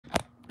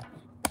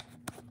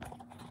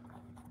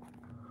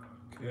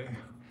Okay.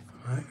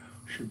 All right.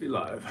 Should be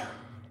live.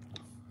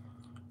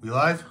 We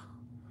live?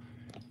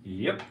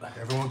 Yep.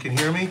 Everyone can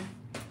hear me?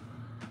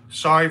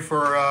 Sorry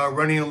for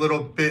running a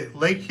little bit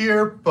late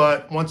here,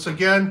 but once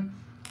again,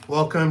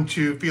 welcome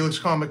to Felix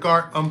Comic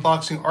Art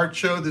Unboxing Art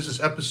Show. This is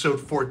episode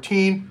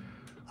 14.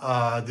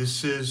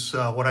 This is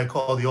what I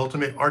call the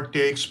ultimate art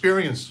day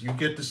experience. You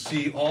get to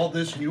see all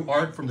this new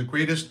art from the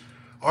greatest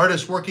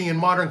artists working in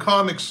modern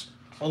comics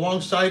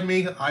alongside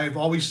me. I've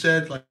always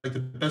said, like the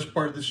best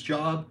part of this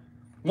job,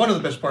 one of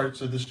the best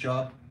parts of this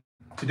job,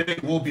 today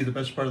will be the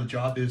best part of the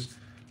job, is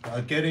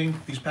getting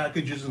these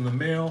packages in the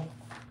mail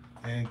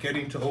and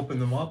getting to open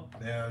them up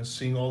and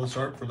seeing all this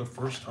art for the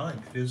first time.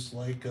 It is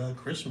like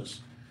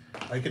Christmas.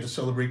 I get to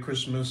celebrate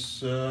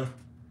Christmas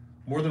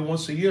more than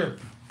once a year.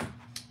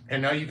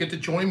 And now you get to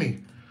join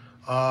me.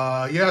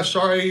 Yeah,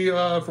 sorry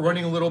for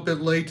running a little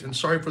bit late, and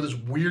sorry for this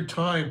weird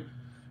time,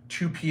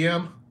 2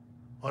 p.m.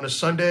 on a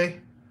Sunday.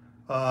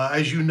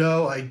 As you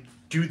know, I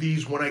do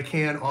these when I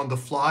can on the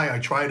fly. I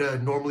try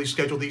to normally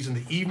schedule these in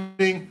the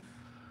evening.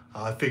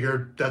 I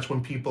figured that's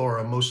when people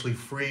are mostly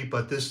free,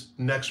 but this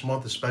next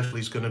month especially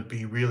is going to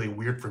be really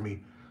weird for me.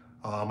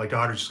 My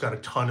daughter's just got a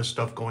ton of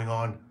stuff going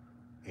on.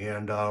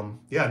 And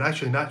yeah, I'm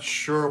actually not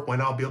sure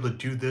when I'll be able to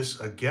do this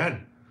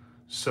again.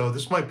 So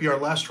this might be our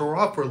last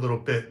hurrah for a little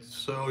bit.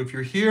 So if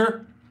you're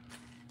here,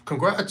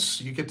 congrats.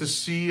 You get to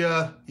see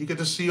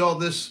all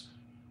this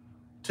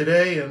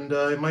today, and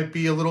it might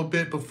be a little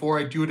bit before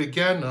I do it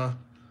again.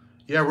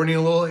 Yeah, running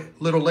a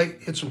little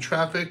late, hit some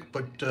traffic,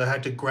 but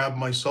had to grab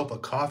myself a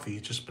coffee.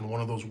 It's just been one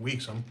of those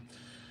weeks.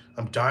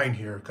 I'm dying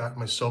here. Got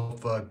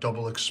myself a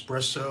double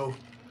espresso.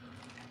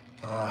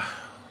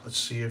 Let's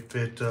see if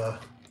it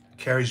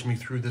carries me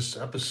through this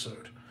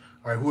episode.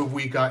 All right, who have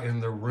we got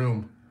in the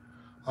room?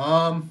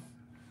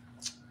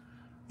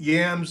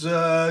 Yams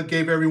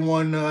gave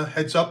everyone a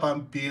heads up. I'll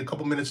be a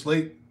couple minutes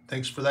late.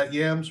 Thanks for that,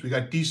 Yams. We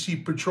got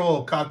DC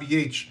Patrol, Copy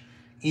H,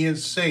 Ian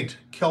Saint,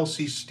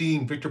 Kelsey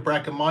Steen, Victor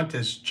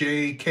Bracamontes,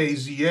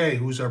 JKZA,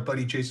 who's our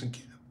buddy Jason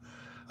Kim,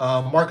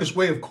 Marcus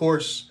Way, of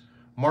course,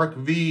 Mark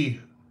V,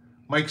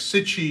 Mike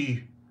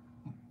Sitchie,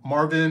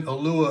 Marvin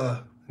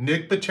Alua,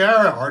 Nick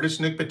Patera, artist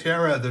Nick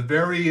Patera,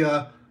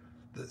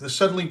 the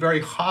suddenly very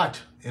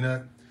hot, it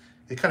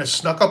kind of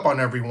snuck up on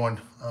everyone,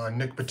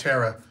 Nick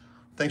Patera,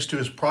 thanks to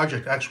his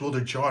project, Axe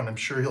Wilder John. I'm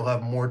sure he'll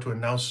have more to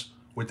announce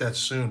with that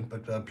soon,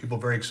 but people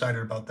are very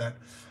excited about that.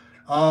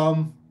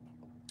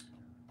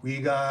 We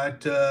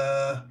got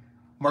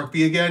Mark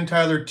B again,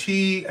 Tyler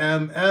T,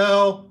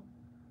 ML,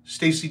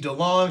 Stacy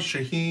DeLong,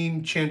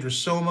 Shaheen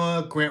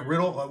Chandrasoma, Grant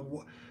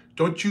Riddle.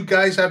 Don't you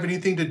guys have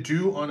anything to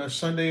do on a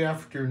Sunday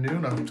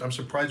afternoon? I'm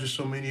surprised there's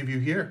so many of you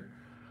here.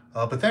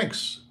 But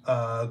thanks.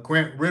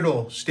 Grant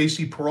Riddle,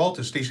 Stacy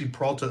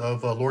Peralta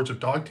of Lords of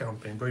Dogtown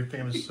fame, very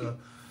famous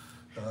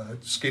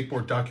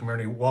skateboard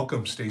documentary.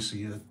 Welcome,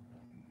 Stacy.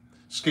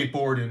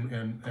 Skateboard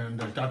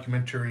and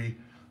documentary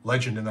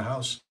legend in the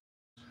house.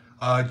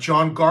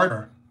 John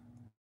Gardner,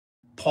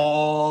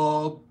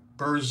 Paul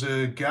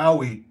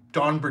Berzigawi,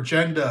 Don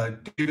Bergenda,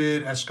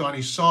 David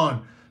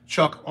Ascani-Son,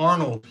 Chuck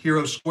Arnold,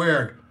 Hero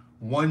Squared,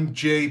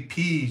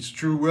 1JPs,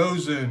 Drew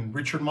Rosen,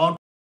 Richard Monfort,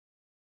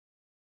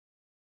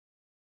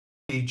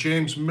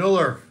 James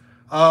Miller.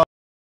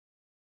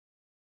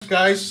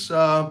 Guys,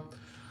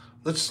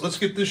 let's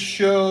get this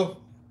show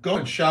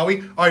going, shall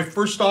we? All right,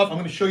 first off, I'm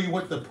going to show you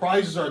what the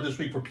prizes are this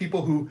week for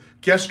people who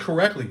guessed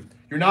correctly.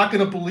 You're not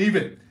going to believe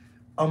it.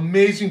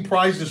 Amazing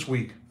prize this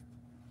week.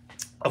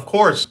 Of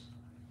course,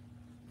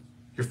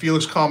 your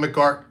Felix Comic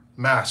Art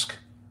mask.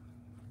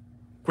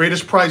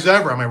 Greatest prize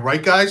ever. Am I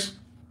right, guys?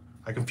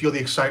 I can feel the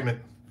excitement.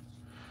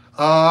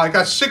 I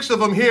got 6 of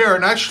them here,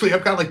 and actually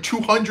I've got like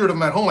 200 of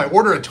them at home. I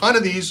ordered a ton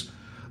of these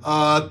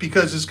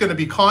because it's going to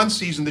be con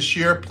season this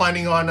year,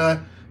 planning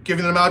on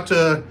giving them out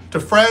to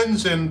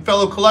friends and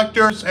fellow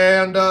collectors,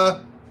 and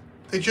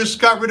they just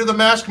got rid of the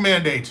mask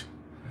mandate.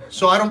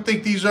 So I don't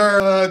think these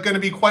are going to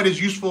be quite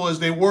as useful as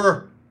they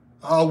were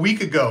a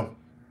week ago.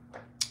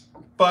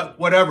 But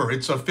whatever,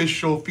 it's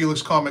official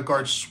Felix Comic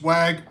Art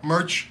swag,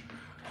 merch,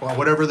 well,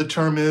 whatever the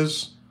term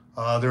is.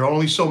 There are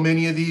only so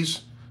many of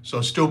these, so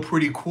it's still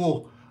pretty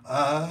cool.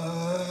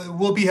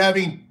 We'll be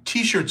having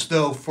t-shirts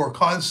though for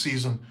con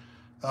season.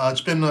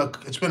 It's been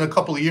a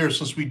couple of years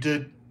since we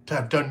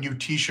have done new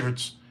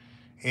t-shirts,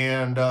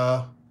 and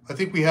I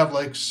think we have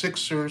like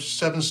 6 or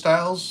 7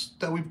 styles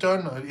that we've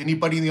done.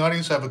 Anybody in the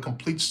audience have a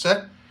complete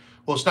set?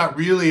 Well, it's not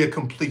really a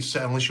complete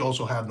set unless you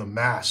also have the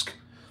mask.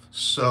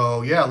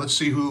 So yeah, let's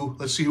see who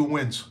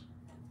wins.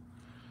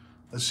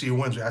 Let's see who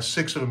wins. We have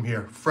 6 of them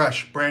here,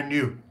 fresh, brand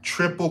new,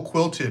 triple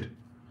quilted.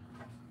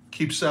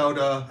 Keeps out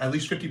at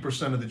least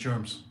 50% of the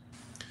germs.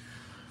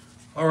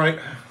 All right,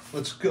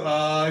 let's go.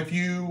 If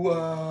you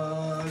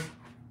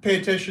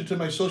pay attention to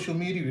my social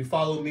media, you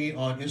follow me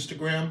on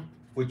Instagram,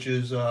 which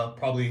is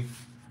probably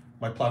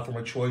my platform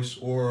of choice,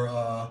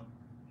 or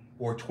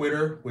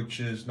Twitter, which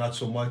is not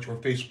so much, or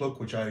Facebook,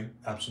 which I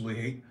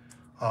absolutely hate.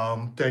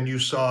 Then you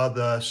saw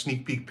the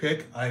sneak peek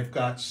pick. I've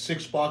got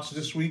 6 boxes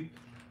this week.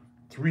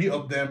 3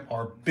 of them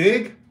are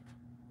big,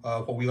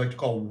 what we like to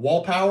call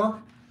wall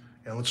power,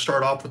 And let's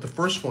start off with the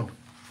first one.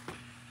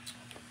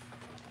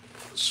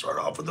 Let's start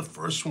off with the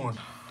first one.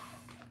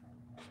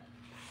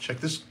 Check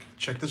this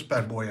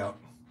bad boy out.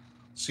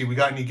 See, we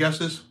got any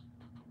guesses?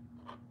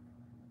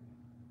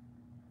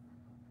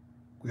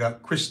 We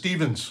got Chris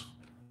Stevens,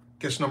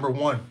 guess number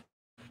 1,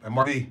 by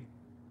Mark V.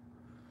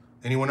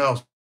 Anyone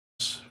else?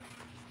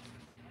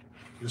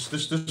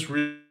 This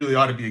really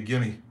ought to be a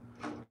gimme.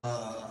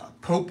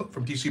 Pope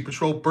from DC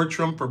Patrol,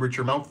 Bertram from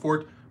Richard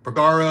Mountfort,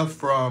 Bergara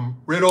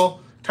from Riddle,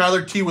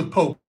 Tyler T with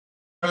Pope.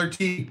 Tyler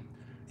T,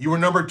 you were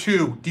number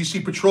 2,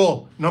 DC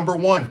Patrol, number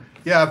 1.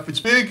 Yeah, if it's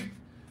big,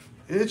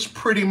 it's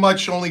pretty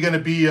much only going to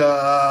be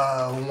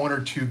 1 or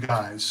 2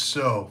 guys.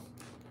 So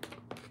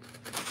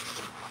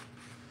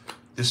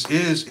this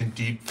is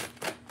indeed,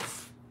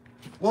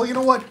 well, you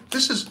know what?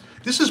 This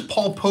is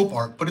Paul Pope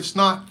art, but it's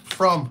not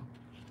from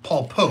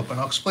Paul Pope, and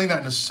I'll explain that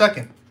in a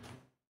second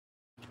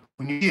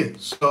when you see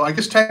it. So I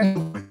guess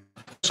technically,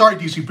 sorry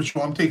DC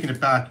Patrol, I'm taking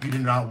it back. You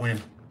did not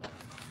win.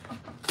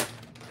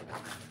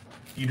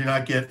 You did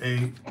not get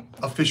a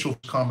official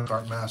comic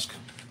art mask.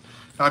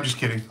 No, I'm just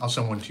kidding. I'll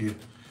send one to you.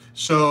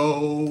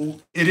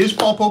 So it is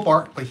Paul Pope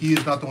art, but he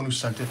is not the one who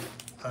sent it.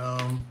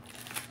 I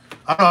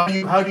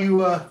don't know, how do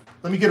you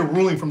let me get a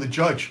ruling from the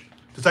judge.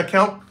 Does that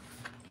count?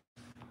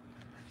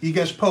 He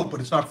guessed Pope,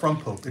 but it's not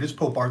from Pope. It is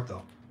Pope art,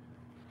 though.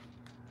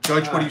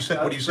 Judge, what do you say?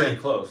 What do you say?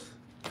 Pretty close.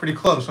 Pretty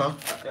close, huh?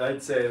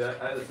 I'd say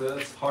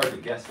that's hard to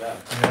guess that.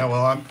 Yeah,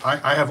 well,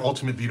 I have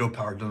ultimate veto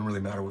power. It doesn't really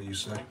matter what you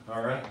say.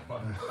 All right.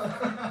 All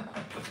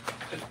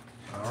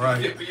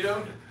right. Get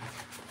vetoed?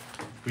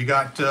 We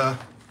got a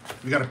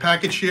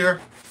package here.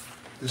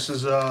 This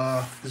is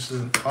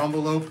an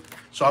envelope.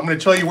 So I'm going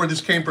to tell you where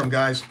this came from,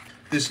 guys.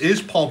 This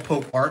is Paul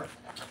Pope art,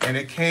 and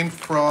it came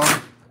from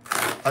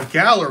a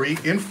gallery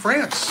in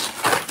France.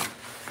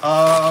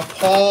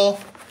 Paul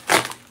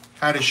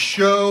had a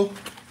show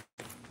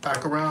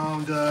back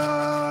around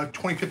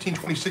 2015,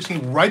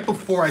 2016, right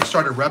before I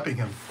started repping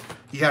him.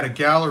 He had a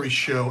gallery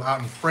show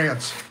out in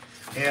France,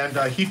 and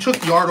he took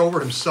the art over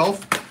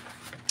himself.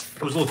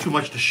 It was a little too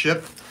much to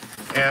ship,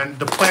 and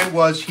the plan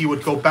was he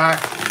would go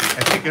back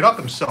and pick it up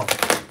himself.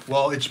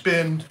 Well, it's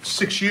been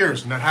 6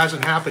 years, and that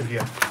hasn't happened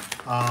yet.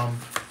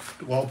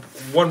 Well,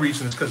 one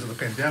reason is because of the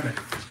pandemic,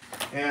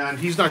 and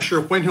he's not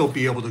sure when he'll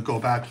be able to go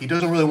back. He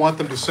doesn't really want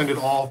them to send it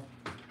all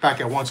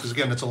back at once, because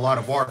again, it's a lot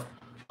of art.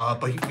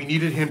 But we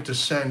needed him to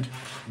send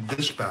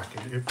this back.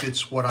 If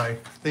it's what I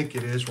think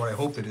it is, what I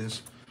hope it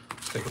is.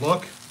 Let's take a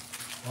look.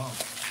 Wow,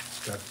 it's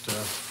got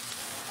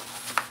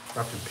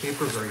wrapped in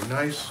paper, very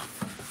nice.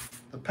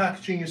 The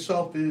packaging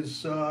itself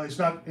is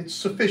it's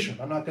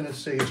sufficient. I'm not going to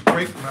say it's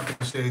great. I'm not going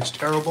to say it's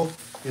terrible.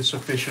 It's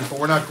sufficient, but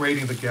we're not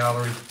grading the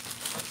gallery.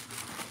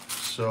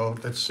 So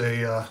let's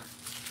say, what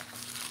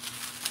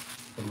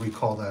do we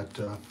call that?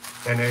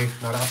 NA,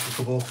 not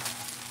applicable.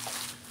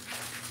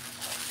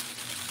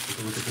 Take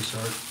a look at this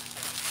art.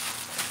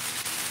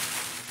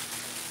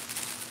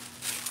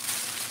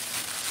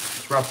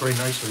 It's wrapped very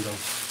nicely, though.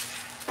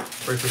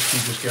 Very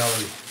prestigious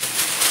gallery.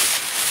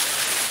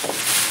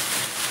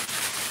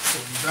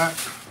 That.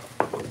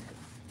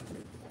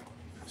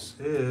 This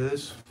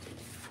is.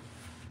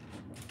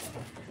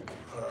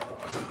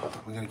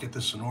 We're gonna get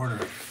this in order.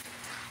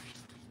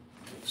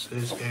 This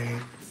is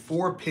a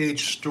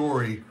 4-page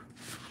story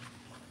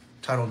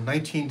titled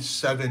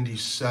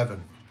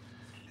 1977.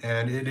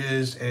 And it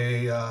is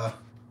a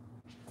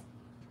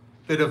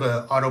bit of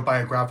an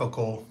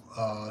autobiographical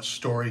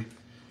story.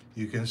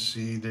 You can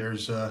see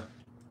there's a,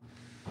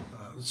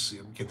 let's see,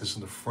 let me get this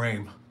in the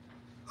frame.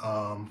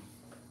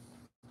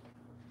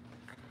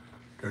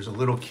 There's a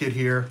little kid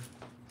here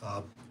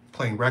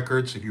playing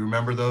records, if you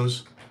remember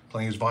those,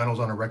 playing his vinyls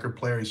on a record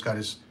player. He's got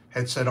his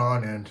headset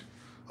on, and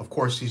of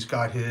course he's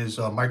got his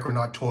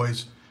Micronaut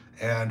toys.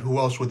 And who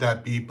else would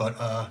that be but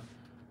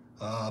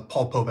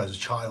Paul Pope as a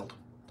child.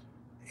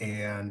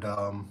 And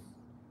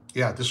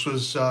yeah, this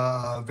was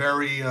a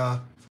very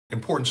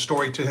important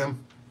story to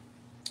him.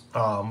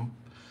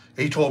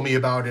 He told me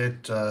about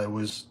it. It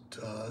was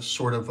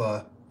sort of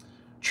a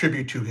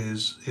tribute to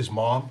his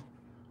mom,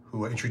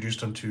 who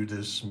introduced him to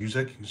this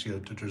music. You can see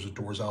that there's a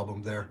Doors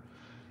album there.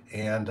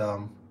 And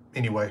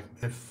anyway,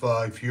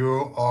 if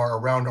you are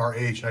around our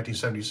age,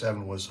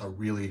 1977 was a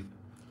really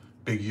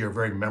big year,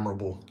 very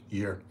memorable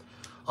year.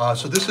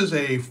 So this is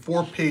a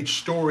 4-page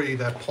story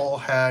that Paul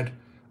had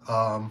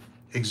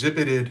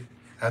exhibited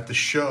at the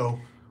show.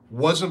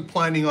 Wasn't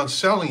planning on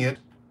selling it,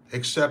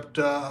 except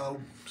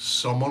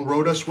someone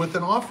wrote us with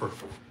an offer,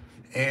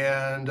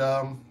 and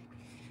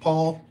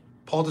Paul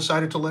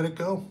decided to let it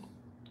go,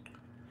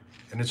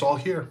 and it's all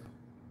here.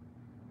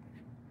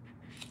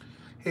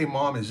 Hey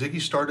Mom, is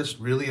Ziggy Stardust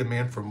really a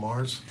man from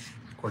Mars?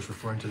 Of course,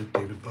 referring to the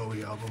David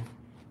Bowie album.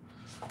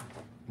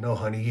 No,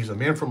 honey, he's a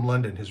man from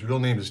London. His real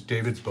name is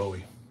David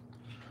Bowie.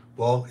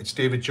 Well, it's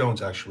David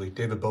Jones, actually.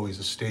 David Bowie's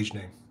a stage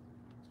name.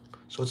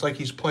 So it's like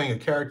he's playing a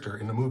character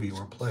in a movie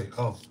or a play.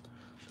 Oh,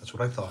 that's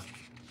what I thought.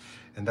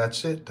 And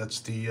that's it.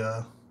 That's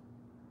the,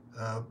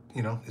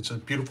 you know, it's a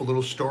beautiful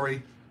little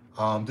story.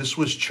 This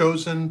was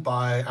chosen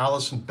by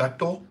Alison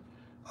Bechtel.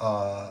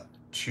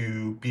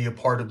 to be a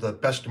part of the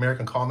Best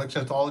American Comics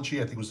Anthology.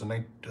 I think it was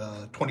the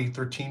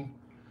 2013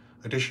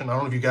 edition. I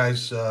don't know if you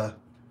guys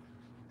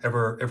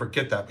ever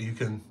get that, but you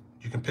can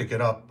pick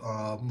it up.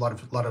 A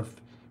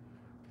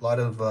lot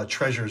of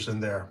treasures in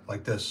there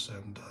like this,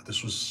 and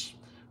this was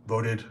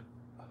voted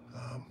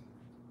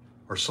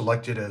or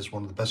selected as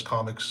one of the best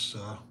comics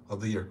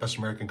of the year. Best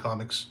American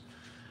Comics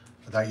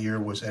that year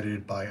was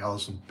edited by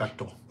Alison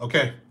Bechtel.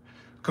 Okay,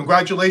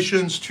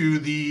 congratulations to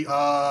the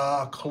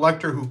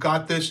collector who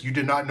got this. You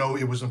did not know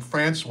it was in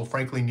France. Well,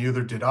 frankly,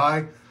 neither did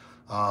I.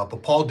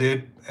 But Paul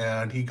did,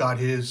 and he got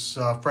his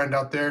friend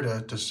out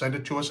there to send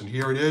it to us, and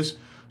here it is.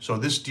 So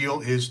this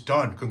deal is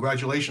done.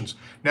 Congratulations.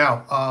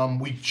 Now,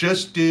 we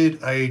just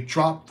did a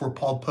drop for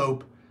Paul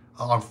Pope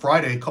on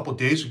Friday, a couple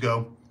days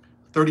ago.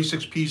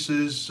 36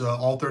 pieces,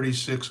 all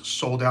 36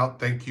 sold out.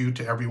 Thank you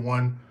to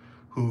everyone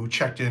who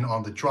checked in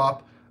on the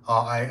drop.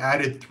 I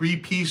added 3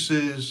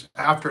 pieces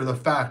after the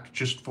fact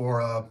just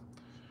for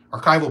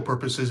archival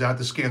purposes. I had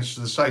the scans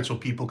to the site so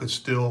people could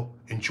still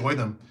enjoy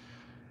them.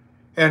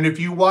 And if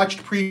you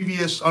watched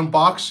previous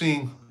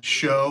unboxing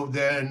show,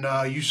 then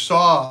you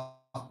saw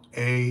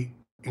a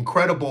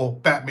incredible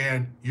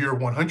Batman Year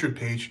 100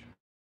 page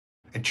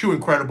and 2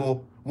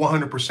 incredible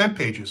 100%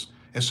 pages.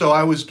 And so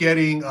I was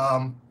getting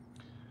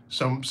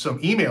some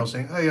emails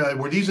saying, hey,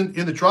 were these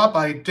in the drop?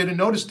 I didn't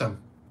notice them.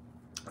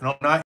 No,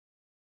 not.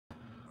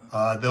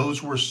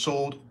 Those were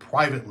sold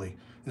privately.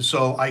 And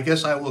so I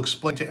guess I will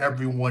explain to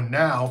everyone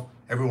now,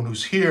 everyone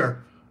who's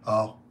here,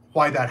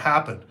 why that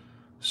happened.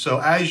 So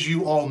as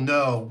you all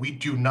know, we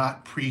do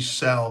not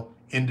pre-sell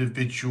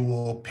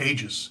individual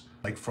pages,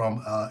 like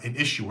from an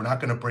issue. We're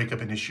not going to break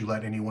up an issue,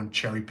 let anyone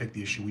cherry pick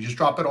the issue. We just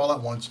drop it all at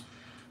once,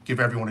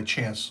 give everyone a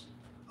chance.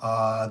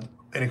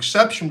 An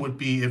exception would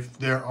be if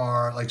there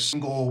are like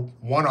single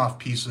one-off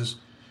pieces.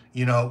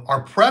 You know, our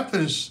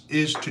preference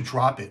is to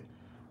drop it,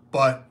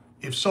 but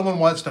if someone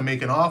wants to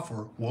make an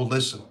offer, we'll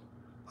listen.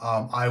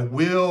 I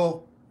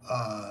will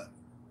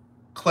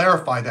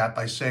clarify that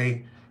by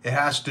saying it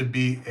has to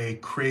be a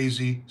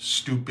crazy,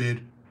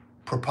 stupid,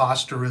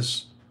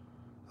 preposterous,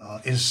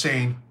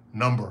 insane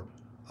number.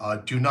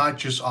 Do not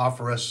just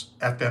offer us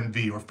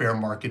FMV or fair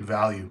market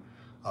value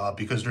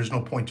because there's no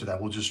point to that.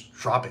 We'll just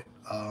drop it.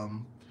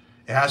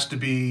 It has to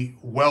be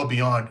well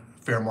beyond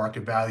fair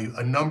market value,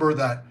 a number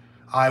that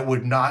I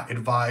would not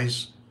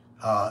advise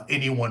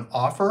anyone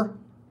offer.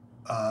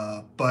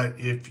 But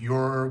if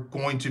you're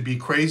going to be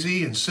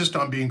crazy, insist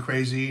on being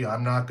crazy,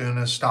 I'm not going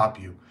to stop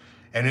you.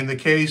 And in the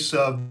case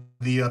of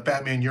the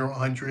Batman Year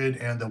 100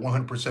 and the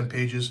 100%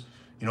 pages,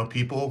 you know,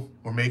 people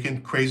were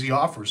making crazy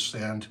offers,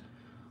 and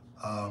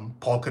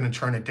Paul couldn't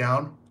turn it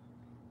down.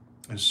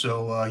 And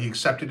so he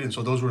accepted it, and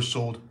so those were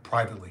sold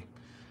privately.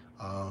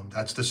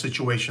 That's the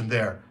situation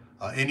there.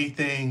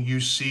 Anything you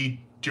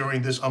see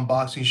during this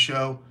unboxing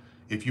show,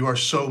 if you are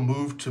so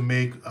moved to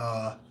make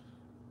a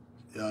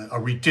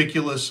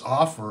ridiculous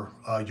offer,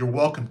 you're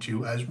welcome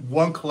to. As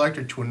one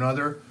collector to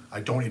another,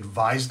 I don't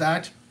advise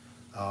that.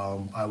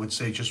 I would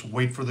say just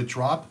wait for the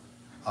drop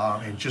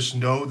and just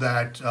know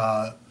that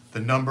the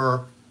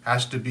number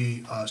has to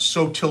be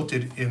so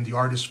tilted in the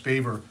artist's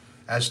favor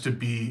as to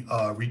be,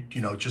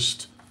 you know,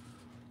 just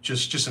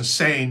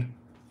insane.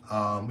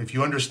 If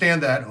you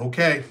understand that,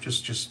 okay,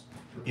 just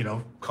you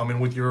know, come in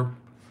with your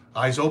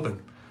eyes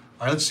open.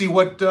 All right, let's see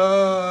what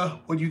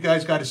you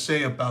guys got to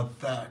say about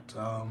that.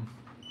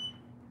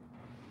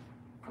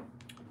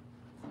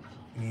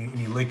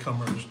 Any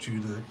latecomers to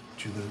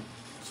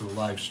the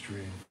live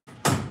stream?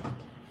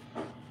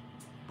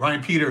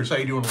 Ryan Peters, how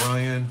you doing,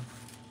 Ryan?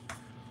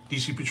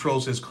 DC Patrol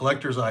says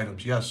collector's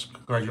items. Yes,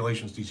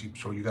 congratulations, DC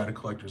Patrol. You got a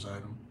collector's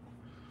item.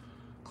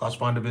 Klaus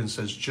Vondervin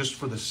says just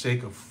for the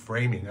sake of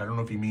framing. I don't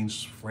know if he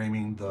means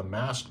framing the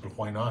mask, but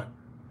why not?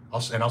 I'll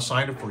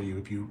sign it for you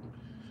if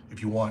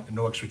you want,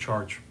 no extra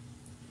charge.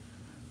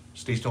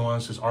 Stace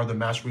Delan says, are the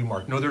masks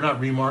remarked? No, they're not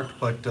remarked,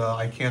 but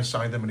I can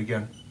sign them, and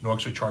again, no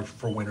extra charge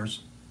for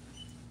winners.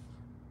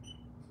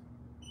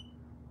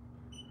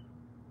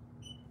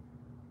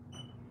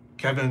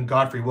 Kevin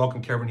Godfrey,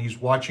 welcome, Kevin. He's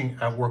watching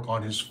at work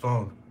on his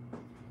phone.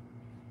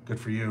 Good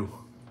for you.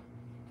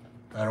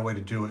 Better way to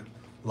do it.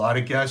 A lot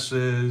of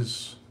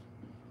guesses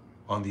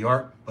on the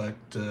art, but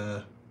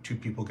 2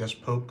 people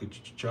guessed Pope. Good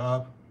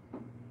job.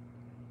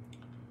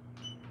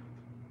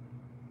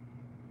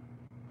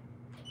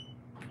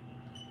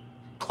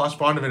 Klaus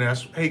Vondervin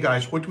asks, hey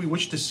guys, what do we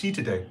wish to see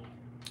today?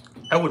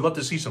 I would love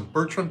to see some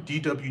Bertram,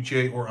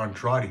 DWJ, or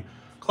Andrade.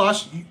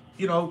 Klaus,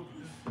 you know,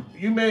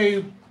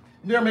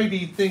 there may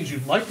be things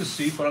you'd like to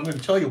see, but I'm going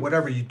to tell you,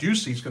 whatever you do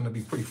see is going to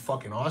be pretty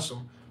fucking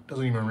awesome.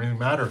 Doesn't even really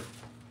matter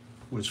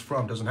who it's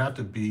from. Doesn't have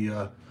to be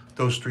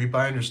those 3,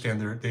 but I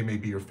understand they may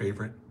be your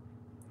favorite.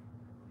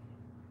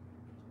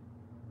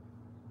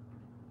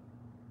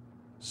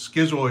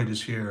 Schizoid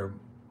is here.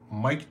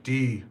 Mike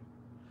D.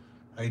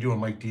 How you doing,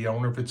 Mike D? I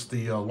wonder if it's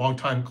the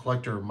longtime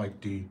collector, Mike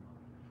D.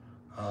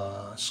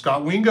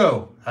 Scott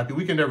Wingo. Happy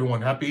weekend,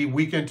 everyone. Happy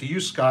weekend to you,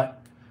 Scott.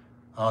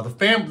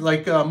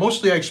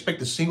 Mostly I expect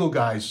the single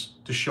guys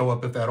to show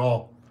up, if at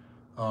all.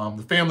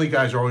 The family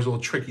guys are always a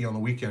little tricky on the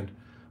weekend.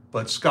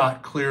 but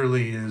Scott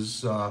clearly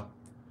is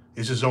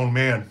his own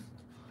man.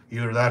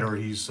 Either that or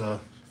he's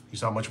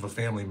not much of a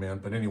family man.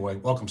 But anyway,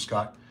 welcome,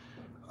 Scott.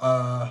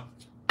 Title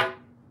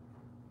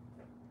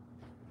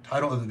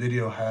of the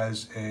video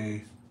has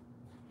a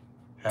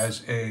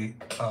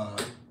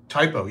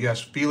typo.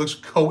 Yes, Felix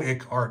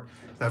Comic Art,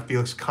 not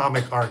Felix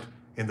Comic Art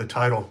in the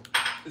title.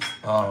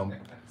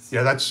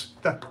 Yeah,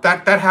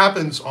 that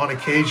happens on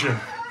occasion.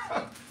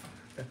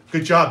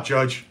 Good job,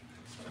 Judge.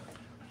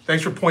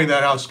 Thanks for pointing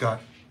that out,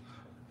 Scott.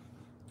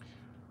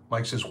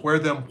 Mike says, wear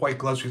them white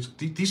gloves.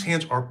 These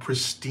hands are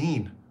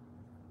pristine.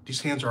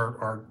 These hands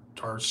are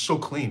so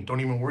clean.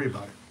 Don't even worry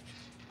about it.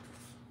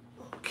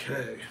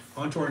 Okay,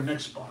 on to our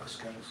next box,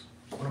 guys.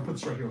 I'm gonna put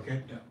this right here,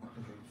 okay? Yeah.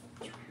 Okay,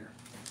 it's right here.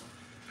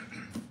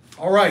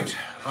 All right,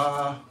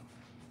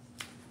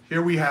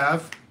 here we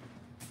have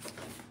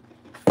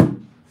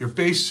your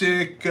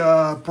basic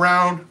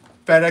brown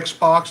FedEx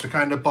box, the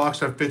kind of box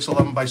that fits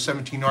 11 by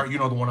 17 art. You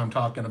know the one I'm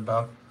talking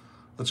about.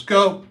 Let's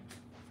go.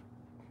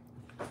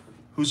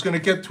 Who's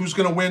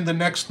gonna win the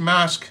next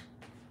mask?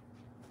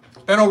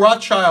 Benno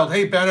Rothschild.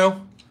 Hey,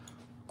 Benno.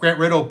 Grant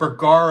Riddle,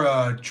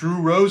 Bergara,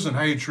 Drew Rosen.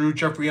 Hey, Drew.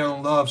 Jeffrey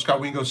Allen Love, Scott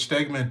Wingo,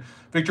 Stegman,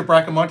 Victor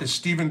Bracamonte,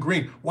 Stephen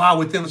Green. Wow,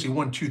 within, let's see,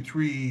 1, 2,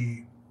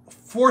 3,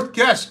 fourth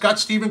guest. Got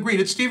Stephen Green.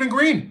 It's Stephen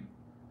Green.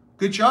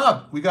 Good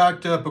job. We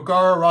got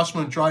Bergara,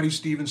 Rossman, Andrade,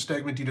 Steven,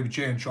 Stegman,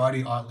 DWJ,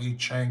 Andrade, Otley,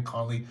 Chang,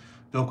 Conley,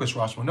 Bilquist,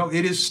 Rossman. No,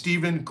 it is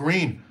Stephen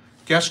Green.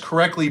 Guessed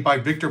correctly by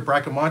Victor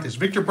Bracamontes.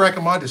 Victor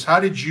Bracamontes,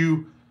 how did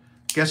you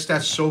guess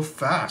that so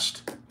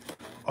fast?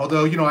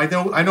 Although, you know, I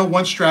know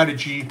one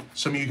strategy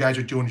some of you guys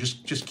are doing,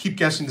 just keep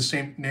guessing the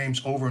same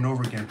names over and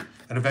over again,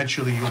 and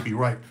eventually you'll be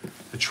right.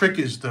 The trick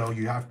is, though,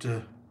 you have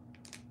to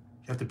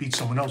beat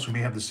someone else who may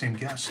have the same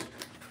guess,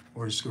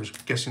 or is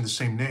guessing the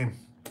same name.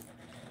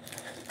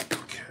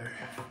 Okay.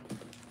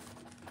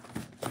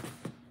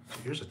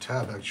 Here's a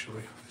tab,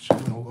 actually. So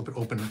I'm going to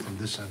open it from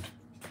this end.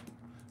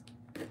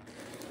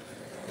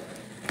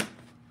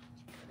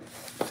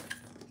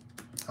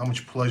 How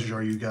much pleasure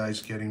are you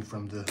guys getting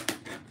from the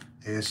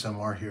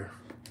ASMR here?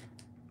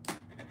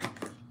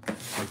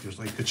 Like there's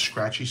like good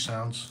scratchy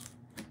sounds.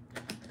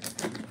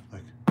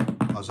 Like,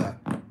 how's that?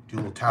 Do a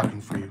little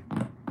tapping for you.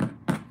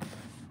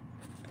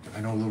 I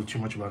know a little too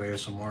much about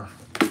ASMR.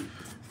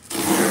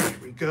 Here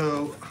we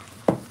go.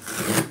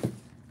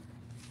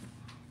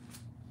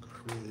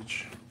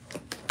 Garbage.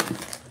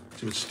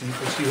 Let's see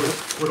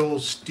what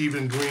old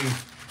Stephen Green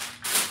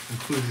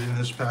included in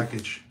this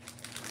package.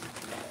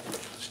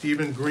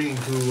 Stephen Green,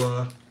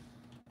 who's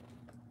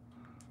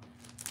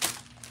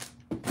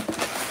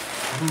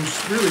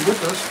really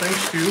with us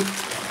thanks to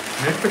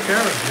Nick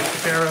Patera. Nick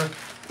Patera,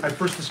 I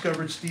first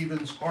discovered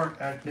Stephen's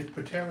art at Nick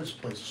Patera's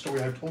place, a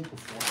story I've told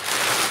before.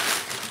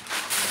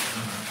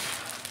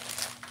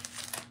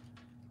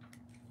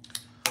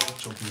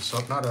 Let's open this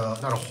up. Not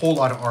a whole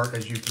lot of art,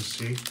 as you can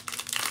see.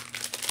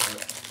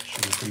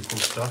 Should be pretty cool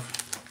stuff.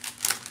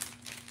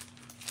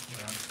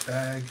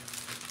 Bag.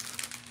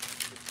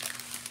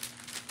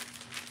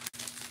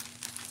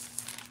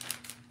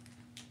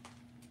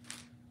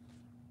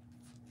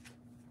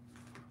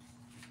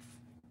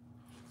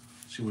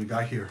 See what we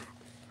got here.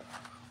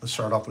 Let's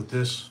start off with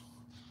this.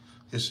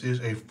 This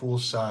is a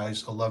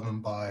full-size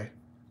 11 by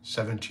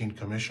 17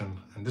 commission,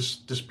 and this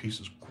piece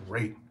is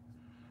great.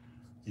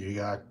 You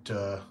got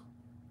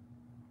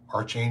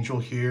Archangel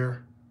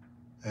here,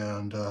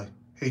 and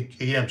hey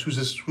Yams, who's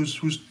this?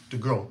 Who's the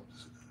girl?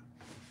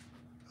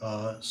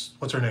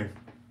 What's her name?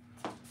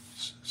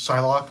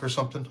 Psylocke or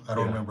something? I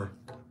don't remember.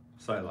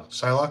 Psylocke.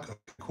 Psylocke. Okay,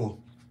 cool.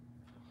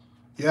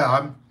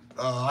 Yeah,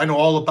 I know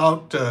all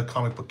about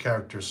comic book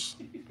characters.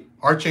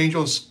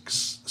 Archangel and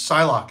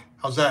Psylocke.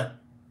 How's that?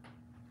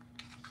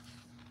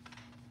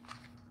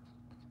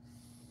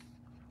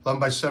 11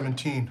 by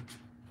 17.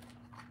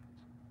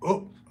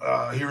 Oh,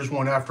 here's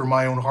one after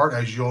my own heart.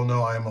 As you all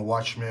know, I am a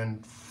Watchmen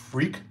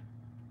freak.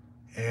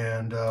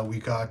 And we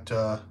got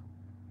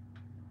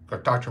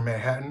Dr.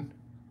 Manhattan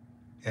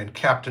and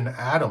Captain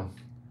Atom,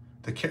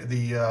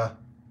 the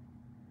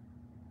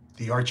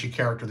Archie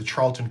character, the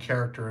Charlton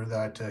character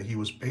that he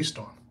was based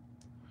on.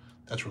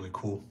 That's really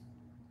cool.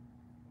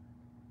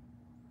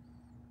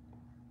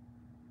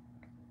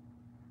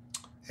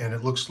 And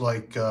it looks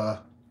like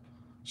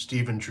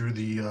Stephen drew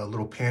the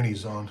little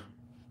panties on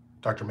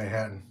Dr.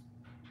 Manhattan.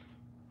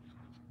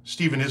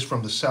 Stephen is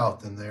from the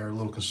South, and they're a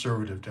little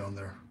conservative down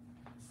there.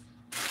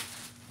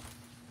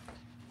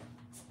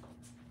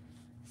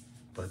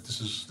 But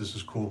this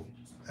is cool.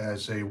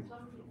 As a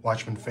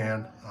Watchmen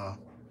fan,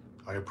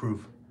 I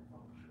approve.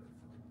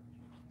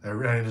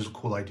 And it is a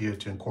cool idea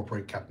to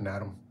incorporate Captain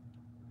Atom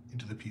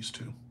into the piece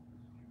too.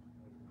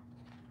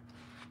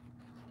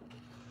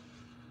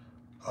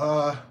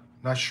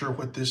 Not sure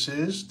what this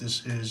is.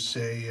 This is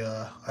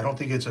a, I don't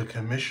think it's a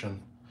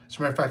commission. As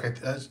a matter of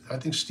fact, I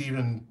think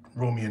Stephen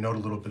wrote me a note a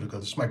little bit ago.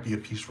 This might be a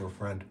piece for a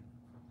friend,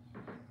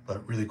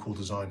 but really cool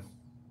design.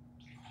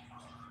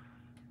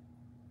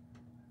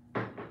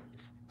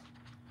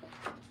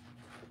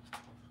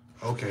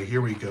 Okay,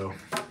 here we go.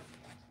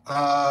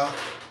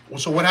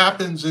 So what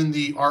happens in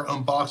the art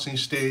unboxing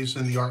stays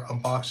in the art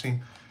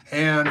unboxing.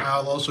 And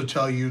I'll also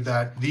tell you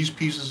that these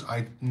pieces,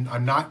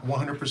 I'm not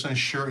 100%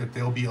 sure if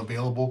they'll be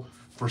available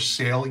for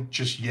sale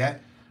just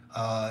yet.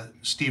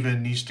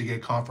 Steven needs to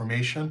get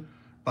confirmation,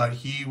 but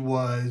he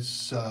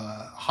was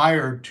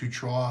hired to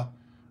draw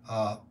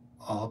a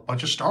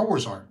bunch of Star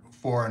Wars art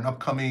for an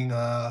upcoming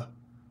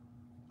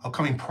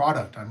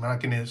product. I'm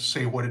not going to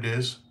say what it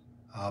is,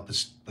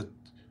 but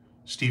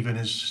Steven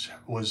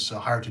was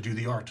hired to do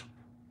the art.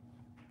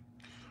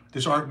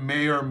 This art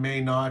may or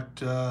may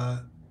not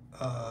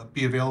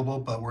be available,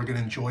 but we're going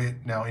to enjoy it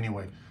now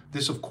anyway.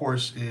 This, of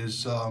course,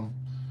 is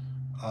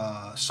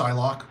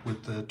Psylocke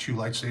with the 2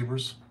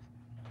 lightsabers.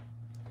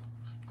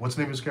 What's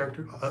the name of his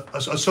character?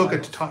 Ahsoka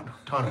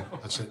Tano.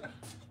 That's it.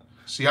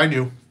 See, I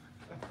knew.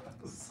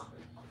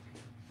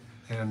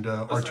 And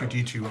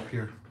R2-D2 up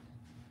here.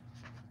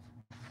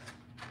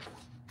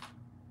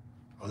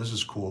 Oh, this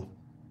is cool.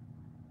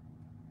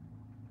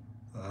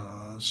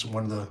 So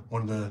one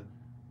of the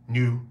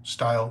new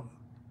style.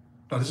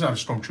 No, this is not a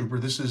stormtrooper.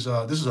 This is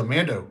a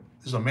Mando.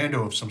 This is a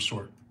Mando of some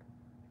sort.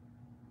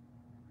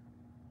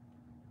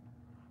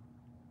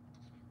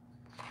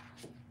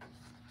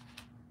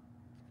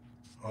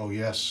 Oh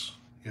yes,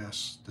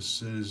 yes.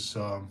 This is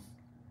not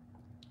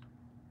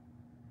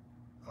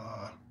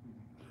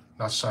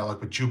Psylocke,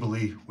 but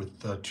Jubilee with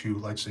 2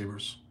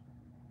 lightsabers.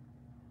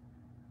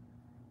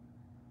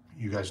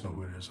 You guys know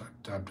who it is.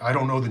 I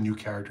don't know the new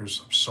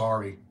characters. I'm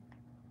sorry.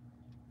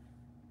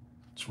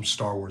 It's from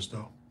Star Wars,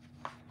 though.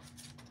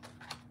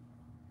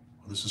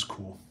 Well, this is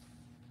cool.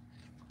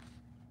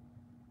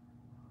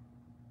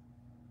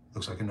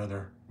 Looks like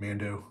another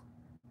Mando.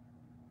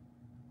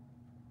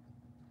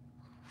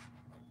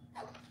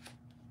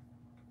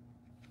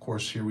 Of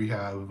course, here we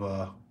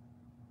have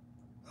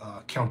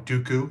Count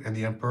Dooku and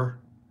the Emperor.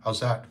 How's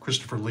that?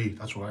 Christopher Lee.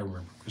 That's what I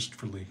remember.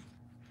 Christopher Lee.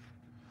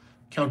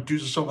 Count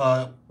Dooku. So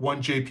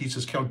 1J piece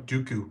is Count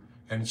Dooku,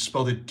 and it's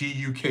spelled it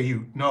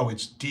D-U-K-U. No,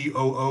 it's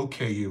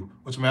D-O-O-K-U.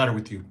 What's the matter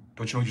with you?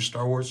 Don't you know your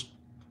Star Wars?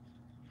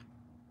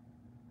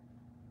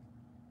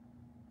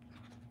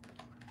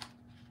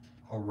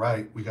 All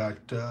right, we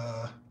got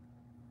the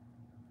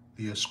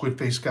squid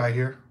face guy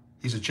here.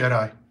 He's a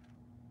Jedi.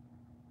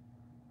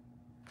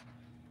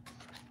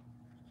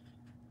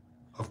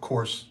 Of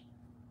course,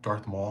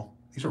 Darth Maul.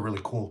 These are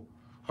really cool.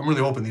 I'm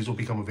really hoping these will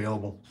become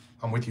available.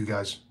 I'm with you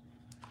guys.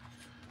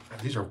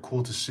 These are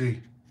cool to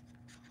see.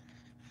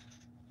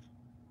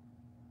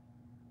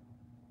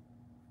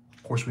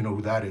 Of course, we know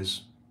who that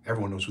is.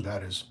 Everyone knows who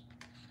that is.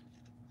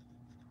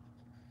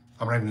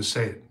 I'm not even going to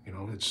say it. You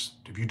know, it's,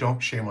 if you don't,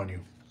 shame on you.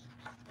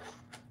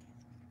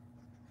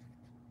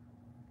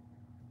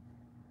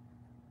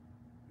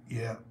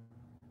 Yeah.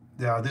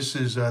 Yeah, this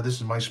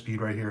is my speed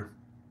right here.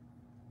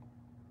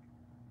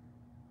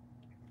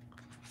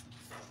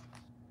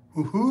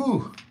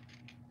 Woohoo!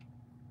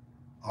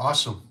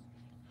 Awesome.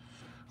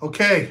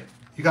 Okay,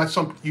 you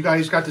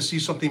guys got to see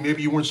something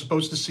maybe you weren't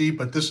supposed to see,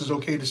 but this is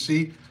okay to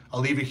see.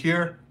 I'll leave it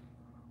here.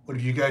 What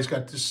have you guys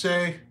got to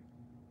say?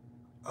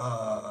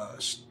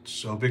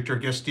 So Victor,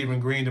 guest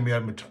Stephen Green, then we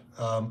have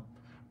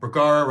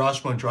Bergara,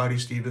 Rosmo, Andrade,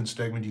 Steven,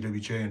 Stegman,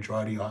 DWJ,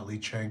 Andrade, Otley,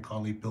 Chang,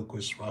 Conley,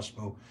 Bilquist,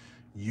 Rosmo,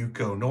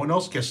 Yuko. No one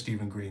else guessed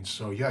Stephen Green.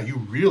 So yeah, you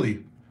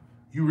really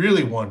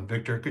won,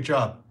 Victor. Good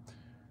job.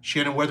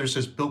 Shannon Weather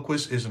says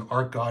Bilquist is an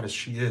art goddess.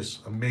 She is.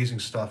 Amazing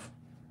stuff.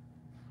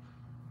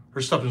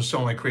 Her stuff is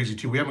selling like crazy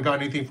too. We haven't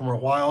gotten anything from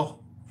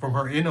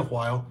her in a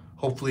while.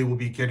 Hopefully we'll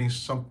be getting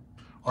some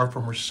art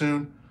from her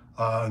soon,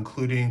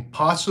 including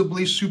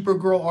possibly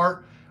Supergirl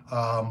art.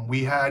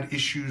 We had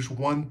issues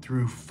 1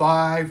 through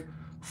 5.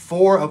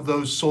 4 of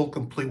those sold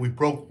complete. We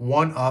broke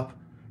 1 up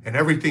and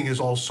everything is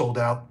all sold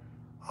out.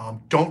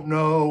 Don't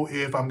know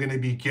if I'm going to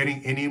be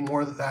getting any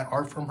more of that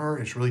art from her.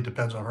 It really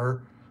depends on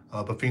her.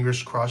 But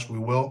fingers crossed we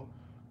will.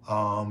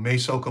 May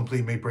sell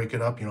complete, may break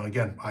it up. You know,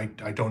 again, I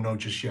don't know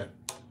just yet.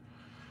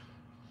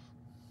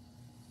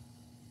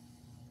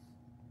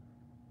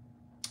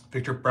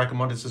 Victor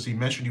Bracamonte says he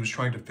mentioned he was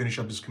trying to finish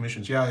up his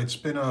commissions. Yeah, it's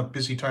been a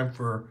busy time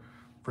for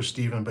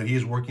Steven, but he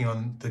is working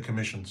on the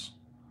commissions.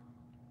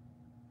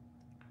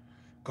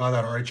 God,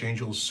 that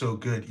Archangel is so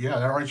good. Yeah,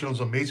 that Archangel is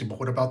amazing, but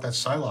what about that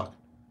Psylocke?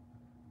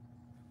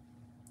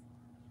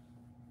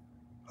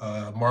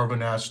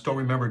 Marvin asks, don't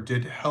remember,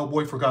 did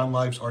Hellboy Forgotten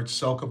Lives art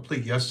sell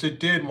complete? Yes, it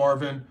did,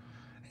 Marvin.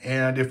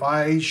 And if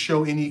I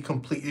show any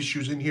complete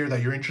issues in here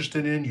that you're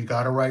interested in, you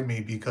got to write me,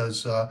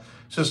 because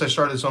since I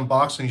started this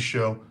unboxing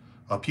show,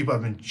 people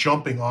have been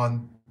jumping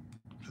on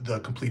the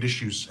complete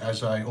issues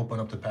as I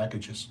open up the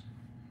packages.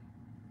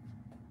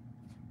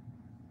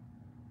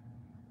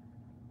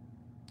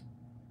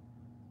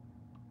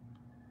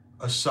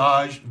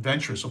 Asajj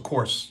Ventress, of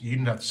course. You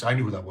didn't have to say, I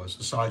knew who that was.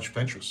 Asajj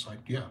Ventress,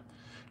 yeah.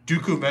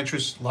 Dooku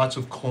Ventress, lots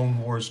of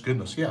Clone Wars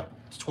goodness. Yeah,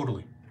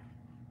 totally.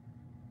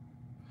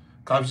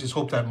 Kavi just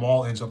hope that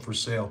mall ends up for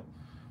sale.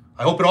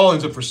 I hope it all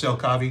ends up for sale,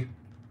 Kavi.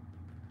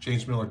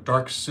 James Miller,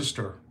 Dark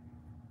Sister.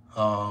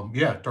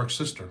 Yeah, Dark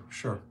Sister,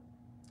 sure.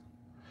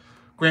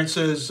 Grant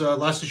says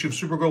last issue of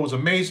Supergirl was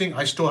amazing.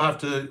 I still have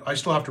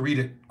to read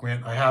it,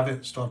 Grant. I have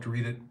it. Still have to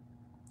read it.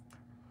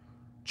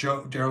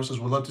 Joe Darrow says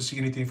would love to see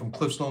anything from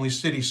Cliff's Lonely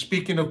City.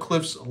 Speaking of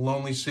Cliff's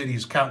Lonely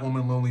Cities,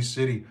 Catwoman Lonely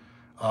City.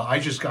 I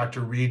just got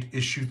to read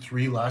issue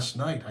 3 last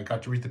night. I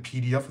got to read the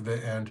PDF of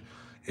it, and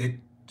it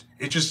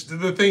just,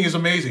 the thing is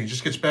amazing. It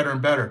just gets better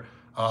and better.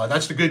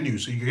 That's the good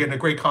news. So you're getting a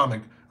great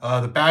comic.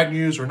 The bad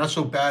news, or not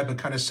so bad, but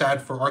kind of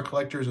sad for art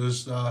collectors,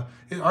 is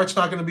art's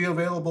not going to be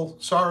available.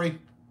 Sorry.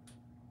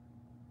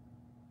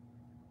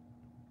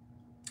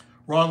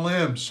 Ron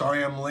Lim,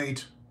 sorry I'm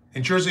late.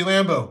 And Jersey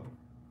Lambo.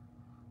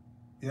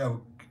 Yeah,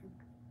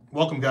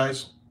 welcome,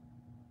 guys.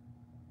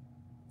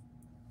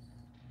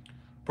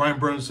 Brian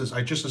Burns says,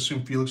 I just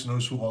assume Felix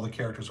knows who all the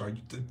characters are.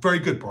 Very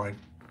good, Brian.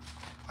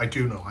 I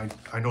do know.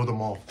 I know them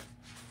all.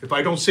 If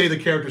I don't say the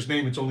character's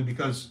name, it's only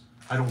because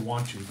I don't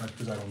want to, not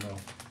because I don't know.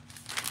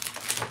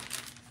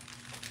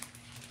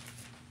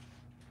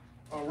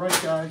 All right,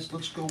 guys,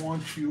 let's go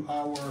on to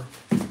our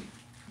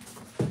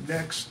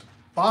next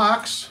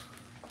box.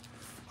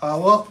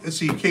 Well, let's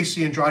see.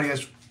 Casey Andrade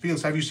asks,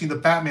 Felix, have you seen the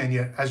Batman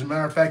yet? As a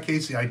matter of fact,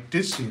 Casey, I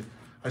did see it.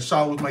 I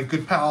saw it with my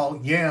good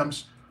pal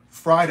Yams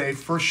Friday,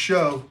 first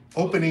show,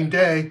 opening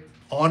day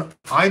on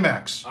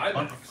IMAX.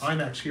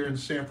 IMAX here in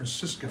San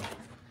Francisco.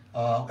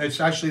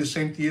 It's actually the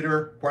same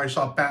theater where I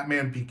saw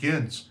Batman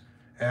Begins,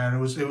 and it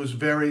was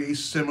very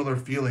similar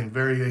feeling,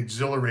 very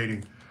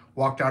exhilarating.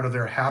 Walked out of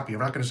there happy. I'm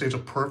not going to say it's a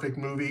perfect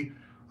movie,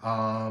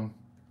 but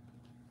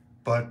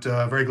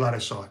very glad I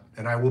saw it,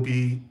 and I will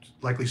be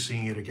likely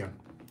seeing it again.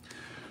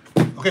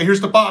 Okay,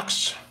 here's the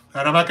box,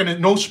 and I'm not going to,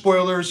 no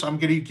spoilers. I'm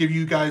going to give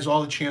you guys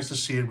all the chance to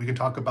see it. We can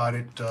talk about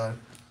it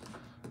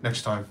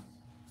next time.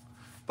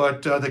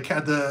 But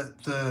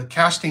the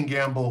casting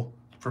gamble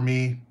for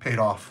me paid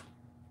off.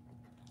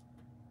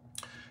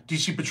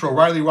 DC Patrol,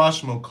 Riley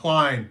Rossmo,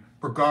 Klein,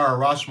 Bergara,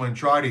 Rossmo,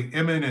 Andrade,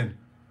 Immonen,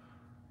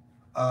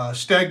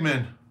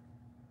 Stegman.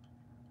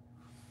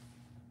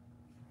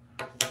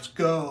 Let's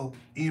go.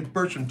 Ian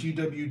Bertram,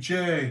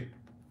 DWJ.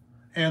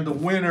 And the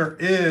winner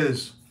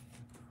is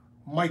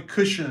Mike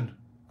Cushion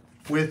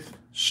with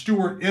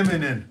Stuart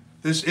Immonen.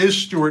 This is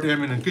Stuart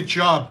Immonen. Good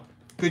job.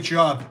 Good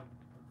job.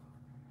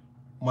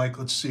 Mike,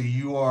 let's see.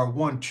 You are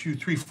 1, 2,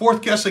 3,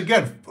 4th guess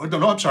again. Oh,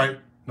 no, I'm sorry.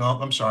 No,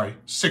 I'm sorry.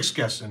 6th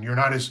guess, and you're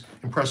not as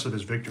impressive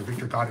as Victor.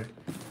 Victor got it.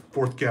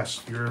 4th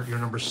guess. You're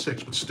number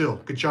 6, but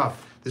still, good job.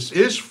 This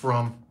is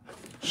from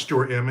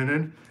Stuart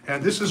Immonen,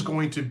 and this is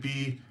going to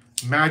be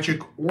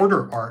Magic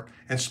Order art.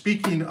 And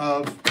speaking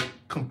of,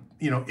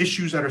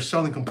 issues that are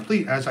selling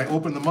complete, as I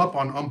open them up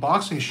on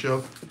Unboxing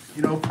Show,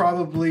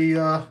 probably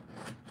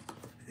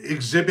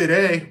Exhibit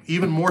A,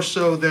 even more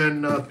so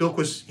than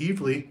Bilquis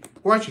Evely,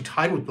 or actually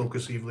tied with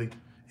Bilquis Evely,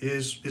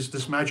 is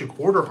this Magic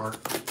Order art.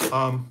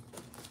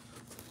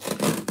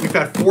 We've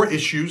had 4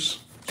 issues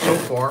so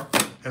far,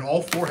 and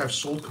all 4 have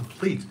sold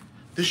complete.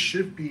 This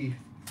should be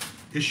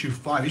issue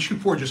 5. Issue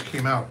 4 just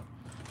came out,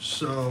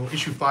 so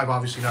issue 5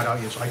 obviously not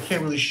out yet, so I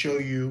can't really show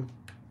you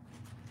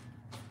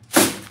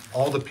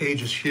all the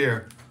pages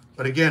here.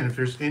 But again, if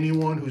there's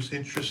anyone who's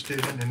interested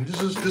in, and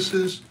this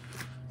is,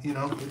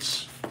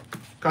 it's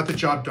got the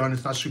job done.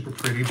 It's not super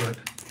pretty, but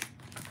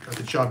got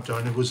the job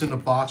done. It was in the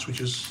box,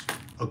 which is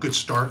a good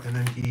start, and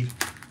then he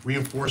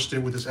reinforced it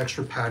with this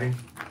extra padding.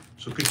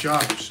 So good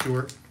job,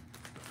 Stuart.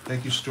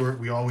 Thank you, Stuart.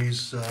 We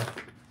always,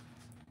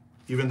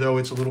 even though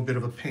it's a little bit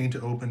of a pain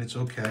to open, it's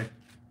okay.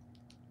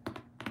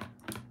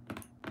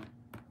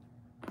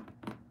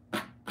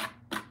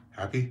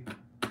 Happy?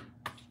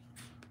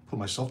 Put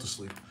myself to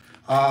sleep.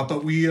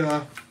 But we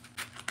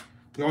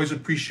always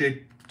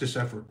appreciate this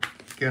effort.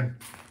 Again,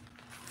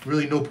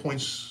 really no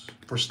points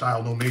for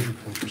style, no major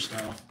points for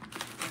style.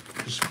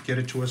 Just get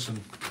it to us in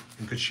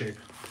good shape.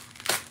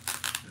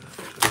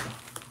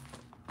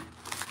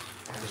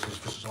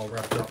 This is all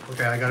wrapped up.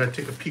 Okay, I gotta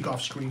take a peek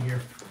off screen here.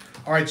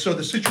 All right, so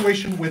the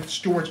situation with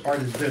Stuart's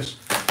art is this.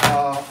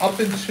 Up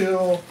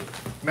until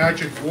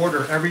Magic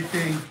Order,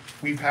 everything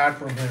we've had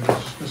from him is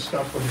just the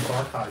stuff from his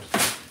archives.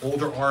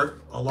 Older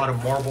art, a lot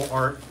of Marvel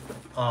art,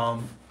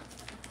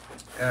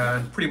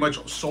 and pretty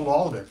much sold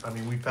all of it. I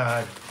mean, we've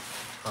had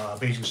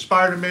Amazing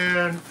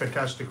Spider-Man,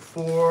 Fantastic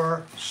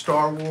Four,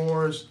 Star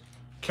Wars,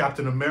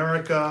 Captain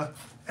America,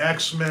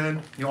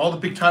 X-Men, all the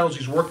big titles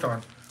he's worked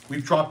on.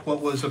 We've dropped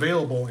what was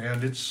available,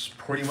 and it's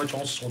pretty much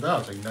all sold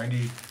out. It's like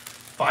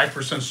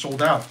 95%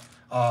 sold out.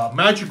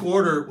 Magic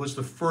Order was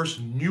the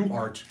first new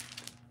art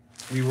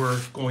we were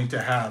going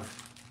to have,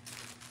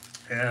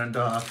 and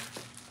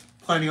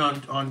planning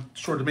on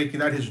sort of making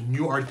that his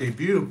new art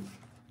debut,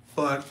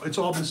 but it's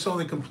all been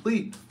selling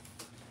complete.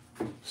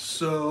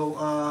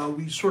 So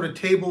we sort of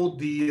tabled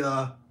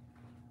the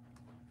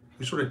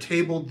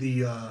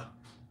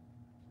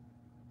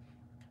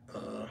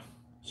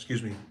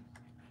excuse me,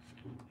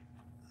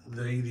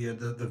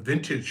 the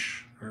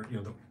vintage, or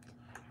the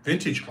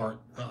vintage art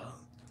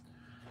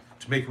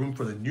to make room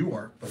for the new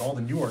art, but all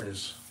the new art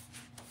is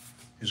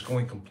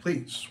going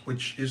complete,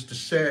 which is to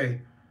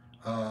say,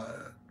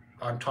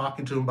 I'm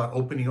talking to him about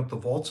opening up the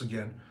vaults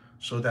again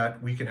so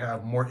that we can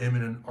have more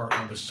imminent art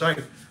on the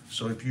site.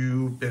 So if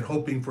you've been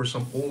hoping for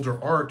some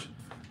older art,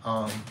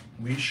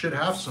 we should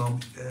have some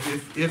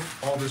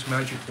if all this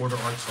Magic Order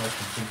art sells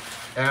complete.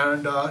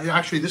 And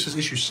actually, this is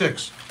issue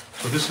 6.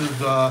 So this is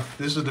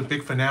the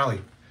big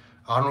finale.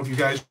 I don't know if you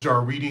guys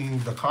are reading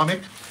the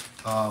comic,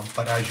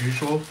 but as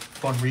usual,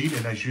 fun read,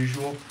 and as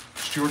usual,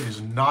 Stuart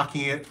is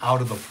knocking it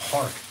out of the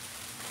park.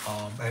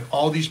 And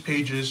all these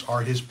pages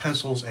are his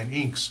pencils and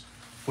inks,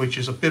 which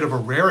is a bit of a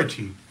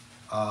rarity.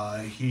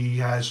 He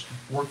has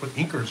worked with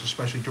inkers,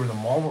 especially during the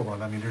Marvel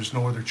run. I mean, there's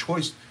no other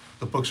choice.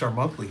 The books are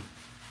monthly.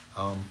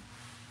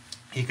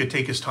 He could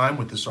take his time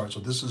with this art, so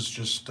this is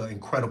just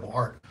incredible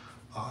art.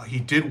 He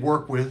did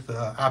work with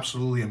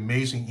absolutely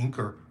amazing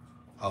inker,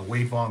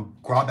 Wade Von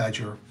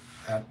Graubadger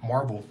at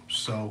Marvel,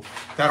 so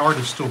that art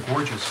is still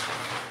gorgeous.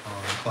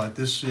 But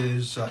this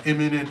is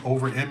imminent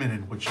over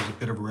imminent, which is a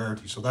bit of a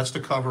rarity. So that's the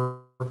cover.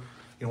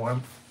 You know,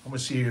 I'm gonna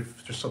see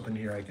if there's something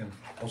here I can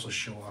also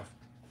show off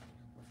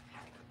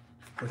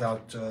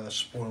without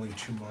spoiling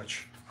too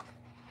much,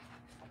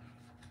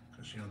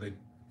 because you know, they,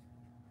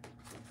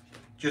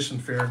 just in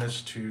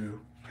fairness to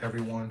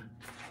everyone,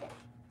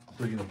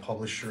 including the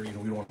publisher, you know,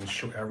 we don't want to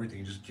show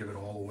everything, just give it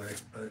all away.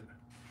 But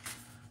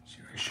see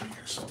if I can show you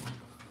guys something.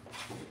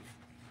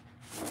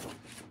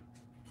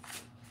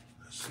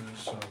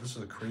 This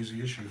is a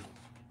crazy issue.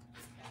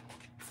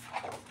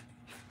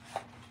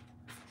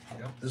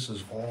 Yep, this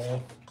is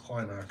all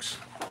Climax.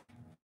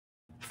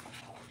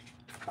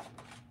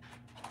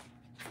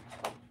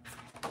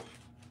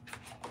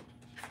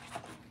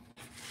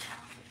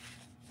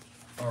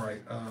 All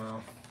right,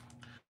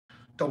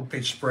 double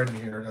page spread in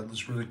here. That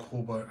looks really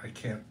cool, but I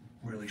can't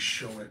really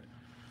show it.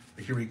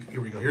 But here we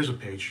go. Here's a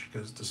page,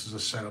 because this is a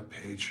setup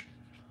page.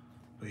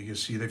 But you can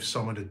see they've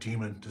summoned a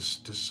demon,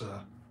 this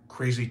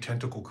crazy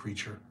tentacle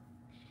creature.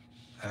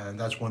 And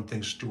that's one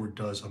thing Stuart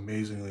does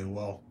amazingly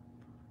well.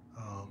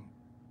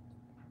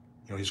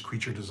 You know, his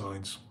creature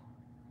designs.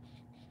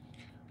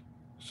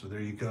 So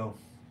there you go.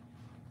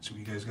 Let's see what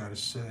you guys got to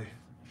say.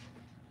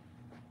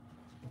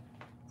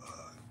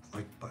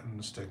 Like button,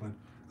 Stegman.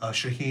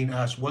 Shaheen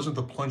asked, wasn't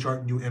the plunge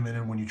art new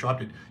imminent when you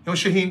dropped it? You know,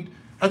 Shaheen,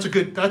 that's a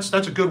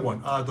good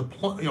one.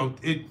 You know,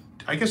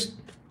 I guess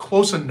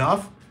close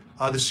enough.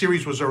 The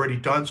series was already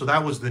done, so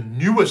that was the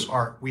newest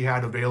art we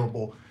had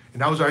available,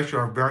 and that was actually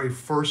our very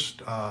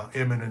first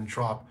imminent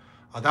drop.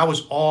 That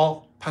was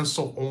all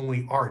pencil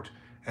only art,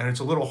 and it's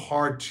a little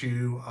hard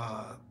to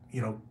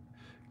you know,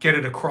 get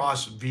it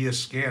across via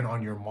scan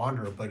on your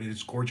monitor, but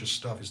it's gorgeous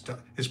stuff.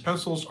 His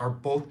pencils are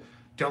both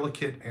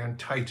delicate and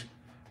tight,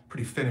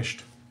 pretty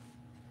finished.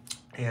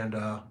 And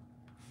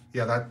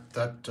yeah,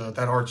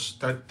 that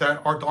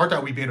art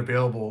that we made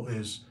available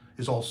is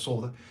all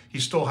sold. He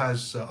still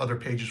has other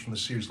pages from the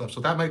series left,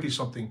 so that might be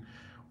something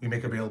we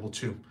make available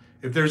too.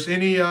 If there's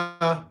any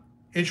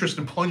interest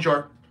in plunge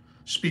art,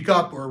 speak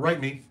up or write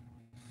me.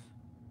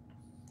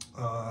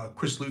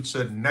 Chris Lute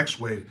said Next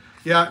Wave.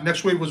 Yeah,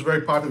 Next Wave was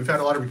very popular. We've had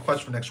a lot of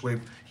requests for Next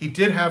Wave. He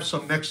did have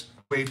some Next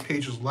Wave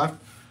pages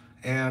left,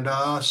 and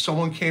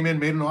someone came in,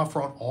 made an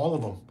offer on all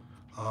of them.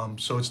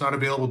 So it's not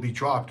available to be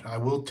dropped. I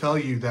will tell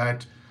you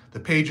that the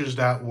pages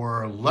that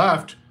were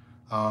left,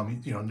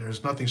 you know,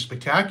 there's nothing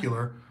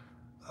spectacular,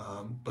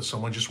 but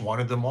someone just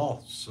wanted them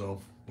all.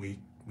 So we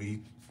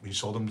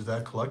sold them to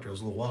that collector. It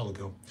was a little while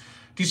ago.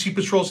 DC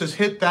Patrol says,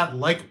 hit that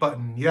like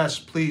button. Yes,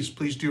 please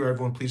do,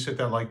 everyone. Please hit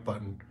that like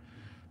button,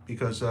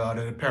 because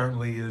it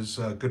apparently is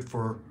good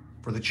for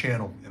the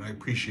channel, and I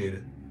appreciate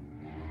it.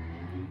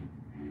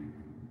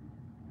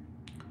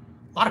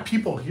 A lot of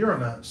people here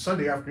on a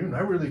Sunday afternoon. I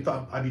really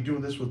thought I'd be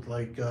doing this with,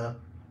 like,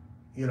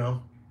 you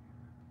know,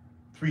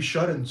 3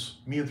 shut-ins,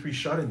 me and 3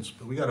 shut-ins,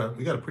 but we got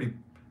a pretty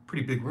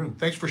big room.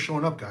 Thanks for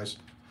showing up, guys.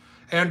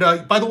 And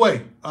by the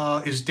way,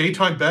 is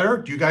daytime better?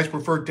 Do you guys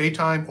prefer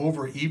daytime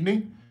over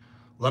evening?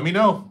 Let me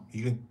know.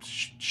 You can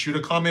shoot a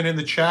comment in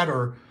the chat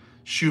or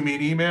shoot me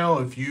an email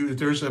if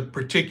there's a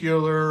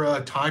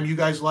particular time you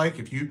guys like.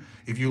 If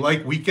you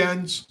like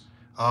weekends,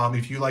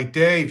 if you like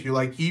day, if you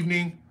like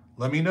evening,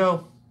 let me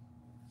know.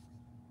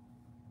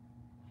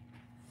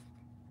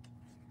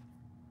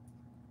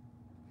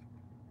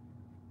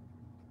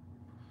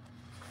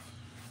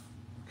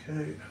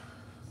 Okay,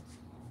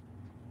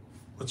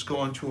 let's go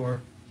on to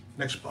our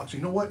next box. You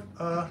know what,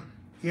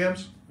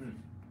 Yams?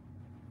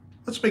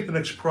 Let's make the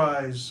next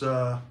prize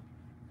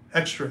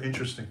extra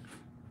interesting.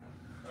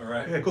 All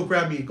right. Yeah, go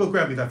grab me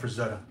that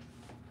Frazetta.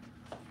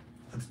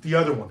 The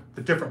other one,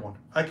 the different one.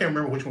 I can't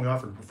remember which one we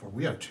offered before.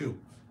 We have 2.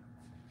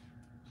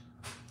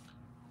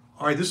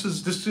 All right, this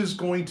is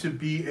going to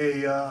be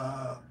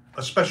a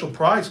special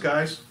prize,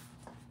 guys.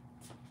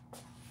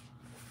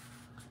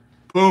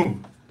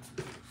 Boom.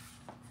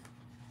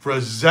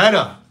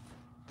 Frazetta,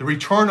 the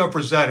return of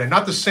Frazetta,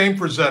 not the same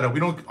Frazetta. We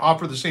don't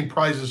offer the same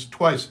prizes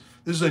twice.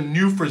 This is a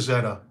new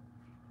Frazetta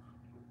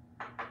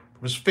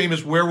from his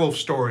famous werewolf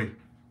story,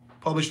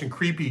 published in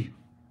Creepy.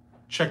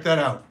 Check that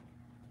out.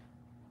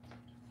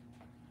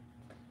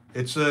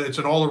 It's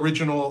an all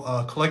original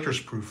collector's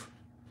proof.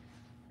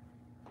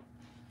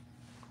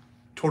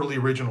 Totally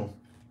original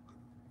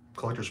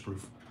collector's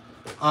proof.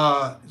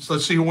 So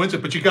let's see who wins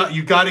it. But you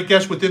got to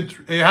guess within.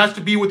 It has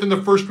to be within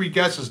the first 3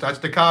 guesses. That's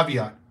the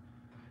caveat.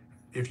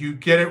 If you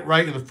get it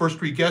right in the first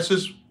 3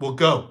 guesses, we'll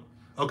go.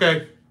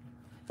 Okay.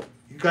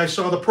 You guys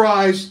saw the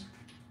prize.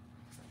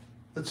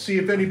 Let's see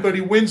if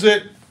anybody wins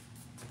it.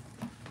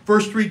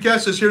 First 3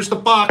 guesses. Here's the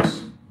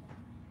box.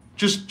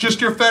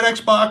 Just your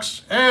FedEx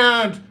box.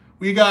 And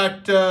we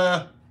got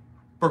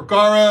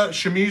Bergara,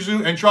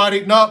 Shimizu,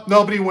 Andrade. Nope,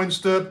 nobody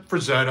wins the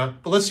Frazetta.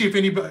 But let's see if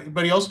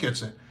anybody else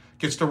gets it.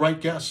 Gets the right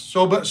guess.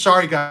 So, but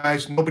sorry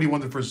guys, nobody won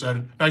the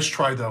Frazetta. Nice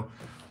try though.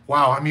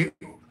 Wow, I mean,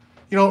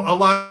 you know, a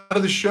lot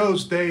of the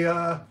shows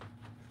they're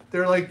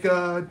like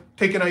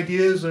taking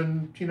ideas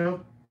and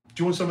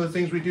doing some of the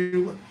things we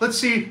do. Let's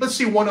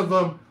see one of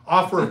them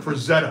offer a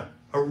Frazetta,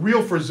 a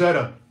real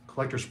Frazetta,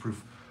 collector's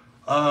proof.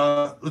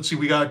 Let's see,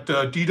 we got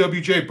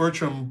DWJ,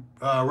 Bertram,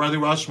 Riley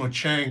Rossmo,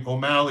 Chang,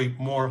 O'Malley,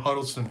 Moore,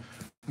 Huddleston.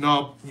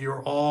 No,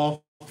 you're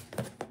all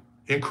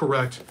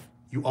incorrect.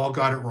 You all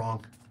got it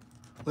wrong.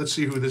 Let's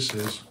see who this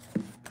is.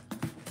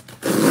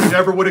 You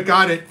never would have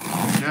got it.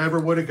 Never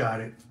would have got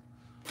it.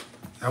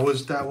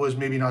 That was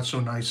maybe not so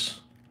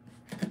nice.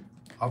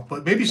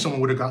 But maybe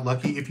someone would have got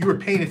lucky if you were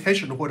paying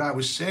attention to what I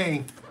was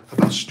saying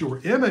about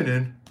Stuart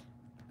Eminem.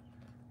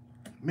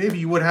 Maybe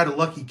you would have had a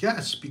lucky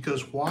guess,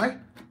 because why?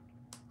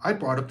 I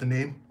brought up the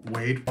name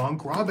Wade Von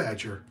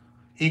Grawbadger.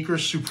 Inker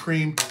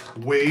Supreme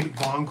Wade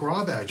Von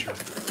Grawbadger.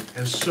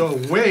 And so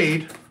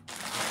Wade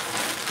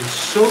is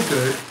so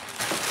good.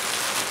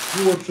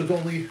 He works with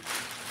only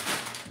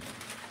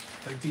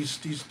like these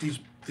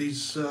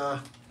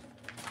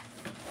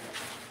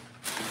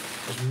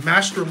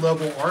master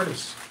level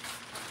artists.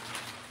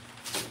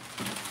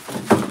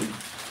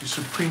 These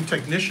supreme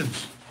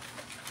technicians.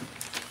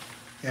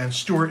 And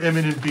Stuart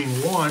Eminem being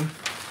one.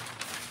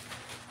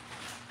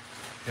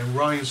 And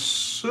Ryan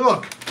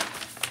Sook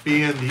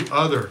being the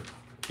other.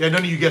 Yeah,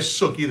 none of you guessed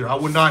Sook either. I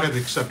would not have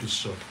accepted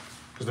Sook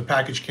because the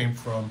package came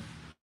from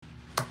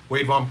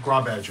Wade Von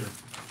Grawbadger.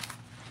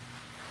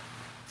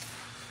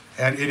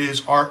 And it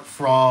is art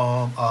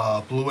from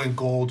Blue and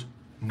Gold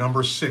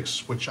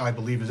 #6, which I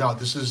believe is out.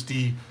 This is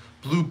the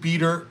Blue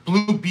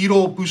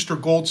Beetle Booster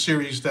Gold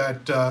series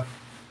that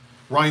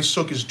Ryan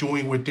Sook is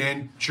doing with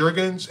Dan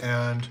Jurgens,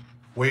 and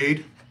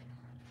Wade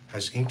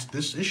has inked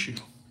this issue.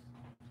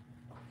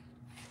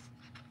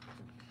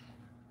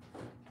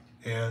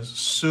 And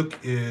Sook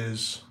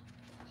is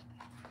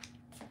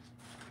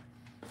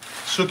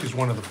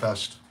one of the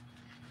best.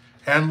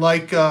 And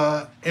like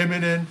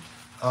Eminem,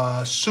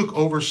 Sook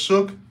over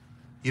Sook,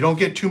 you don't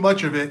get too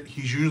much of it.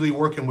 He's usually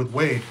working with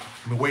Wade.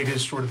 I mean, Wade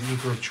is sort of the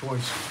inker of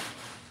choice.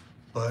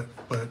 But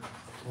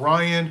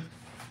Ryan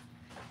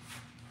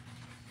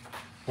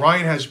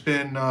has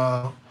been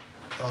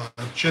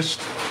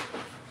just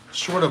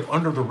sort of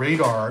under the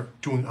radar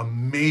doing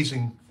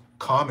amazing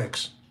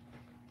comics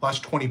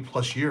last 20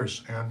 plus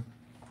years. And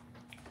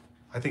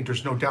I think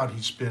there's no doubt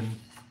he's been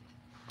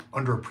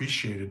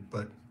underappreciated,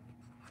 but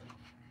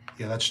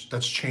yeah,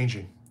 that's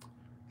changing.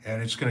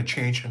 And it's going to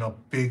change in a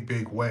big,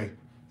 big way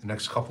the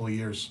next couple of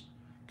years.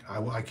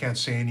 I can't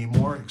say any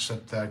more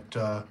except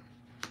that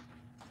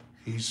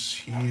he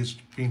is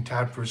being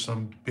tapped for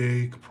some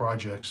big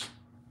projects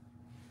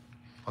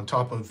on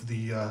top of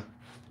the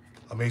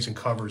amazing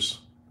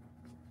covers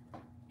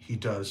he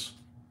does.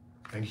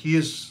 And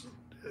he's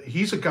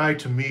a guy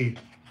to me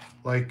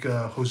like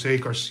Jose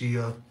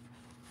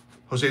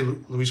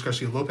Luis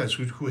Garcia Lopez,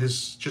 who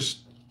has just,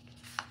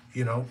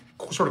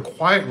 sort of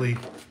quietly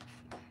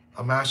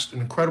amassed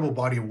an incredible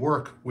body of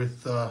work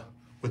with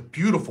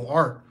beautiful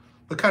art,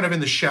 but kind of in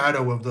the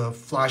shadow of the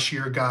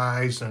flashier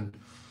guys and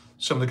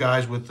some of the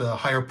guys with a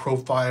higher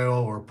profile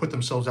or put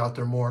themselves out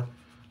there more.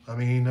 I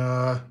mean,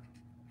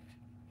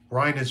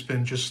 Ryan has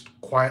been just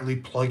quietly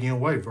plugging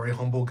away, very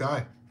humble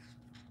guy.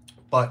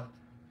 But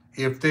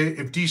if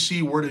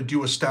DC were to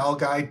do a style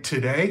guide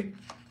today,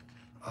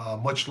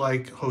 much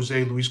like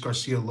Jose Luis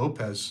Garcia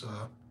Lopez,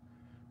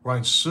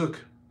 Ryan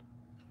Sook,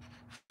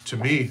 to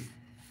me,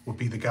 would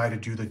be the guy to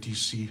do the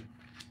DC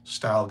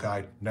style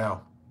guide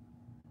now.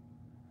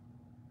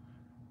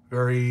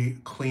 Very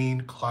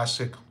clean,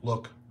 classic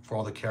look for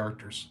all the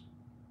characters.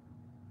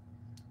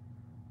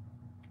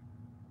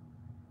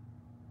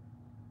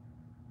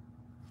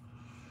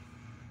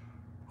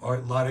 All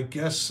right, a lot of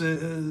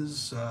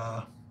guesses.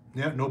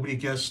 Yeah, nobody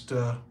guessed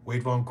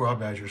Wade Von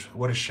Grawbadger.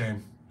 What a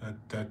shame.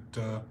 That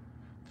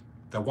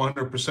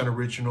 100%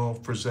 original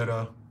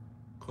Frazetta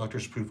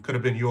collector's proof could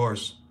have been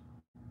yours.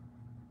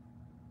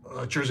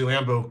 Jersey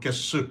Lambo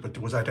guessed Sook, but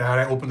had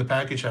I opened the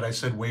package, had I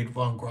said Wade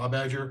Von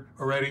Grawbadger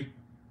already?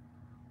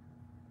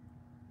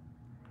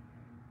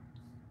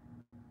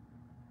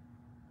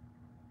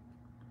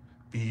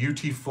 BUT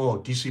full,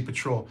 DC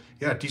Patrol.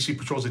 Yeah, DC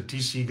Patrol's a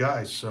DC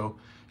guy. So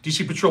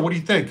DC Patrol, what do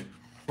you think?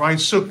 Ryan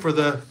Sook for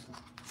the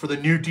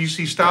new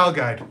DC style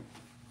guide.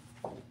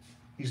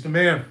 He's the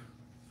man.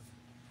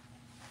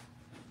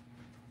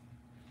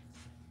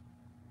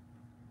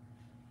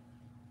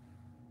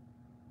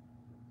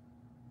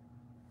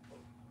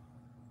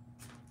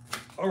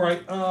 All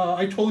right,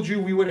 I told you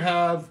we would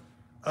have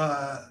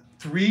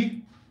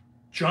 3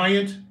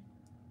 giant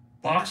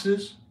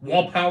boxes,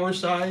 wall power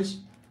size.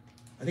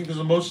 I think this is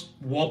the most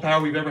wall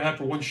power we've ever had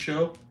for one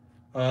show.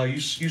 You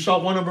saw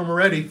one of them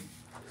already.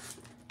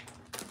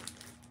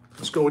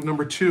 Let's go with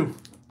number 2.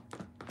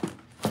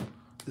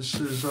 This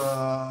is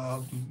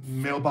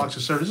mailbox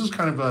accessory. This is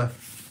kind of a,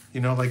 you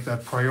know, like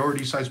that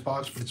priority size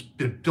box, but it's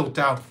been built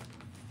out,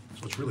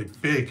 so it's really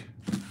big.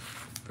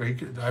 Very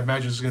good. I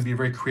imagine this is going to be a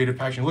very creative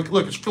packaging.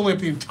 Look, it's filling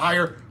up the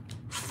entire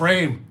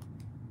frame.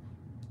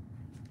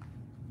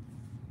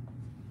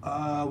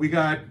 We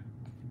got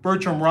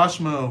Bertram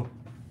Rossmo,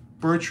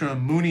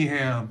 Bertram,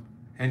 Mooneyham,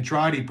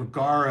 Andrade,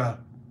 Bergara.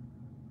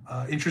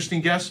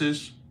 Interesting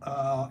guesses.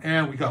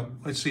 And we got,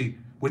 let's see,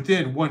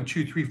 within 1,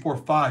 2, 3, 4,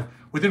 5.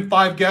 Within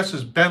 5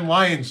 guesses, Ben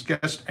Lyons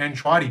guessed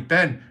Andrade.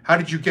 Ben, how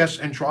did you guess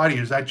Andrade?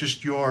 Is that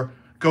just your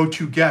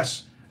go-to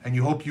guess? And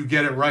you hope you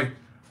get it right.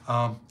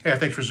 Yeah,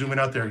 thanks for zooming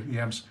out there,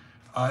 Yams.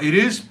 It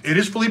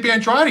is Felipe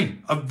Andrade,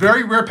 a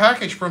very rare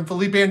package from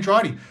Felipe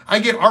Andrade. I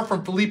get art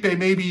from Felipe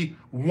maybe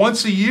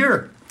once a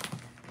year.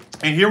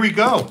 And here we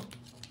go.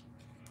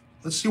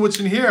 Let's see what's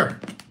in here.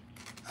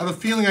 I have a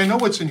feeling I know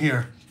what's in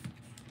here.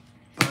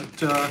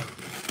 But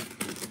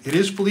it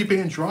is Felipe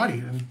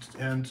Andrade.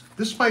 And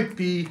this might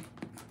be,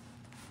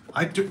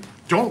 I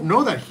don't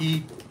know that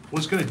he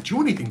was going to do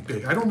anything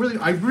big. I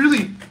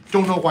really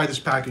don't know why this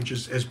package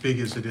is as big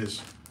as it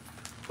is.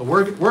 But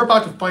we're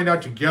about to find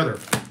out together.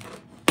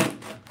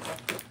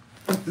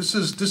 This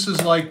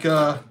is like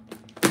Geraldo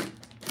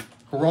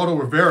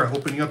Rivera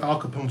opening up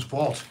Al Capone's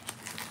vault.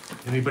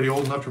 Anybody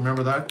old enough to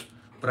remember that?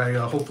 But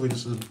hopefully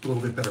this is a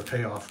little bit better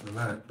payoff than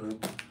that. But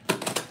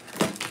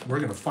we're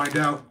gonna find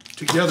out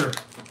together.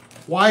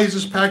 Why is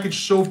this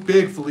package so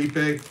big,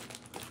 Felipe?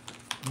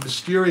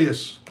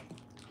 Mysterious.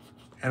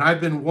 And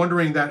I've been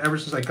wondering that ever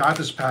since I got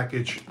this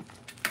package.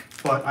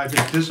 But I've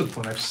been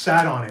disciplined. I've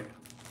sat on it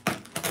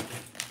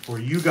for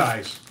you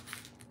guys.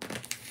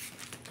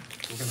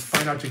 We're gonna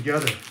find out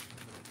together.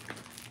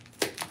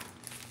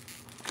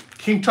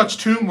 King Tut's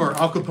tomb or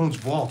Al Capone's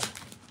vault?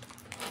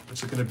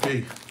 What's it going to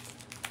be?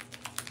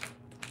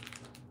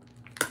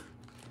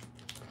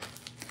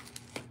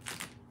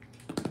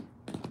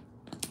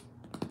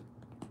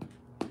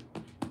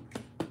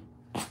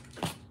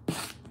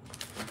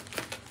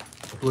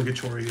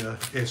 Obligatory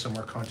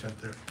ASMR content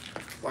there.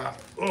 Wow.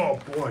 Oh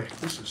boy,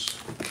 this is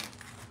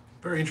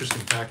very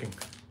interesting packing.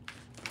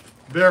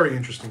 Very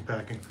interesting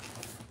packing.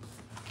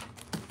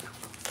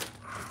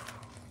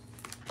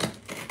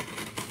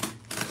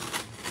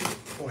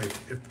 Boy,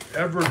 if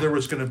ever there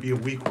was going to be a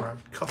week where I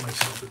cut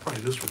myself, it's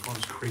probably this week, all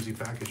this crazy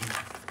packaging.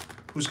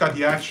 Who's got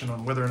the action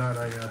on whether or not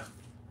I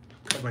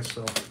cut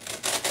myself?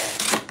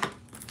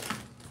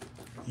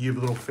 You have a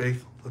little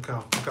faith. Look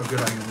how good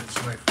I am with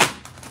this knife.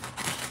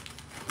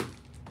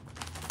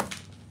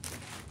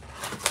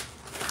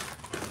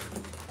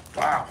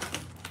 Wow.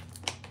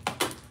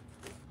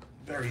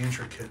 Very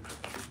intricate.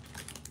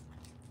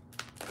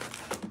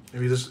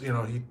 Maybe this, you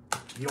know, he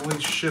only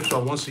ships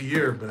about once a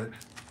year, but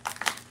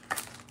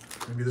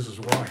maybe this is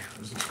why.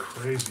 This is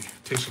crazy.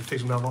 It takes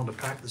him that long to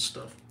pack this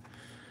stuff.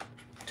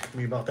 It took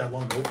me about that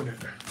long to open it.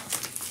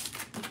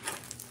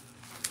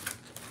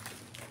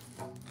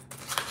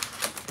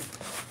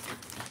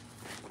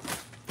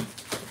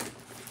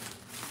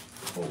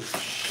 Oh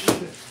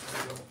shit.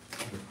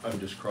 I'm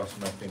just crossing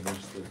my fingers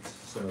that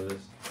some of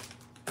this.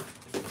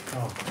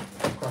 Oh,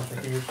 cross my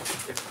fingers.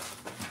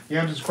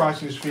 Yams is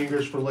crossing his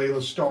fingers for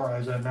Layla's star,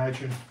 as I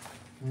imagine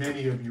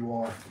many of you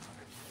are.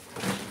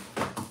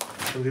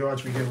 So the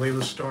odds we get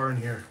Layla's star in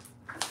here.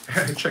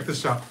 Check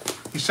this out.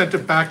 He sent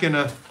it back in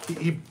a,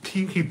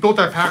 he built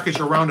that package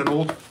around an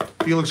old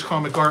Felix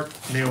Comic Art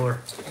mailer.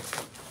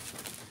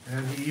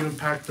 And he even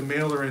packed the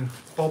mailer in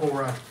bubble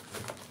wrap.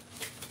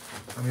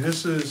 I mean,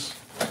 this is,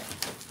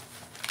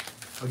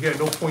 again,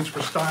 no points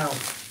for style.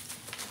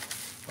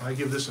 I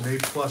give this an A+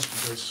 because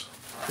this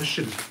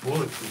shit is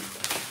bulletproof.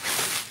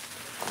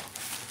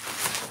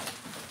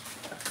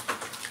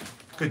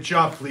 Good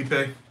job,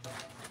 Felipe.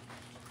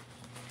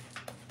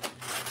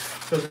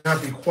 Doesn't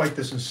have to be quite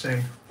this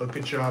insane, but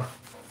good job.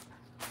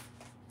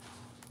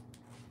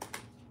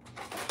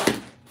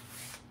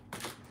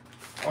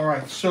 All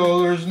right,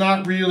 so there's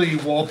not really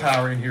wall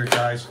power in here,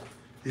 guys.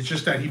 It's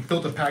just that he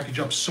built the package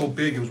up so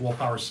big it was wall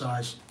power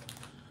size.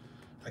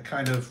 I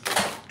kind of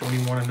don't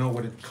even want to know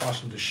what it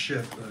cost him to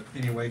ship, but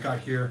anyway, got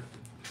here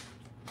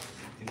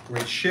in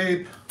great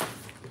shape,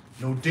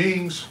 no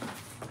dings,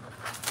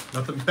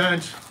 nothing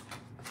bent.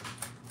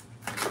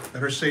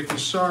 Better safe than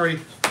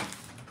sorry.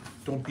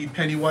 Don't be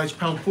penny wise,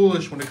 pound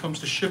foolish when it comes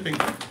to shipping.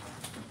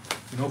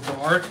 You know, for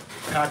art,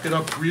 pack it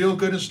up real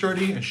good and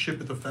sturdy and ship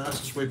it the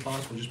fastest way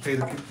possible. Just pay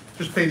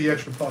the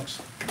extra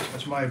bucks.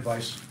 That's my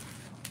advice.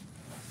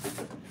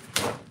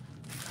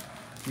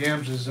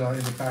 Yams is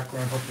in the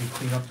background helping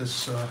clean up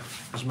this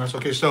mess.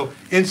 Okay, so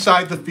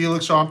inside the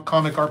Felix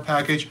Comic Art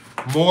package,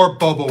 more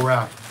bubble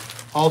wrap.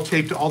 All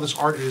taped. All this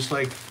art is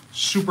like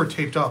super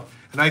taped up,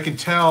 and I can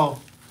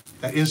tell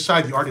that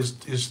inside the art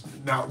is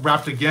now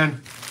wrapped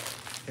again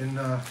in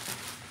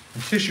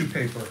tissue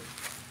paper.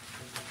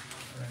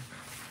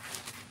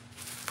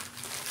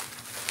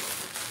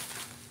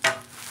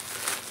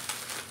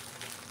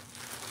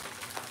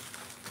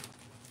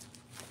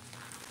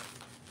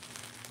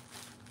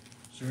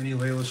 there any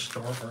Layla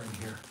Star art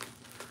in here?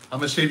 I'm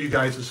gonna save you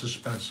guys the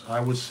suspense. I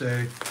would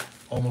say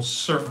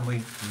almost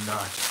certainly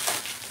not.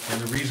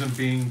 And the reason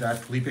being that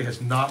Felipe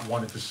has not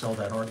wanted to sell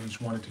that art.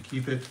 He's wanted to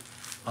keep it.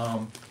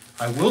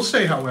 I will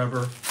say,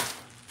 however,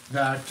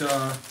 that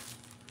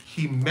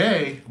he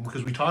may,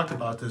 because we talked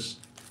about this,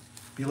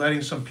 be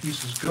letting some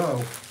pieces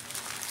go,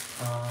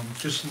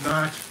 just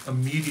not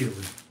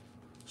immediately.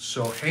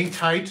 So hang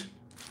tight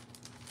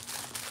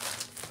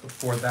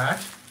for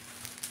that.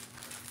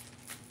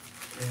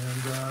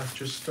 And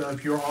just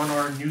if you're on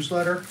our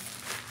newsletter,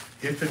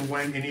 if and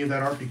when any of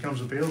that art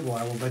becomes available,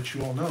 I will let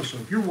you all know. So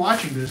if you're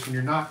watching this and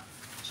you're not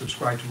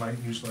subscribed to my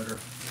newsletter,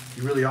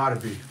 you really ought to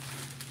be.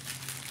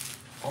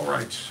 All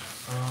right.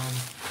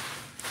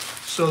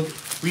 So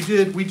we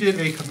did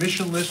a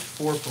commission list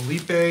for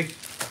Felipe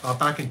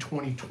back in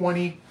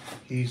 2020.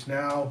 He's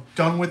now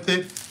done with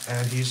it,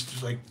 and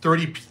he's like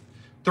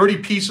 30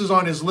 pieces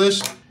on his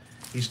list.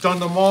 He's done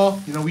them all.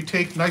 You know, we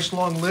take nice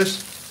long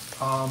lists,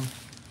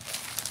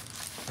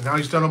 and now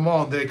he's done them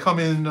all. They come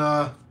in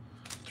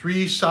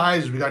 3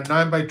 sizes. We got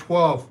 9 by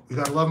 12, we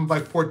got 11 by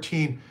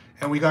 14,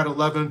 and we got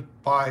 11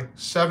 by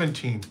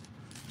 17.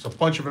 There's a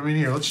bunch of them in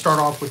here. Let's start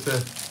off with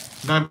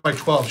the 9 by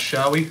 12,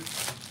 shall we?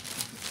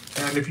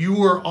 And if you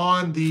were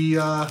on the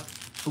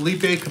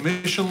Felipe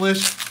commission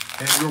list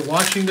and you're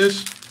watching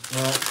this,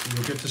 well,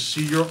 you'll get to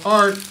see your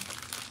art.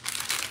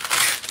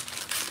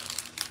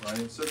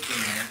 Ryan Sook's in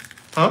the house.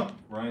 Huh?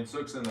 Ryan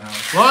Sook's in the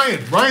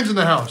house. Ryan's in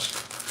the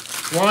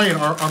house. Ryan,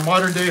 our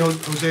modern day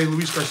Jose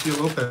Luis Garcia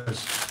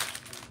Lopez.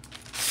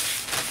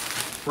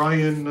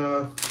 Ryan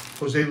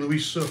Jose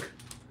Luis Sook.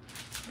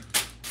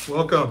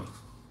 Welcome.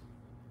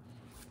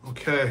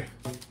 Okay.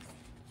 We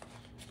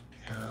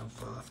have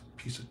a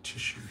piece of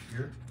tissue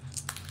here.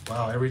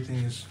 Wow, everything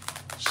is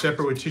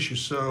separate with tissue.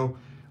 So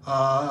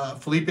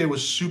Felipe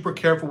was super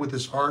careful with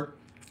this art.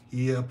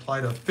 He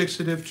applied a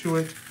fixative to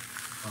it.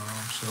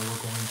 So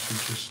we're going to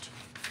just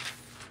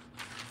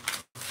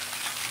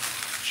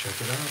check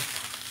it out.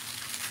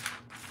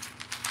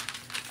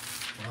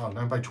 Wow,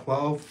 9 by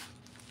 12.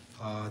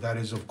 That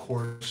is, of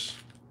course,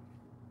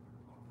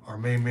 our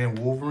main man,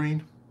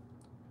 Wolverine.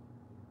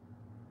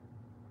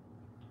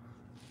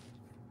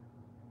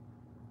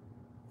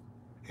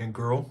 And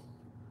girl.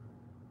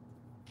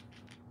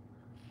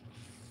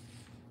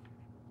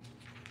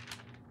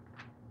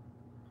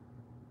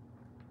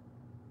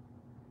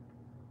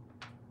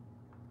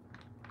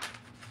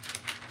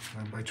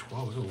 By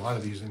 12, there's a lot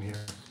of these in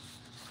here.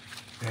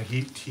 And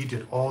he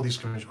did all these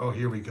commissions. Oh,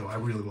 here we go. I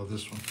really love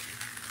this one.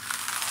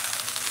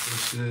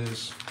 This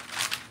is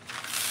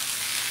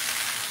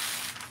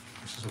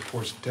of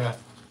course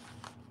Death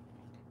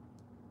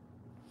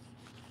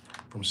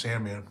from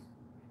Sandman.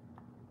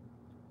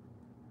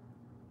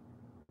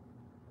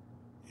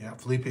 Yeah,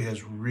 Felipe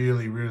has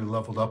really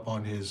leveled up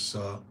on his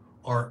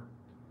art,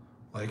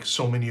 like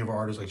so many of our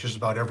artists, like just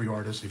about every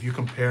artist. If you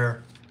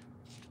compare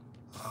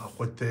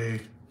what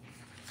they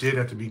did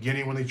at the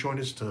beginning when they joined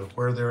us to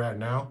where they're at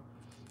now,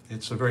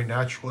 it's a very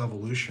natural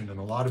evolution, and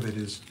a lot of it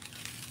is,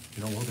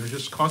 you know, well, they're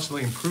just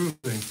constantly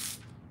improving.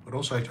 But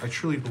also, I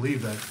truly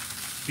believe that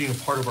being a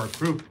part of our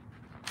group,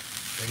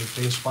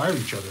 they inspire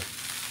each other.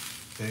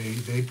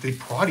 They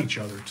prod each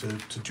other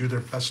to do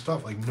their best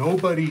stuff. Like,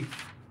 nobody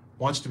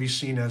wants to be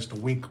seen as the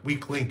weak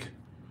link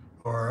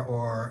or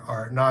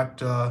are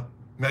not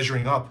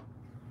measuring up.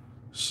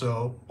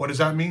 So what does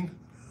that mean?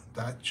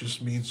 That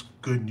just means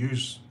good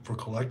news for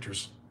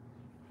collectors.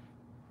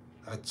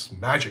 That's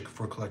magic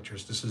for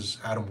collectors. This is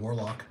Adam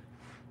Warlock.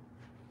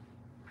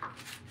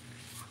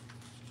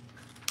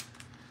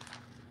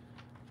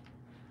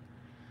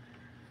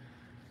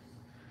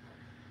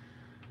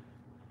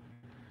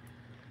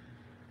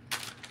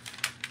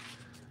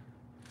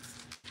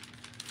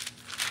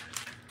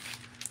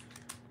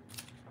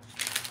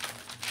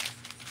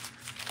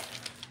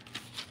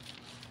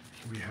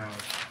 We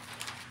have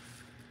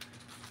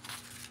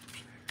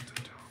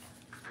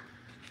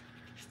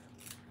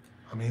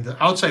I mean,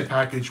 the outside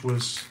package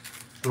was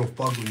a little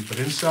fugly, but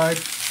inside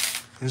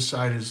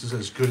is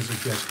as good as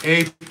it gets.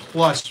 A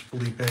plus,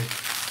 Felipe.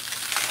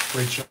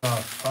 Great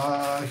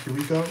job. Here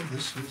we go.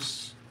 This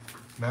is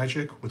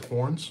Magic with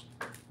horns.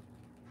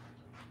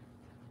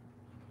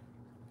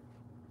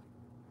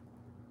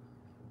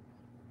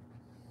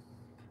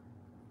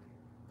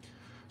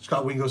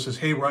 Scott Wingo says,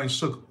 "Hey, Ryan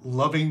Sook,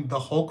 loving the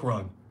Hulk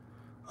run."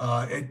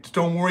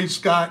 Don't worry,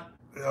 Scott.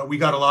 We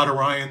got a lot of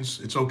Ryans.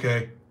 It's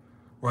okay.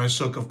 Ryan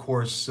Sook, of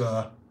course,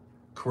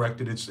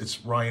 corrected.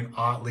 It's Ryan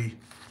Otley.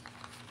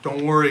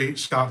 Don't worry,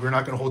 Scott. We're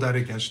not going to hold that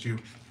against you.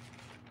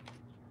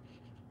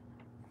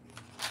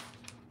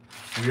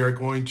 We are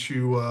going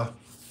to.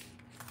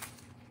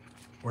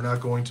 We're not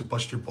going to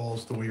bust your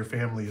balls the way your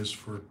family is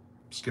for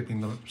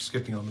skipping on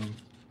them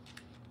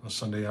on a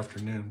Sunday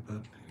afternoon.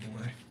 But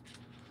anyway.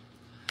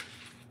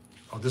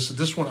 Oh,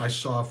 this one I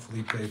saw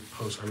Felipe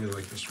post. I really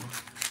like this one.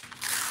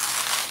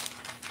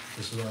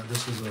 This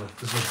is a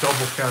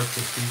double character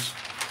piece.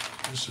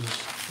 This is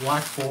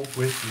Black Bolt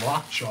with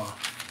Lockjaw.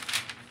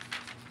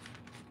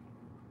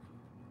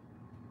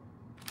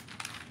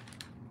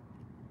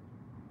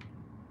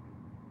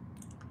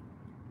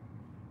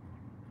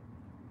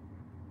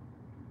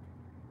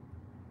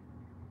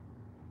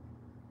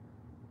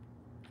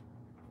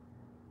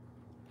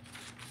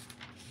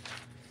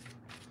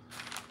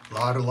 A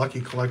lot of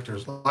lucky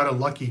collectors, a lot of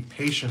lucky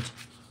patient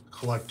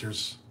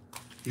collectors.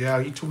 Yeah,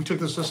 we took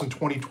this list in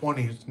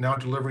 2020. It's now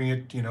delivering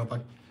it, you know, by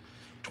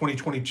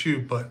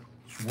 2022, but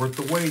it's worth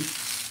the wait.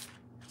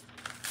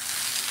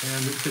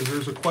 And because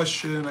there's a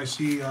question, I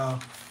see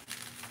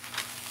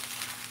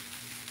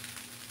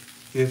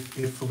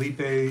if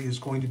Felipe is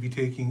going to be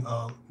taking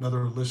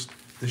another list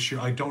this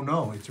year. I don't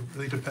know. It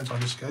really depends on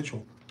the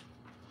schedule.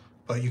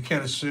 But you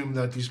can't assume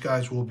that these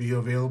guys will be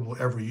available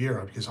every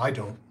year, because I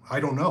don't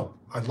know.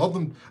 I love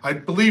them.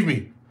 Believe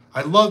me,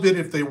 I love it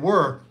if they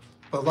were.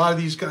 But a lot of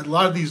these guys, a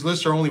lot of these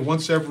lists are only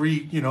once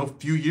every, you know,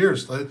 few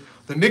years. The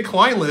Nick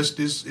Klein list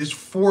is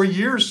 4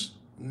 years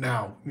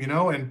now, you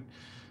know, and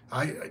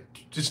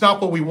it's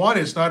not what we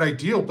wanted. It's not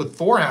ideal, but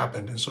Thor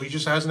happened, and so he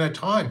just hasn't had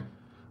time.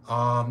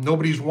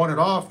 Nobody's won it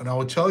off, and I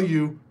will tell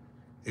you,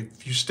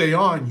 if you stay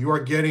on, you are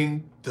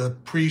getting the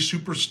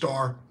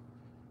pre-superstar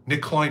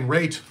Nick Klein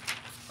rate.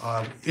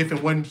 If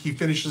and when he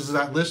finishes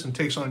that list and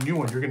takes on a new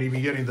one, you're going to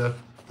be getting the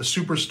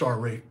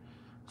superstar rate.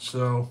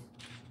 So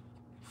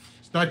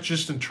it's not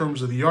just in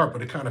terms of the art,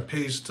 but it kind of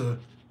pays to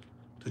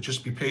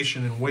just be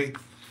patient and wait,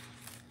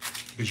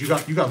 because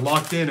you got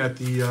locked in at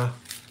the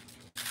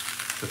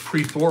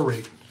pre-Thor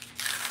rate.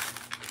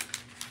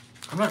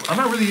 I'm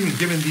not really even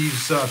giving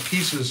these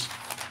pieces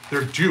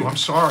their due. I'm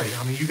sorry.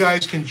 I mean, you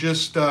guys can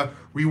just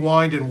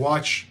rewind and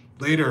watch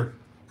later,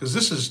 because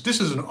this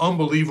is an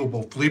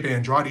unbelievable Felipe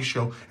Andrade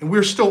show, and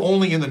we're still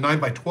only in the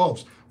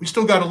 9x12s. We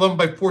still got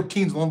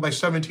 11x14s,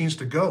 11x17s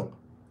to go.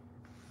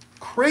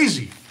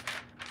 Crazy.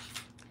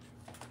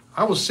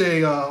 I will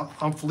say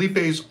on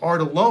Felipe's art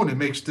alone, it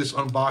makes this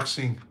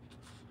unboxing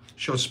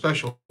show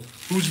special.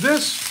 Who's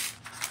this?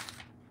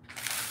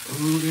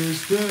 Who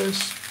is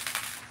this?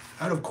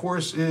 That, of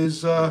course,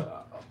 is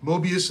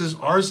Mobius's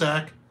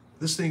Arzak.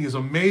 This thing is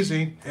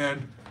amazing,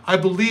 and I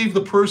believe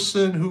the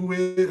person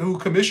who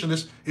commissioned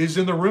this is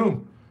in the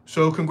room.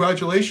 So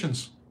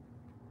congratulations.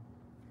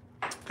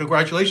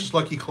 Congratulations,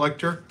 lucky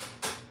collector.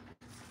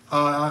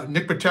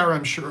 Nick Patera,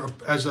 I'm sure,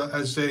 as a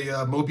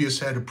Mobius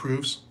head,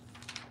 approves.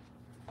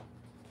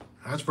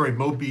 That's very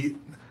Mobi.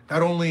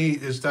 Not only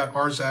is that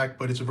Arzak,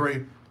 but it's a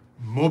very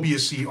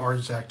Mobius-y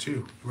Arzak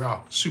too.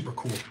 Wow, super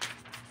cool.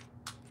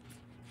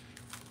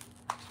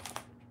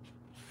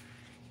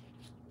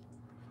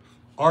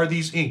 Are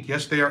these inked?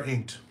 Yes, they are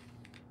inked.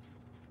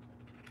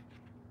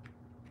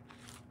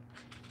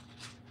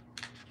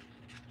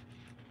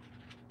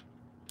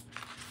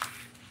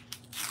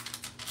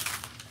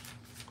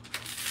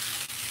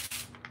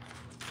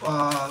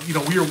 You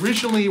know, we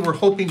originally were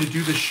hoping to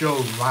do the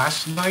show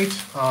last night,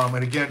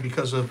 and again,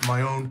 because of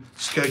my own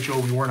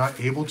schedule, we were not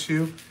able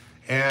to.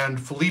 And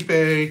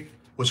Felipe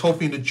was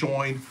hoping to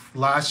join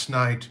last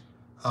night,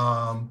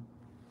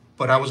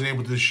 but I wasn't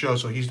able to do the show,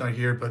 so he's not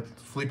here. But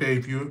Felipe,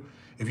 if you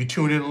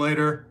tune in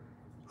later,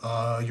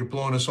 you're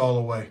blowing us all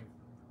away.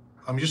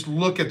 I mean, just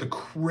look at the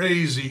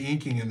crazy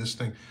inking in this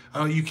thing.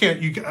 I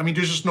mean,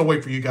 there's just no way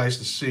for you guys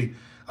to see.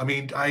 I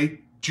mean, I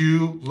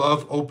do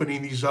love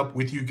opening these up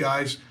with you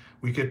guys.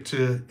 We get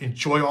to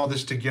enjoy all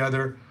this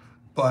together.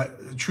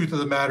 But the truth of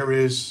the matter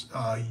is,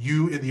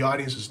 you in the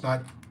audience is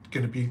not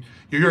going to be,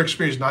 your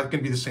experience is not going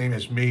to be the same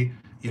as me,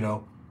 you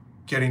know,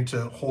 getting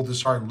to hold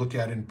this art and look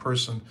at it in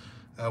person.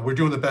 We're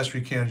doing the best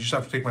we can. You just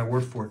have to take my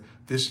word for it.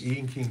 This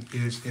inking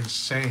is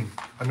insane.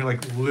 I mean,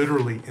 like,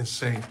 literally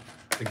insane.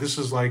 Like, this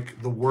is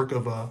like the work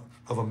of a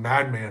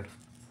madman.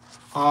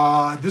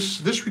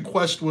 This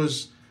request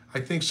was, I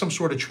think, some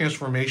sort of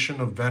transformation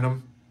of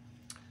Venom.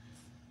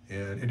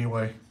 And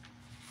anyway,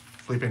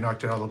 Felipe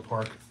knocked it out of the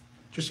park.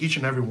 Just each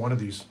and every one of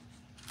these.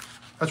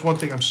 That's one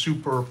thing I'm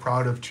super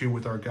proud of too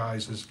with our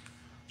guys, is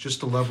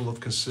just the level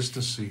of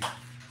consistency.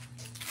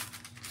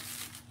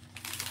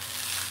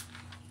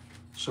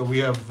 So we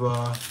have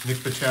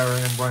Nick Patera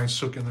and Ryan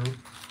Sook in the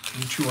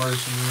two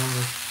artists in the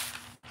room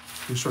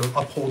who sort of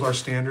uphold our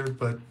standard.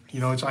 But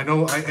you know, it's, I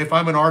know if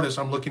I'm an artist,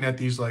 I'm looking at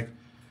these like,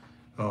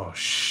 oh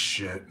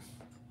shit,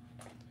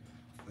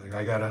 like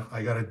I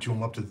gotta do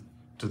them up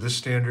to this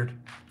standard.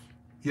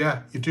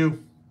 Yeah, you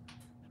do.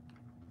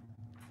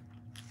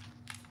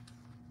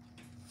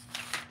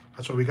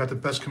 That's why we got the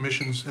best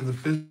commissions in the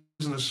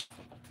business.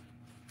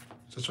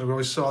 That's why we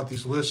always sell out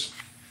these lists.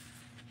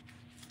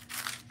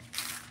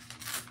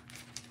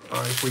 All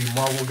right, for you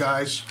Marvel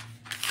guys,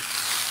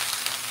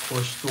 of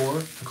course, Thor,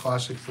 the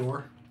classic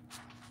Thor.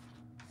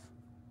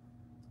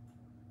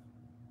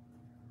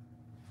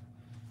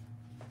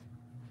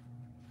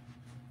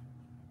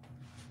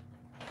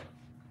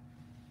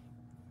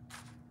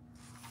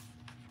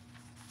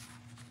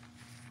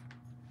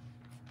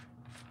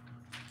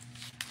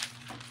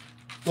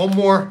 One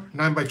more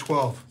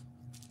 9x12.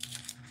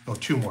 No,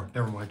 two more.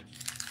 Never mind.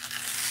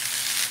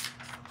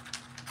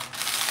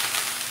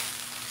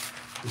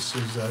 This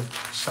is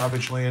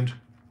Savage Land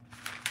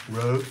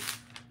Road.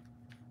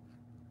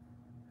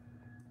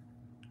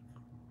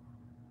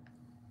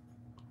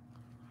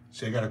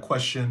 So I got a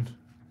question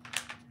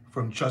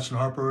from Justin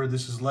Harper.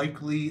 This is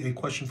likely a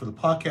question for the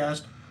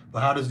podcast,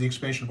 but how does the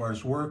expansion of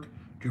artists work?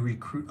 Do you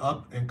recruit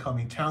up and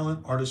coming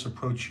talent? Artists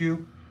approach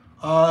you?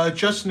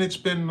 Justin, it's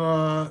been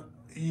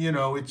you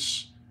know,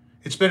 it's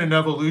been an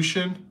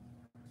evolution,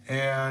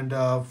 and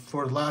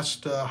for the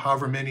last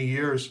however many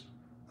years,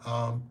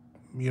 um,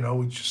 you know,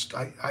 we just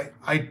I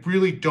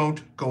really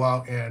don't go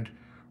out and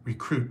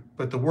recruit,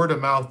 but the word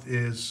of mouth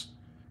is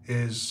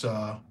is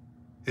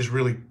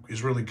really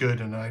good,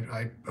 and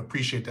I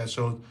appreciate that.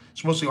 So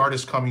it's mostly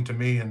artists coming to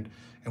me, and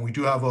we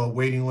do have a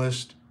waiting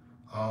list.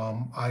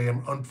 I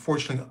am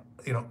unfortunately,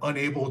 you know,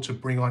 unable to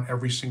bring on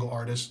every single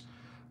artist,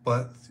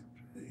 but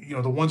you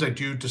know, the ones I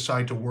do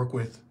decide to work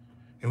with,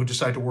 and who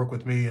decide to work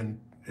with me, and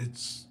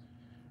it's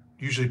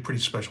usually pretty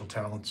special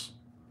talents.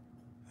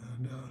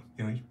 And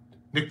you know,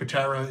 Nick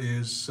Patara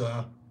is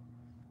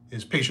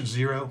patient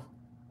zero.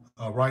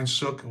 Ryan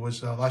Sook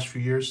was last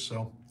few years,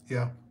 so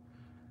yeah,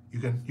 you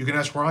can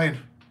ask Ryan.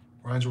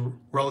 Ryan's a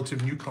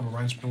relative newcomer.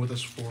 Ryan's been with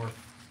us for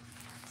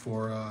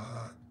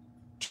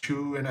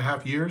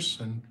 2.5 years,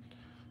 and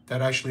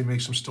that actually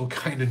makes him still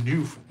kind of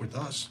new with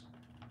us.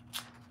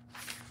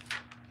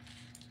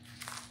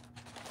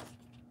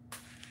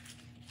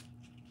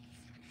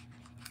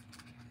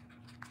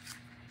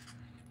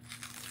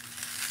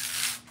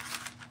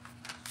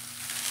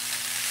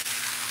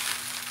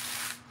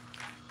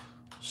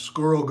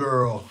 Squirrel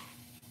Girl.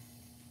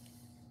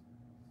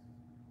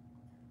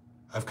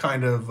 I've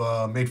kind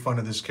of made fun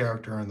of this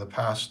character in the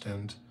past,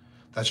 and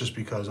that's just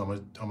because I'm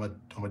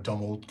a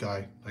dumb old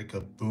guy, like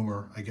a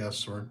boomer, I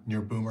guess, or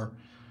near boomer.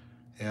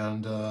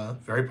 And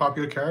very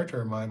popular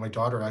character. My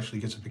daughter actually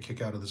gets a big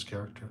kick out of this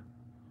character.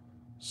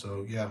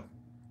 So yeah,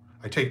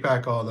 I take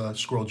back all the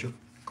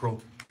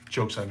girl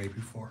jokes I made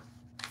before.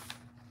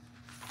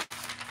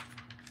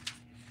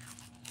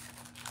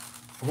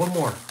 And one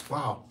more.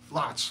 Wow,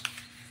 lots.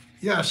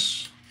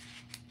 Yes.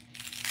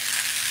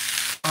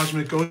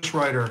 Cosmic Ghost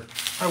Rider.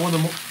 Probably one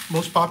of the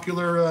most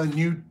popular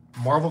new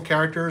Marvel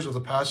characters of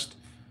the past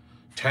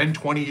 10,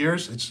 20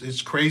 years.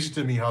 It's crazy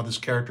to me how this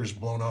character's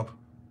blown up.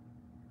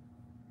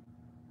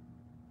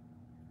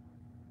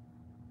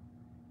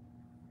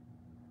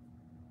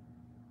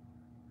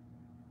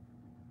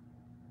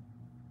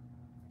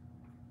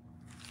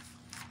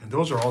 And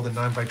those are all the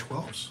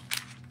 9x12s.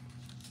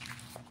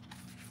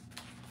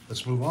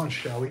 Let's move on,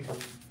 shall we?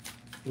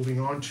 Moving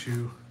on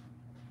to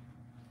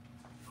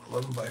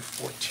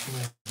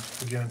 11x14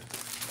 again.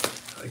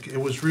 Like, it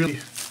was really,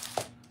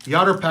 the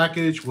outer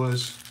package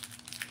was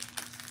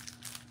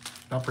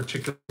not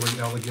particularly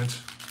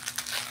elegant,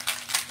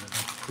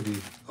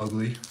 pretty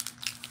ugly,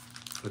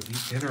 but the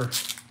inner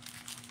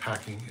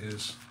packing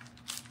is,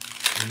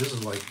 I mean, this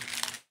is like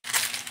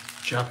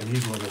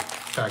Japanese level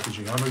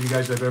packaging. I don't know if you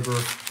guys have ever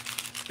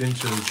been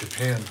to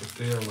Japan, but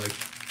they're like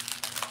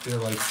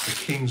the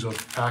kings of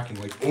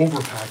packing, like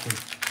overpacking,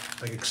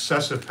 like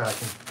excessive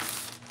packing.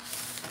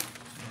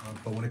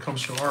 But when it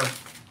comes to art,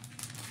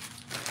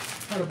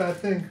 not a bad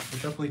thing. I'll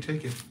definitely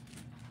take it.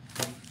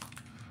 All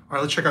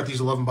right, let's check out these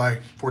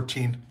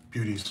 11x14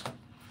 beauties.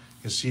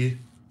 You can see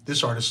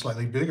this art is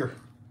slightly bigger.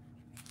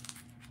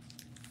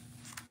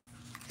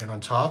 And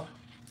on top,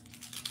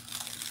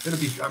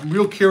 I'm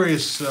real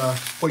curious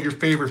what your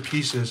favorite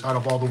piece is out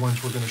of all the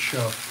ones we're going to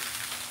show.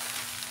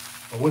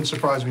 It wouldn't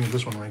surprise me if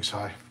this one ranks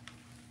high.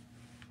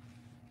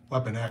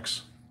 Weapon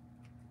X.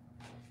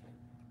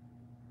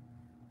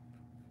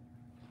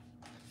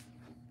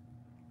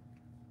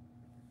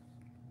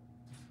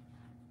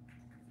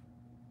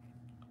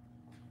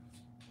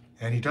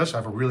 And he does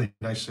have a really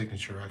nice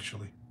signature,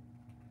 actually.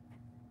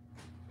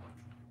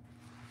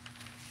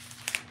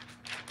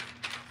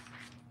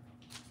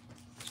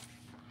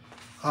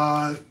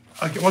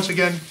 Once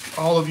again,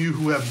 all of you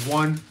who have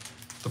won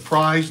the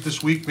prize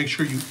this week, make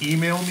sure you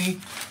email me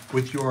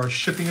with your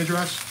shipping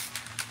address.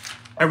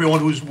 Everyone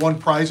who's won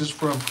prizes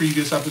from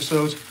previous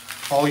episodes,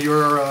 all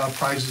your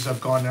prizes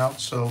have gone out.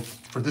 So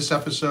for this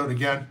episode,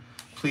 again,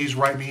 please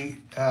write me.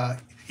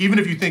 Even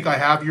if you think I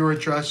have your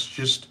address,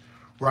 just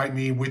write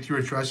me with your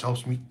address.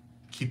 Helps me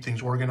keep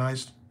things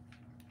organized.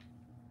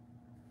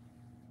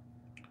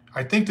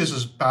 I think this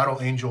is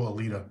Battle Angel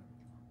Alita.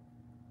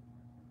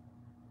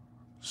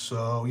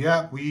 So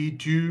yeah, we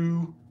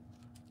do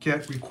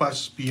get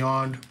requests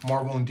beyond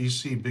Marvel and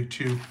DC, big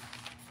two.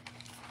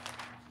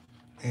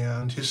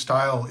 And his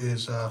style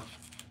is, you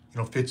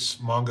know,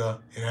 fits manga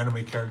and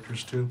anime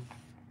characters too.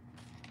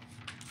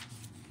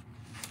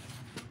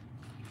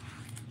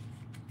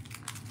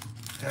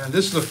 And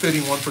this is a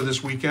fitting one for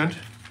this weekend.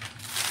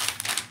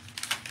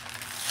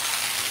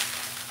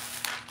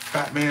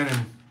 Batman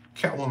and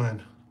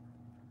Catwoman.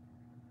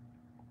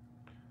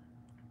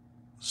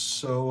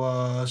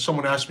 So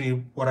someone asked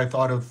me what I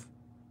thought of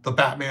the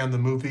Batman, the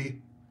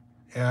movie,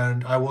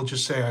 and I will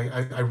just say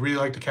I really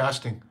like the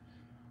casting.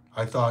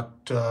 I thought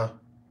I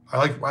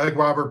like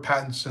Robert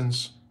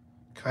Pattinson's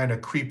kind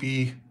of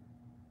creepy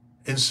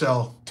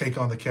incel take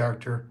on the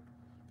character,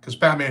 because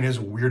Batman is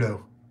a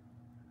weirdo.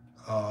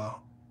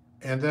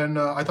 And then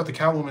I thought the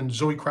Catwoman,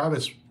 Zoe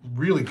Kravitz,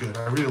 really good.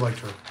 I really liked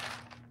her.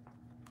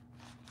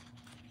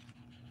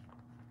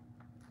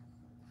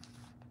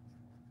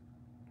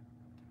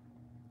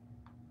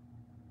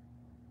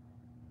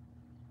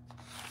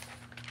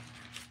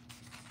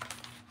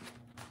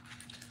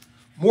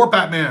 More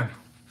Batman.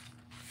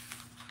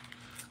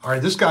 All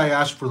right, this guy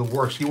asked for the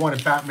works. He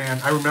wanted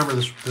Batman. I remember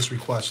this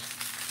request.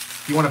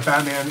 He wanted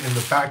Batman in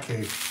the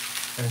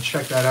Batcave. And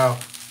check that out.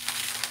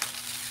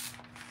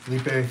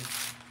 Felipe.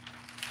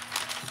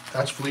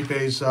 That's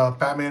Felipe's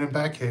Batman in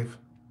Batcave.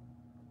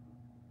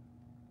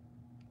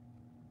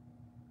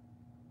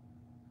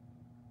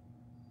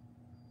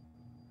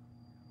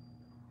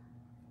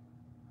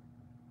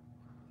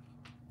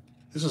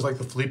 This is like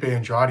the Felipe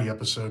Andrade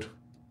episode.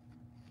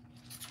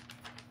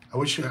 I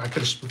wish I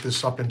could have split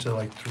this up into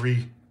like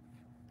 3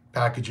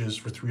 packages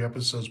for 3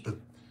 episodes, but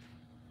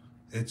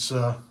it's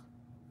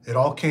it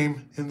all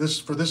came in this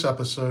for this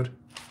episode.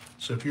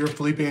 So if you're a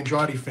Felipe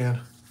Andrade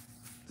fan,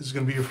 this is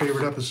going to be your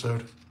favorite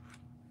episode.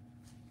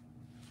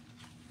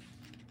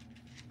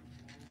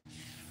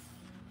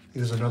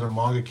 Here's another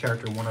manga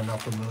character, one I'm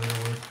not familiar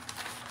with.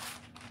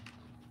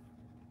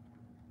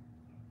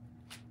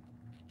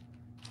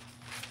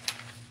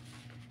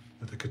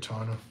 With the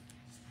katana.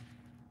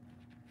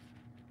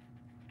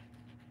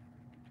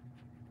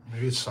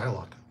 Maybe it's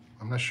Psylocke.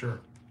 I'm not sure.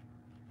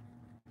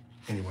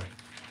 Anyway.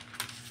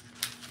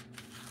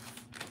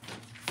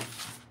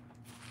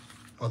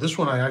 Oh, this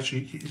one I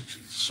actually...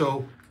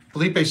 So,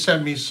 Felipe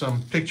sent me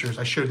some pictures.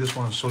 I shared this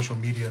one on social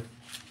media.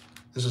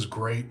 This is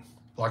great.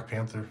 Black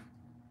Panther.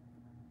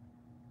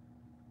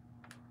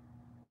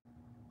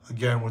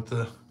 Again, with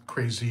the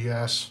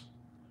crazy-ass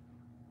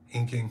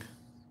inking.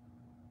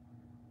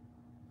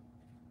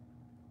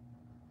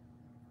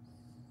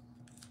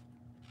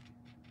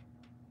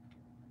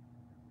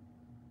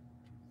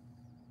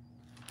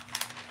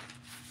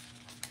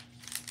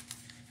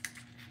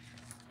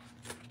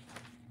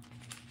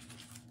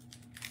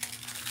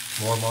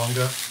 More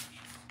manga. I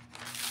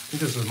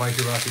think this is My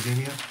Hero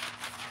Academia.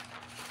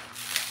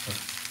 But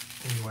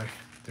anyway,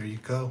 there you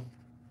go.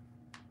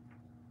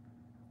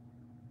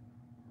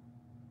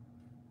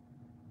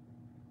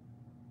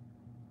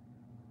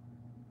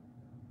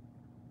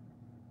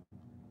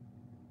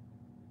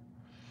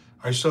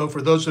 All right, so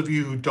for those of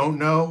you who don't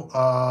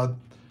know,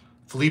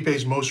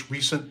 Felipe's most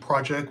recent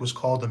project was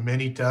called The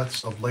Many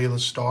Deaths of Layla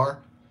Starr,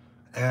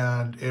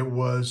 and it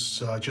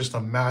was just a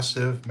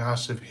massive,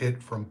 massive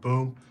hit from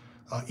Boom.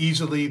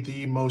 Easily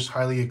the most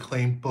highly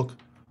acclaimed book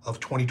of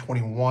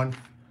 2021.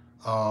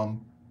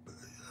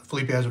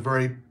 Felipe has a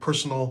very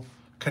personal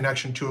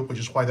connection to it, which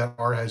is why that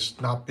art has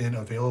not been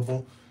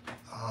available.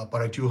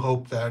 But I do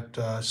hope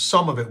that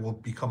some of it will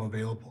become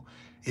available.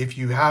 If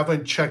you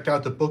haven't checked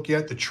out the book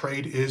yet, the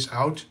trade is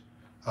out.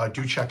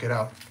 Do check it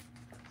out.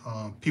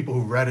 People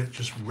who read it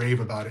just rave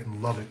about it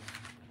and love it.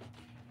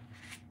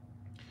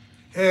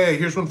 Hey,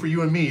 here's one for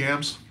you and me,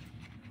 Yams.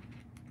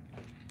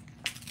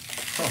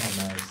 Oh,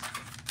 nice.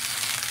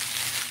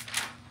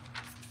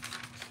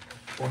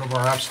 One of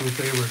our absolute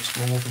favorites,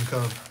 Lone Wolf and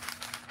Cub.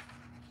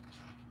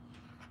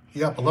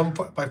 Yep, 11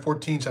 by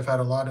 14s. I've had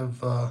a lot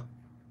of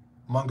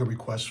manga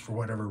requests for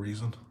whatever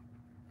reason.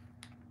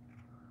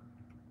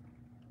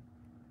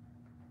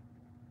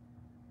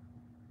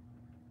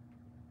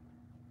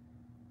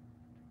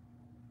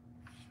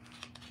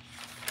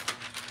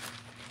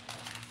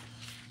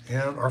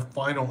 And our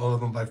final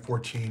 11 by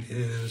 14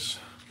 is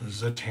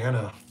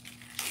Zatanna.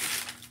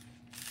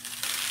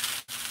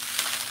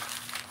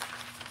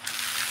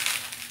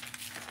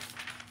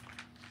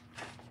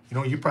 You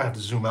know, you probably have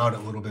to zoom out a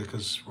little bit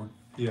because we're...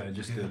 Yeah, I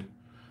just did.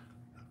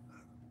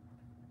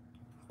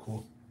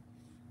 Cool.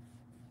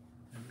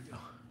 There we go.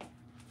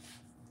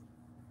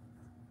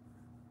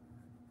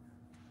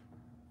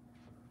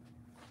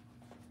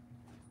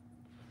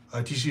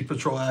 DC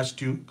Patrol asks,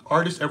 do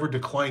artists ever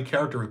decline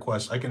character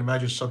requests? I can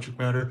imagine subject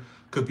matter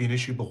could be an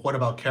issue, but what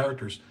about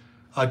characters?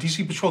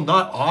 DC Patrol,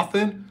 not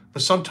often,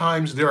 but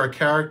sometimes there are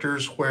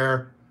characters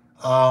where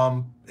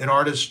an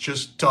artist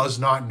just does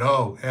not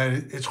know,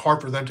 and it's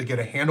hard for them to get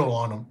a handle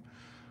on them.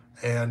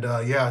 And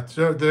yeah,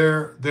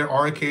 there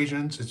are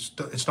occasions.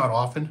 It's not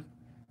often.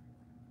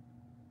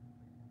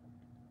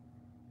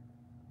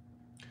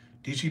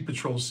 DC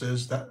Patrol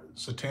says that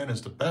Zatanna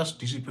is the best.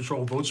 DC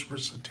Patrol votes for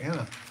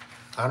Zatanna.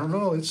 I don't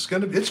know.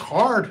 It's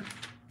hard.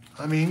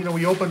 I mean, you know,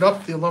 we opened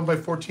up the 11 by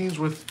 14s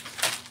with,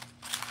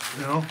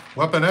 you know,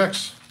 Weapon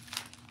X.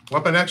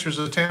 Weapon X or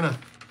Zatanna.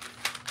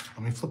 I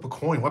mean, flip a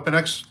coin. Weapon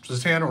X,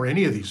 Zatanna, or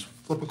any of these.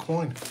 Flip a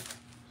coin.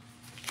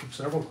 Flip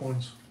several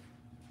coins.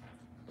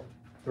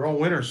 They're all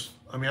winners.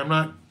 I mean,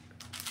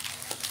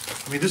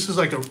 this is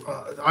like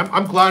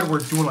I'm glad we're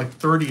doing like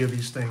 30 of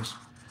these things,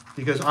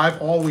 because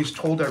I've always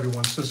told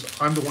everyone,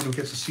 since I'm the one who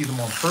gets to see them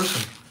on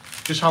person,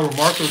 just how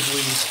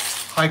remarkably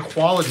high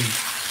quality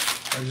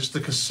and just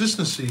the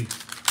consistency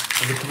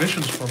of the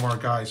commissions from our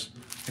guys.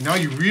 And now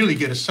you really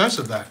get a sense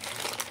of that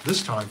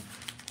this time.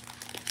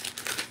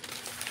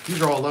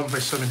 These are all 11 by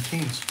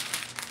 17s.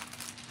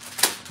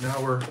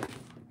 Now we're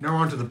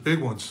on to the big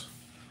ones.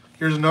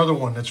 Here's another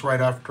one that's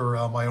right after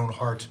My Own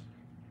Heart.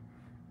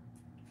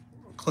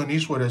 Clint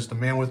Eastwood as The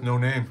Man with No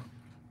Name.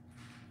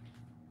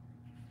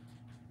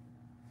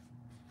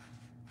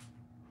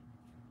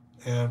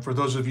 And for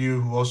those of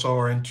you who also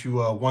are into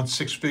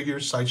 1/6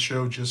 figures,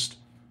 Sideshow just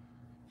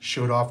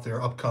showed off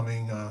their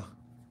upcoming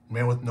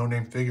Man with No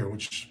Name figure,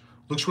 which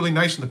looks really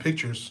nice in the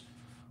pictures.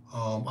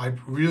 I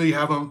really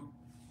haven't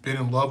been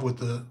in love with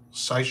the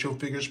sideshow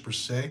figures per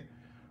se.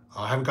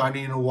 I haven't gotten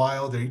any in a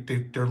while.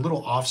 They're a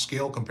little off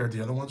scale compared to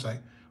the other ones.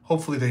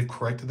 Hopefully they've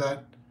corrected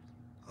that.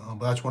 But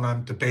that's what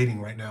I'm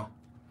debating right now.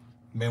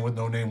 Man with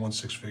No Name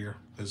 1/6 figure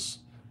is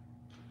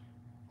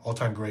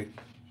all-time great.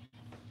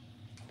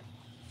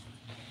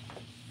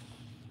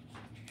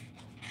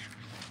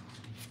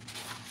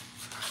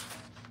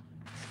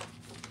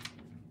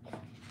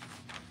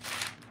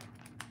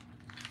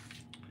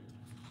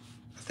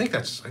 I think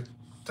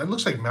that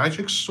looks like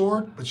Magic's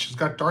sword, but she's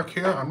got dark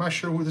hair. I'm not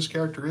sure who this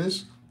character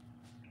is.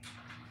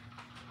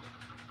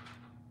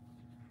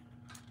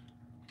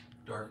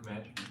 Dark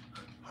magic.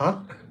 Huh?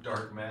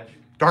 Dark magic.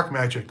 Dark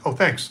Magic. Oh,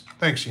 thanks.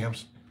 Thanks,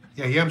 Yams.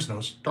 Yeah, Yams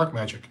knows. Dark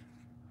Magic.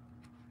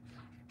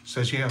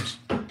 Says Yams.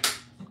 We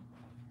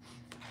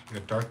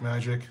got Dark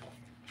Magic.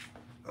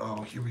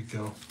 Oh, here we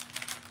go.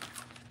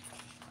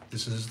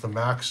 This is the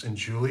Max and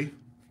Julie.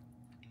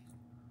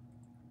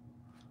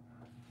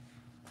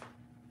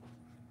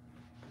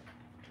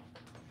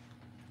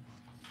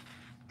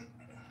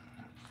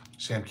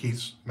 Sam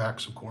Keith's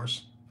Max, of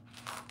course.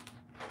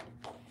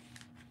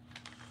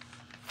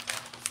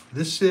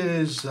 This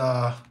is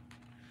sort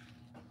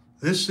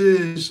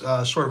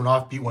of an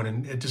offbeat one,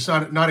 and it's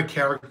not a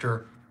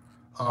character,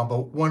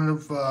 but one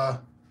of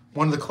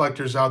the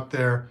collectors out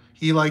there.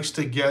 He likes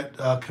to get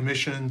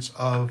commissions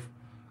of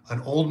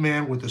an old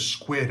man with a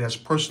squid. It has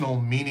personal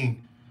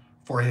meaning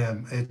for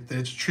him.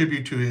 It's a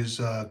tribute to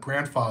his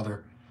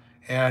grandfather.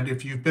 And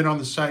if you've been on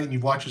the site and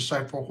you've watched the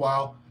site for a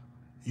while,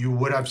 you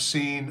would have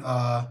seen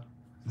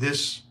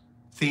this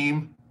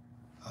theme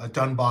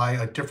done by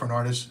a different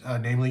artist,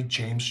 namely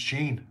James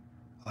Jean.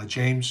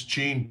 James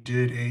Jean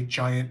did a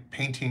giant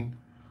painting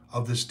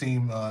of this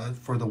theme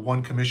for the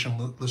one commission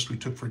list we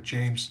took for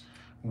James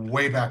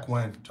way back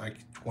when, like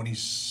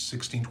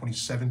 2016,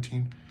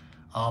 2017.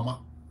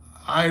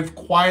 I've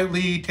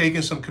quietly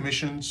taken some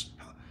commissions,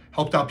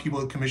 helped out people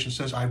with commissions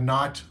since. I've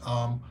not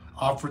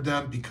offered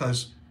them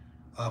because,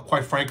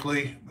 quite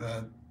frankly,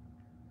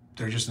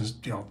 they're just,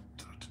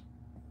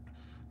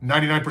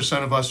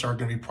 99% of us are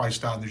going to be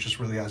priced out, and there just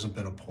really hasn't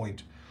been a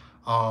point.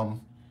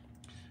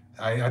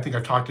 I think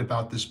I've talked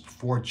about this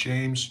before.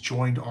 James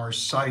joined our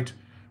site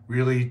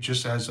really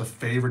just as a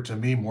favor to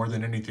me more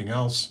than anything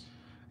else.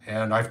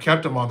 And I've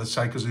kept him on the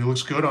site because he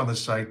looks good on the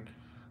site.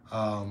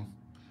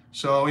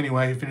 So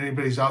anyway, if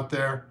anybody's out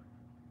there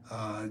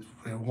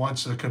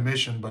wants a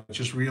commission, but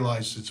just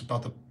realize it's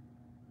about the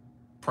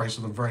price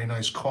of a very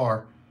nice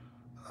car,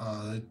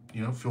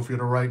 feel free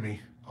to write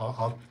me.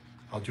 I'll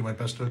do my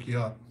best to hook you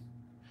up.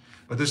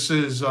 But this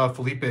is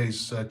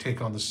Felipe's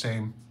take on the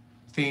same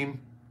theme,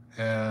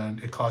 and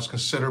it costs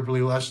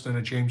considerably less than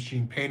a James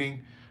Jean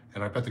painting,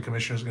 and I bet the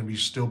commissioner is going to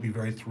still be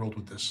very thrilled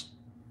with this.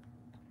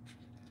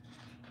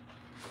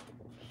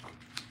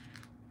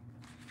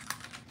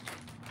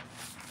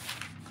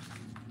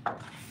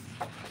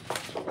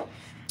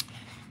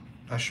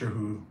 Not sure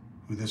who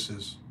this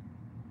is.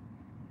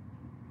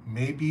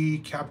 Maybe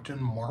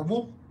Captain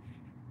Marvel?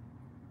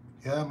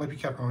 Yeah, it might be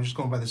Captain. I'm just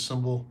going by the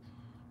symbol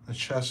on the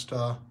chest.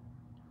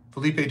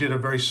 Felipe did a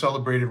very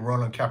celebrated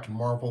run on Captain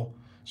Marvel.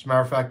 As a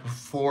matter of fact,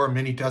 before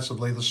Many Deaths of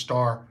Layla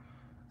Starr,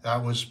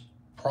 that was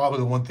probably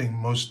the one thing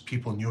most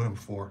people knew him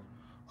for.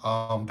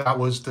 That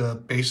was the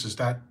basis,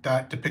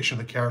 that depiction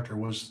of the character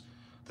was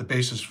the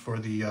basis for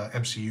the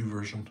MCU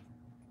version.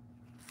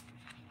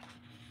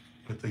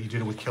 But he did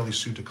it with Kelly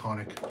Sue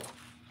DeConnick.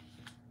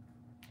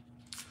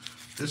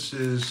 This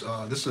is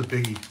a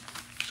biggie.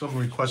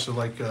 Someone requested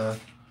like the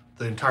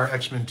entire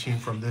X-Men team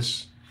from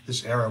this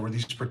era, where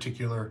these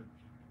particular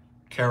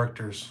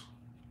characters.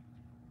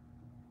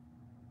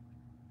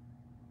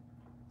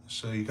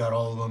 So you got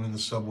all of them in the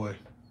subway.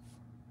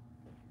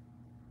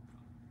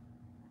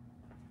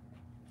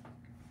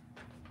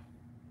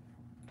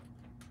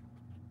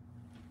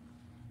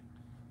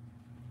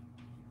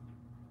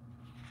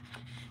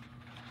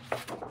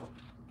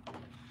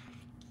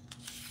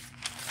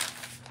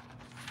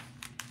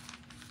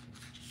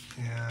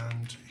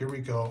 And here we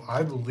go.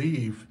 I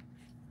believe,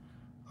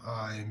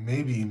 I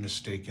may be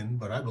mistaken,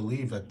 but I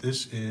believe that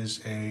this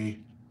is a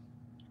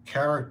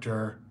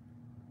character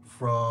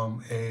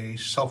from a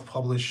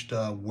self-published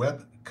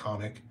web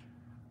comic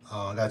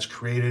that's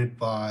created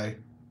by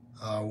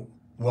a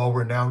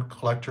well-renowned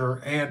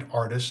collector and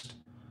artist,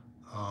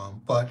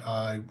 but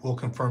I will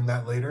confirm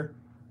that later.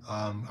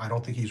 I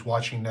don't think he's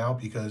watching now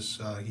because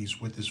he's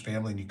with his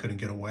family and he couldn't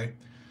get away.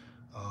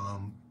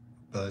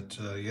 But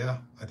yeah,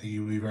 I think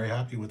you'll be very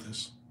happy with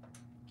this.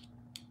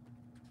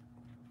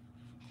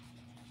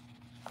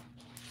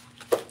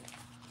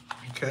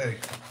 Okay.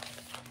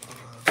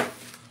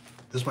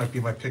 This might be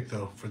my pick,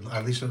 though, for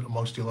at least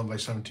amongst the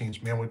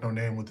 11x17s. Man with No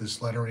Name with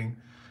this lettering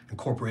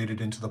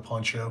incorporated into the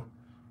poncho.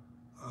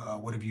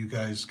 What have you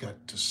guys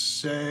got to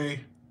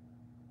say?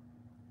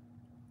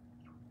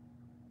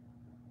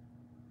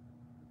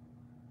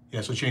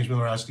 Yeah, so James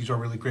Miller asked, these are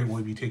really great. Will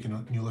we be taking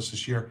a new list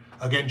this year?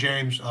 Again,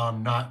 James,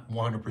 I'm not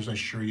 100%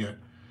 sure yet.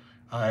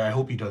 I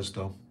hope he does,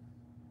 though.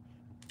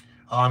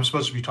 I'm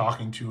supposed to be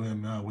talking to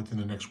him within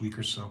the next week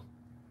or so.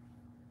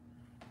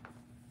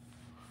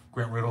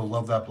 Grant Riddle,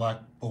 love that Black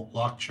Bolt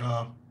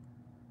Lockjaw.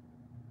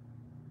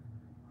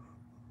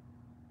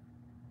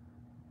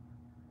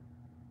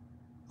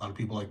 A lot of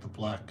people like the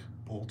Black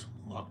Bolt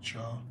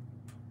Lockjaw.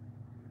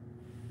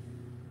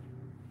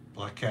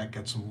 Black Cat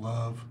gets some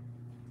love.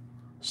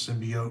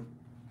 Symbiote,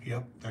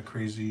 yep, that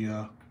crazy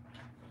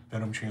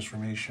Venom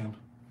transformation.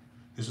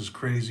 This is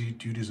crazy.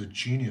 Dude is a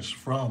genius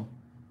from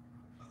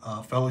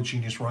fellow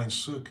genius Ryan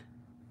Sook.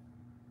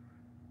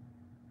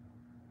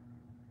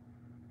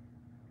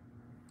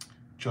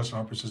 Justin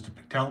Harper says, the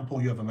talent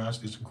pool you have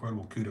amassed is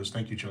incredible. Kudos.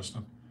 Thank you,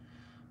 Justin.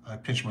 I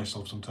pinch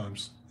myself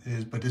sometimes.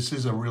 But this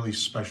is a really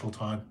special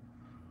time.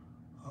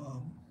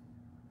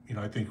 You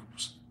know, I think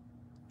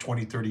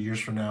 20, 30 years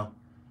from now,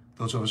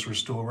 those of us who are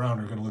still around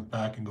are going to look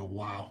back and go,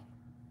 wow,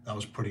 that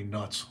was pretty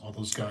nuts. All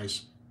those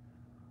guys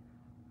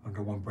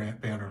under one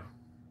banner.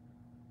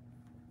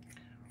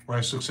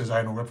 Ryan Sook says, I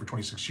had no rep for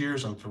 26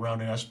 years. I looked around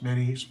and asked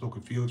many. Spoke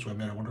with Felix, who I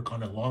met at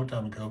WonderCon a long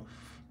time ago.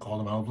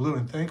 Called him out of blue.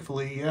 And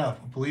thankfully, yeah,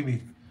 believe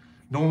me,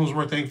 no one was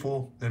more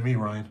thankful than me,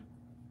 Ryan.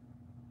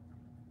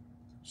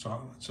 So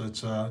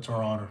it's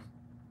our honor.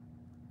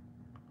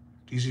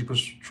 DC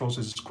Patrol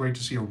says, it's great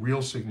to see a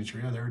real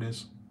signature. Yeah, there it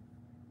is.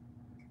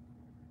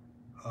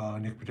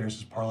 Nick Patera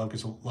says, Parlov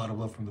gets a lot of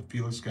love from the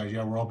Felix guys.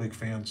 Yeah, we're all big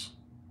fans.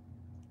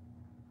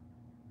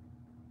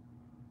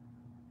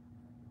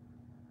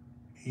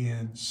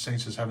 Ian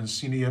Saint says, haven't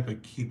seen it yet,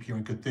 but keep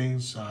hearing good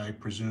things. I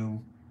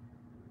presume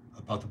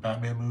about the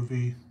Batman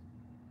movie.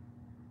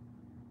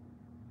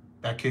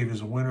 Batcave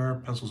is a winner.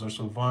 Pencils are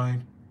so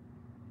fine.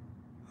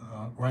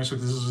 Ryan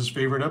Sook, this is his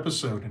favorite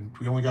episode, and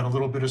we only got a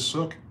little bit of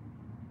Sook.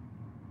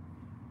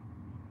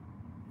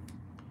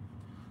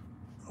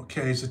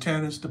 Okay,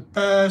 Zatanna's the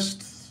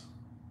best.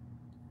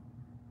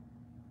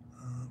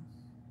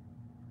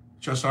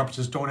 Justin Harper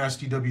says, don't ask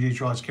DW to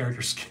draw his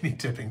character skinny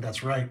dipping.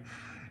 That's right.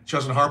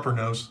 Justin Harper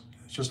knows.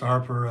 Justin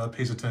Harper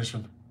pays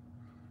attention.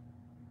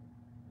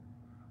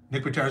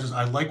 Nick Patera says,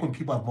 I like when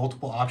people have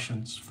multiple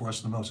options for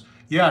us the most.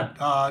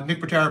 Yeah, Nick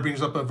Patera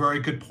brings up a very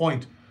good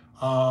point.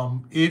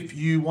 If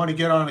you want to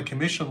get on a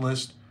commission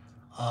list,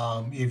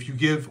 if you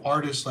give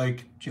artists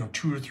like,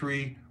 2 or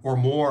 3 or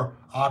more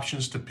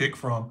options to pick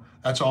from,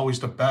 that's always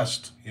the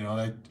best.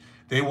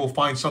 They will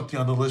find something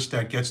on the list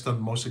that gets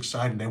them most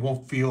excited. They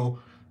won't feel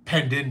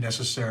penned in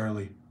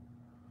necessarily.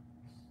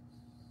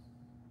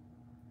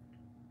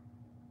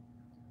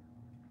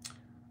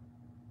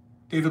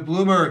 David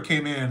Bloomer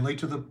came in late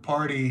to the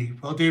party.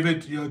 Well,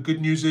 David,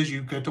 good news is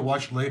you get to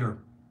watch later.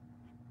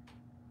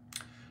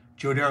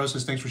 Joe Darrow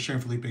says, thanks for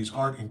sharing Felipe's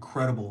art.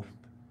 Incredible.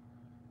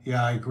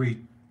 Yeah, I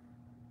agree,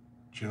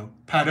 Joe.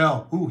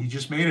 Padel, ooh, he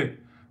just made it.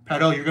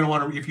 Padel, you're going to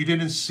want to, if you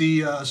didn't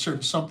see a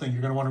certain something,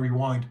 you're going to want to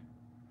rewind.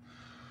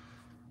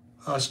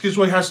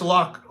 Skizzoy has to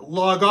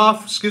log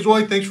off.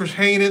 Skizzoy, thanks for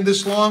hanging in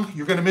this long.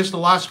 You're going to miss the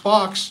last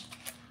box.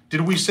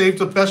 Did we save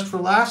the best for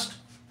last?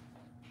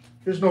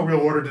 There's no real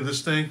order to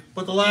this thing,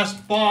 but the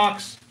last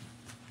box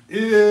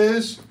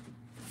is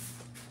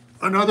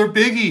another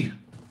biggie.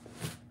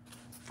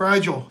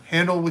 Fragile,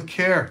 handled with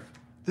care.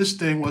 This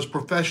thing was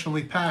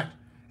professionally packed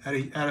at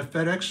a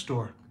FedEx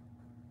store.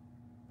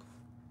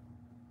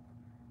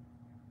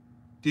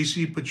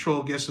 DC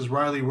Patrol guesses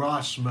Riley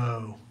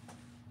Rossmo.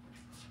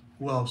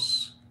 Who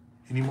else?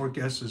 Any more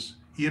guesses?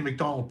 Ian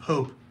McDonald,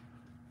 Pope,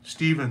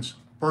 Stevens,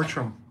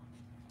 Bertram,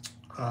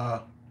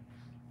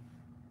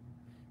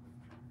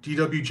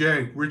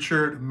 DWJ,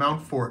 Richard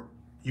Mountfort.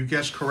 You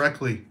guessed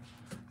correctly.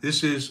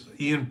 This is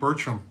Ian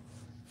Bertram.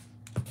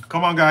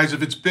 Come on, guys,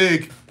 if it's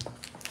big.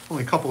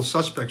 Only a couple of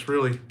suspects,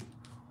 really.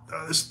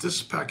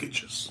 This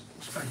package is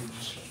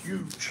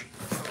huge.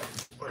 Oh,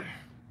 boy.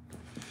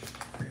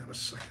 Hang on a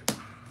second.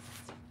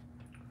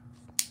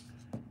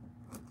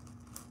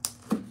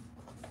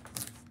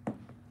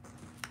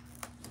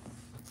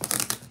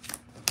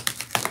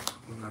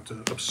 I'm gonna have to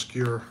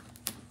obscure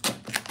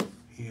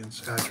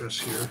Ian's address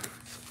here.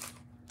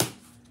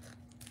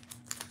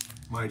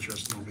 My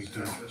address, no big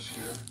deal.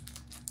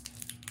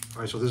 All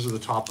right, so this is the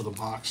top of the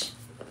box,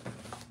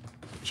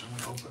 which I'm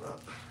gonna open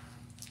up.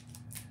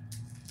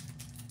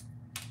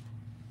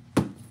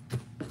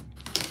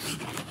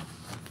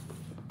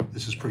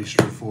 This is pretty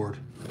straightforward.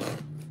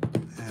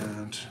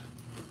 And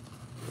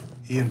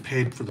Ian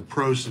paid for the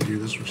pros to do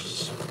this, which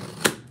is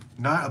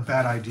not a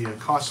bad idea. It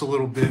costs a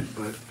little bit,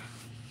 but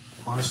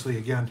honestly,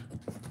 again,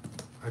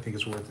 I think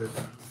it's worth it.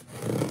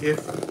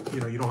 If you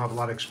don't have a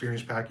lot of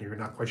experience packing, you're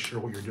not quite sure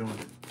what you're doing,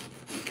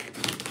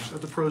 just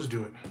let the pros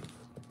do it.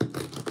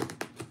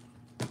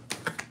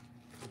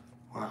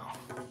 Wow.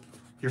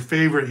 Your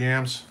favorite,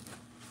 Yams.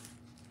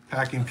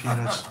 Packing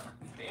peanuts.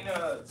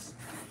 Peanuts.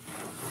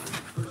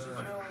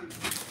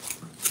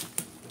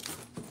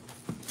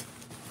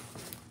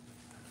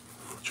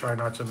 Try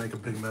not to make a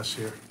big mess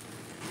here.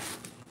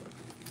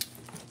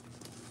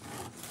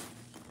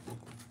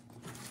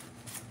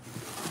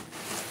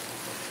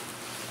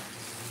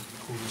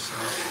 Pull this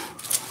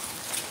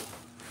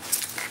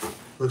out.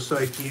 Looks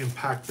like he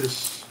packed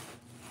this.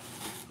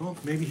 Oh,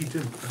 maybe he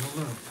didn't. I don't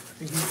know.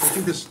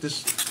 think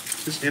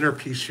this inner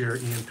piece here,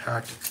 Ian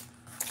packed,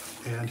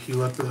 and he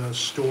let the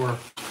store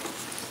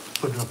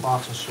put it in a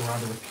box and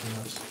surrounded with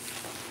peanuts.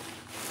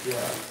 Yeah,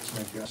 that's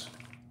my guess.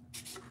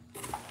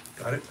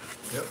 Got it?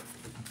 Yep.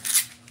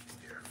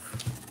 Here.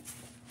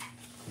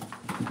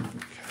 Okay.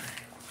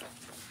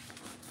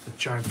 A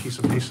giant piece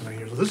of masonite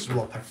here. So this is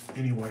well packed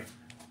anyway,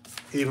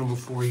 even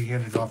before he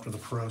handed it off to the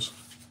pros.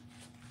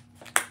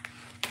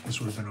 This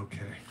would have been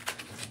okay.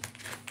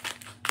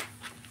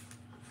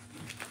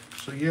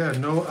 So yeah,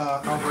 no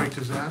outright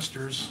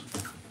disasters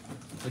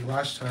like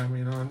last time,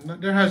 you know.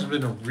 And there hasn't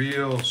been a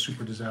real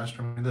super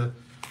disaster. I mean,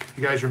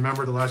 you guys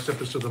remember the last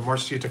episode of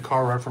Marcia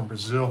Takara from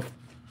Brazil.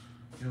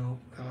 You know,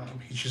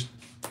 he's just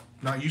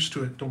not used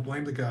to it. Don't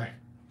blame the guy.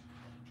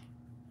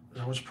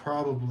 That was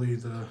probably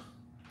the,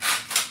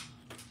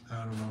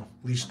 I don't know,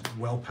 least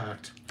well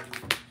packed.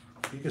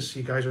 You can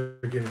see guys are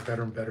getting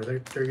better and better.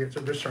 They're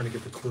starting to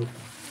get the clue.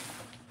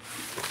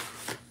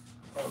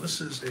 Oh,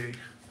 this is a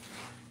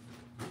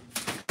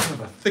kind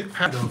of a thick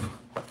pad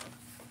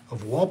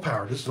of wall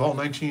power. This is all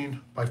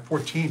 19 by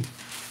 14.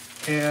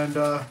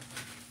 And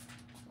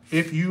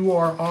if you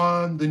are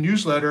on the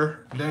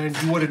newsletter, then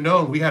you would have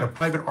known we had a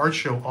private art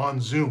show on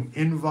Zoom,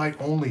 invite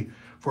only,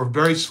 for a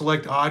very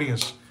select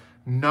audience,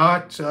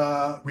 not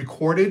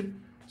recorded.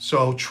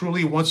 So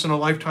truly once in a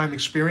lifetime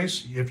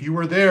experience. If you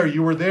were there,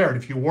 you were there. And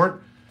if you weren't,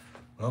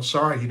 well,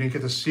 sorry, you didn't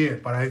get to see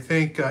it. But I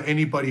think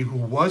anybody who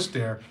was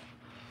there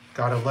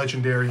got a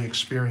legendary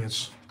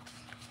experience,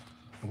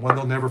 and one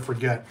they'll never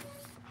forget,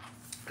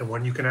 and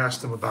one you can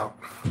ask them about.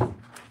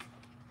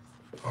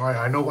 All right,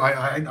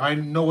 I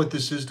know what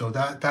this is though.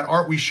 That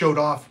art we showed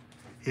off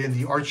in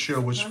the art show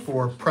was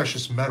for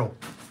Precious Metal.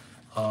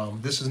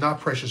 This is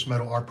not Precious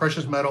Metal art.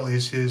 Precious Metal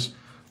is his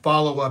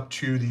follow-up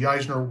to the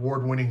Eisner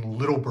Award-winning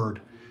Little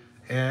Bird,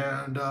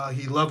 and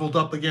he leveled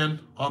up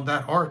again on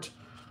that art.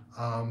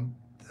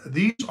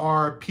 These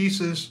are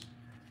pieces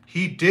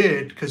he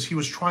did because he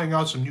was trying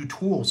out some new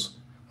tools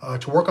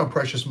to work on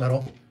Precious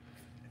Metal,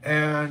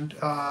 and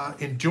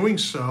in doing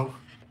so,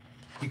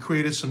 he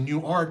created some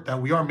new art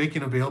that we are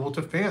making available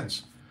to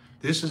fans.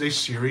 This is a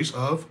series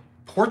of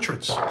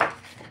portraits,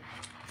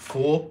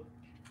 full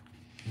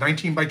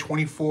 19 by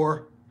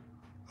 24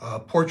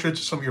 portraits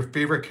of some of your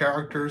favorite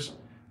characters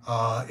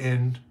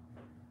in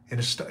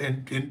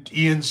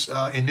Ian's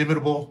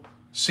inimitable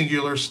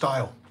singular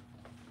style.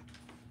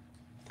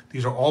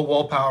 These are all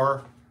wall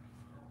power.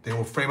 They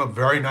will frame up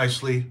very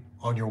nicely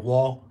on your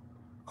wall.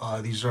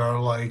 These are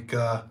like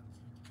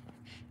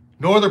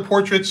no other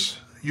portraits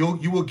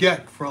you will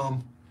get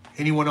from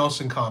anyone else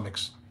in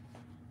comics.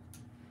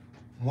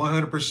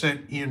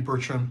 100% Ian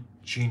Bertram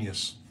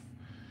genius.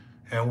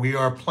 And we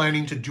are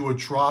planning to do a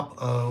drop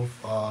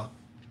of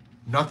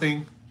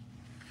nothing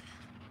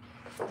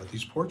but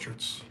these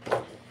portraits.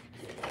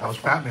 That was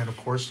Batman, of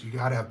course. You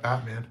gotta have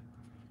Batman.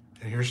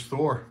 And here's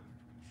Thor.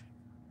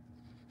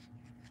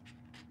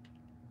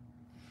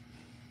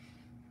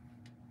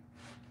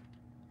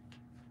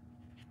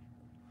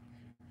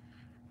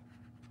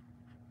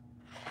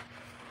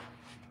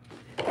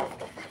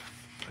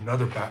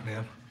 Another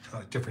Batman,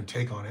 a different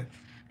take on it.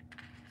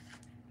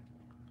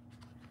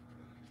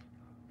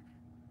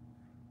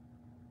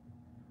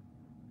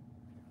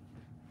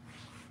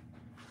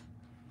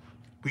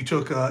 We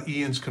took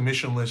Ian's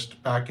commission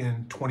list back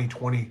in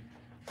 2020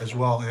 as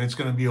well, and it's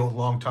going to be a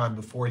long time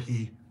before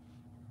he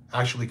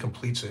actually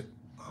completes it,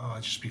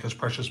 just because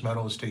Precious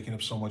Metal is taking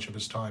up so much of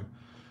his time.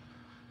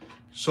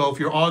 So if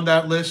you're on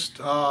that list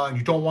and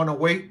you don't want to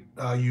wait,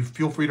 you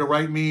feel free to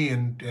write me,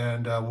 and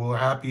we'll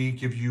happy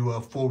give you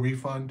a full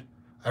refund.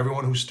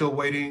 Everyone who's still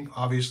waiting,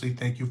 obviously,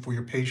 thank you for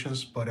your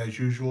patience, but as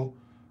usual,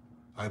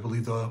 I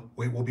believe the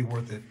wait will be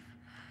worth it.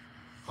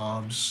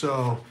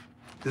 So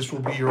this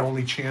will be your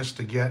only chance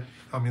to get,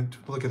 I mean,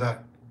 look at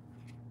that.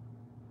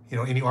 You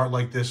know, any art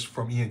like this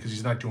from Ian, because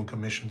he's not doing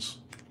commissions.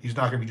 He's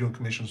not going to be doing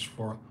commissions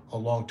for a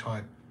long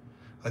time.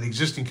 The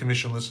existing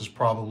commission list is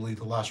probably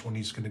the last one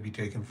he's going to be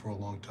taking for a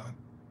long time.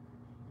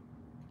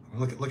 I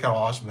mean, look how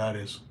awesome that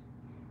is.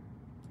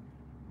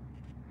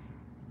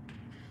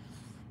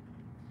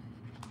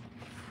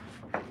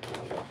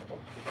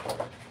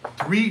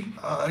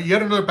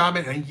 Yet another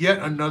Batman and yet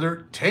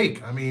another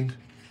take. I mean,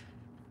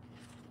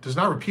 does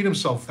not repeat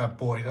himself, that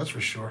boy, that's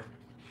for sure.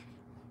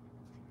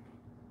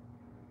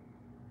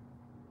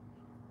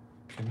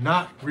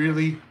 Cannot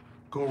really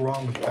go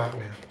wrong with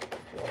Batman.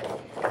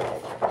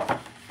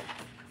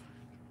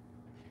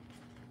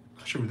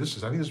 Not sure who this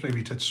is. I think this may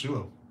be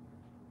Tetsuo.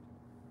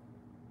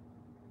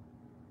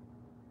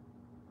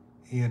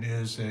 Ian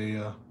is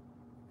a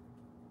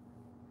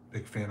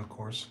big fan, of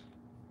course.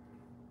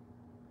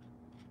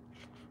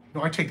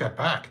 No, I take that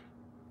back.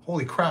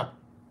 Holy crap.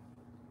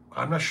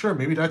 I'm not sure.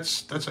 Maybe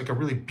that's like a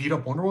really beat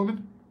up Wonder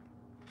Woman?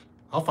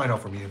 I'll find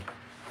out from Ian.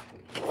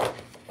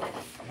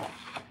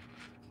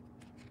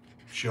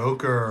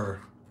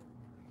 Joker.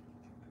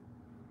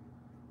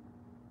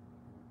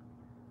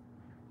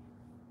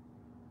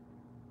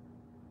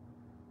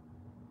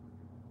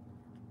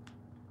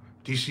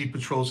 DC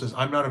Patrol says,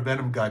 I'm not a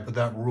Venom guy, but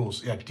that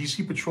rules. Yeah,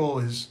 DC Patrol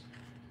is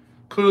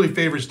clearly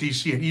favors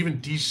DC, and even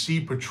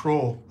DC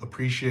Patrol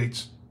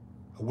appreciates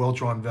a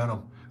well-drawn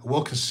Venom, a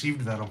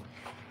well-conceived Venom.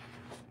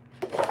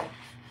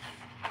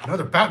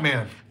 Another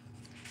Batman.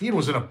 Ian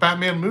was in a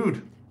Batman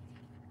mood,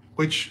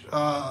 which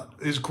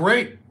is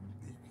great.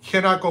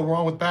 Cannot go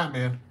wrong with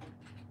Batman.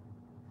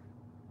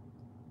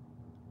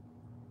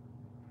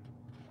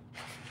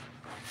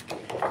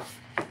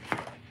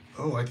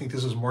 Oh, I think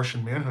this is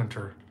Martian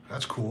Manhunter.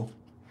 That's cool.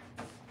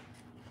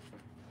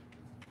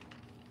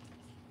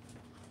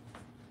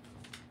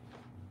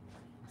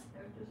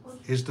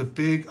 Is the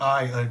Big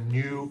Eye a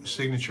new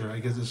signature? I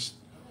guess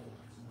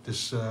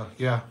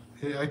yeah,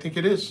 I think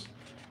it is.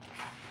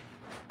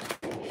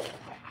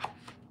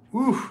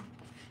 Oof,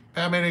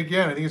 Batman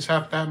again. I think it's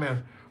half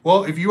Batman.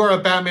 Well, if you are a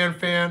Batman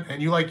fan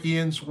and you like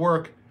Ian's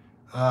work,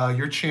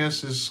 your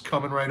chance is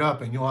coming right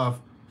up, and you'll have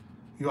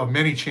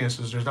many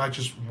chances. There's not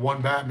just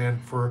one Batman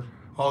for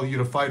all of you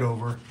to fight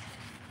over.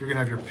 You're gonna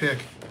have your pick.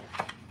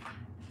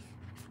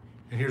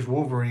 And here's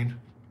Wolverine.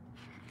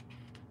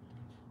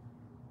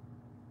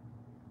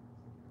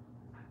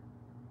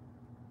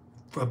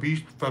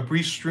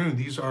 Fabrice Stroon,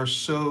 these are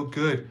so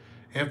good.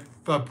 And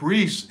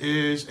Fabrice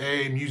is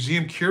a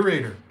museum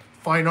curator,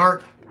 fine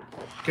art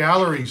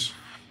galleries.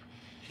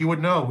 He would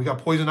know. We got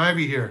Poison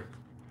Ivy here.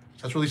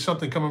 That's really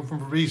something coming from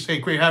Fabrice. Hey,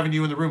 great having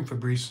you in the room,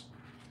 Fabrice.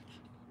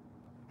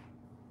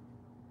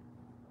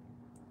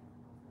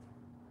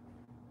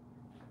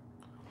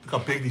 Look how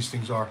big these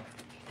things are.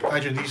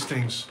 Imagine these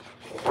things.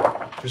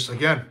 Just,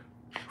 again,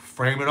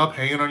 frame it up,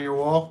 hang it on your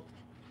wall.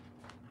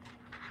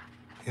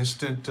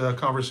 Instant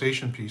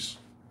conversation piece.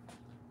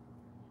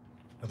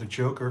 Another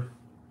Joker.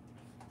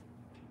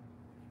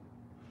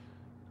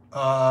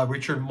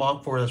 Richard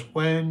Montfort asks,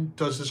 when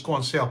does this go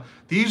on sale?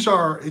 These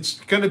are, it's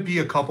going to be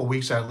a couple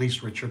weeks at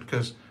least, Richard,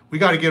 because we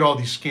got to get all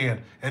these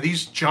scanned. And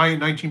these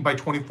giant 19 by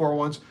 24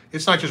 ones,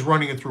 it's not just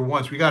running it through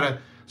once. We got to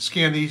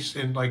scan these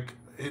in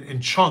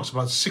in chunks,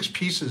 about 6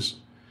 pieces,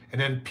 and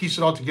then piece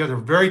it all together.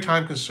 Very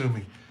time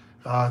consuming.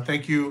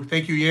 Thank you,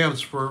 Yams,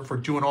 for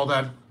doing all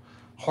that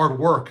hard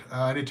work.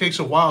 And it takes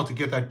a while to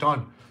get that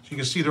done. So you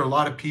can see there are a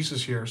lot of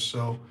pieces here.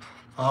 So,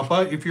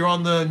 but if you're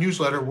on the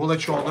newsletter, we'll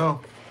let you all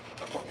know.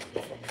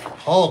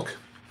 Hulk.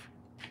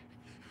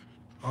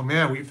 Oh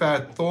man, we've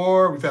had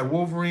Thor, we've had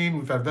Wolverine,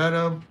 we've had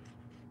Venom,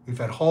 we've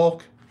had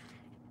Hulk.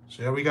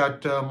 So yeah, we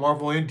got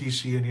Marvel and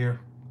DC in here.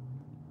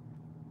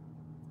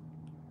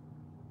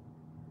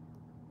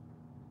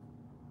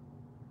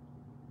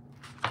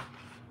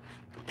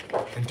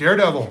 And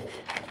Daredevil.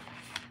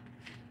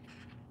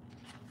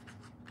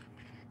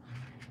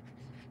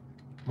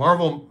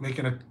 Marvel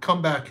making a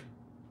comeback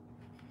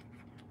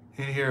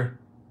in here.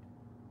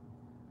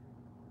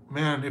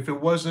 Man, if it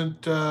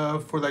wasn't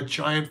for that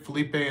giant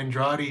Felipe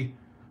Andrade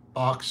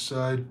box,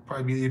 it'd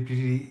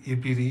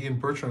be the Ian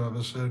Bertram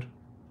episode.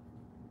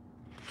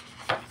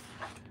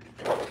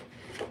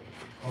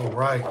 All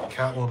right,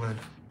 Catwoman,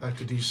 back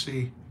to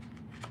DC.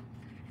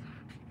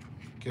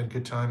 Again,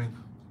 good timing.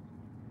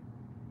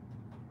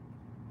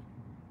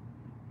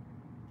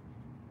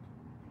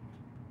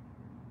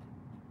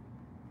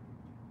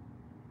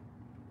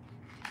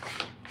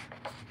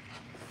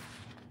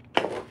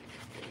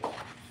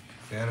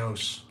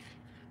 Thanos.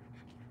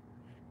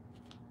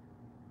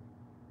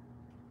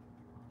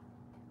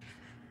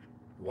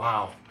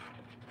 Wow.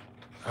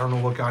 I don't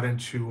know what got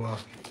into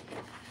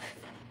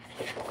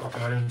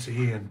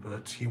Ian,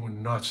 but he went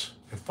nuts.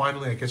 And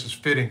finally, I guess it's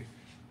fitting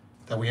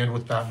that we end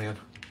with Batman.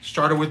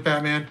 Started with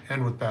Batman,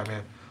 end with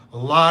Batman. A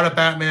lot of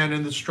Batman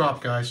in this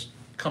drop, guys.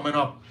 Coming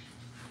up.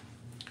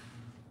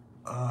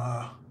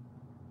 What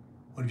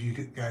have you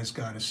guys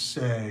got to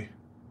say?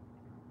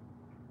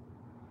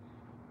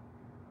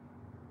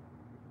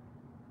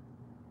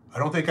 I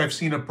don't think I've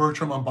seen a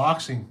Bertram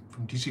unboxing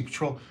from DC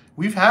Patrol.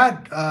 We've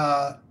had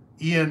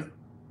Ian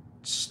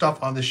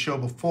stuff on this show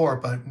before,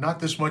 but not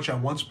this much at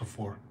once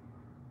before.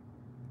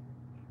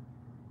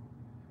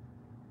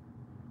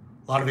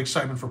 A lot of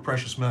excitement for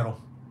Precious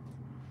Metal.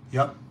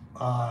 Yep.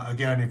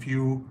 Again, if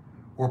you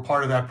were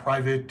part of that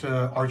private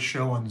art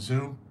show on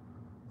Zoom,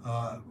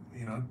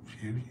 you know,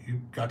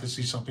 you got to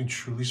see something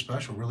truly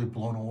special, really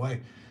blown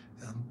away.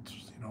 And,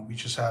 you know, we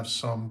just have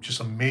some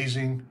just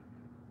amazing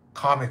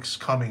comics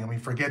coming. I mean,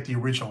 forget the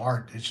original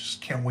art. It's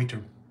just can't wait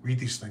to read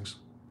these things.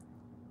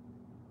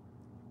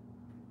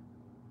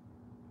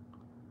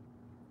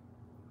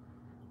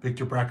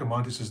 Victor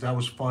Bracamonte says, that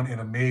was fun and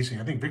amazing.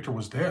 I think Victor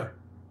was there.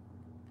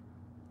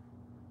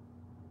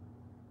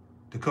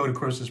 Dakota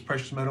Crow says,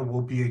 Precious Metal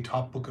will be a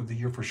top book of the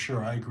year for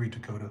sure. I agree,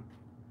 Dakota.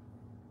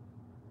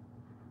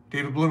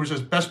 David Bloomer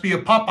says, best be a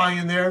Popeye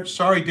in there.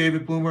 Sorry,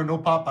 David Bloomer, no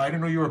Popeye. I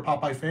didn't know you were a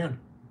Popeye fan.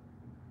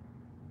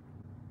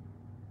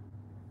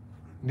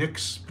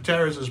 Nick's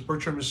Patera says,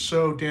 Bertram is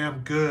so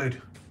damn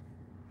good.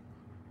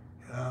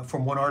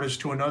 From one artist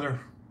to another.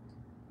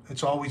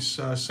 It's always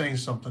saying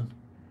something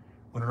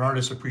when an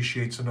artist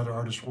appreciates another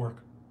artist's work.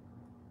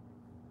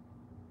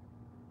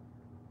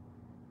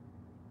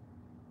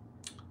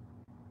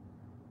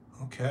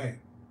 Okay.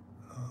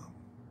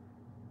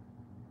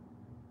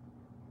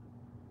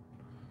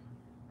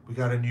 We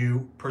got a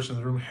new person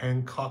in the room,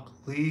 Hancock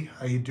Lee.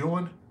 How you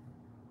doing?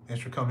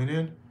 Thanks for coming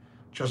in.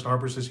 Justin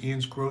Harper says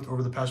Ian's growth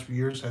over the past few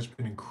years has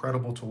been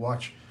incredible to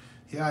watch.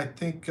 Yeah, I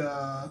think,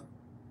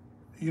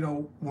 you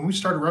know, when we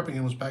started repping,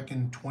 it was back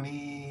in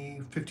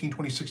 2015,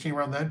 2016,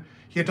 around then.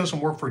 He had done some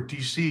work for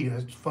DC.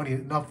 And it's funny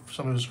enough,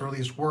 some of his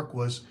earliest work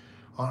was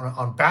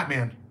on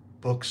Batman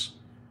books.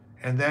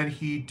 And then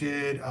he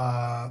did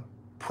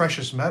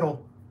Precious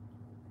Metal.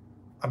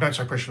 I'm not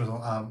sorry, Precious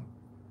Metal.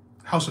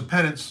 House of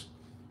Penance,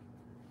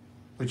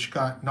 which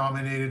got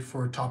nominated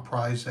for a top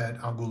prize at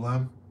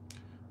Angoulême.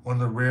 One of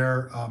the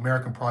rare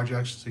American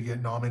projects to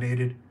get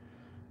nominated.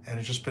 And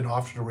it's just been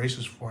off to the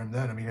races for him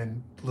then. I mean,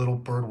 and Little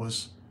Bird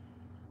was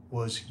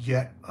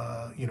yet,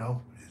 you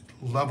know,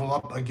 level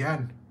up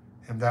again.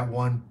 And that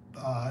won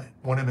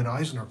him an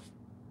Eisner.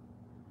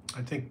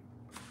 I think,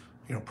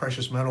 you know,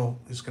 Precious Metal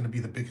is going to be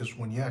the biggest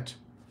one yet.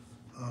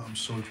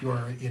 So if you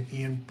are an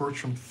Ian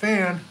Bertram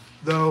fan,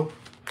 though,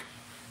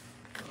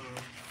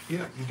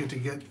 yeah, you get to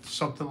get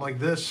something like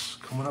this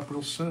coming up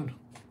real soon.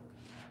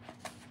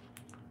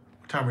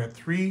 What time are we at?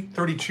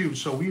 3:32.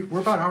 So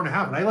we're about an hour and a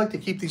half, and I like to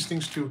keep these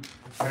things to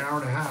an hour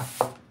and a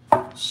half.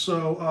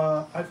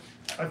 So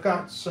I've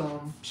got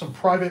some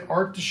private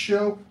art to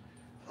show.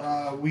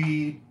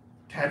 We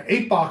had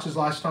 8 boxes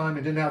last time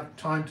and didn't have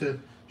time to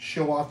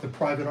show off the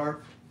private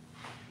art.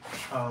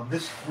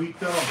 This week,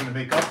 though, I'm going to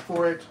make up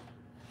for it.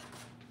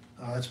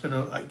 It's been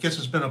I guess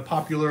it's been a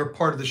popular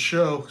part of the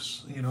show.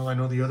 You know, I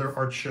know the other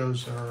art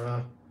shows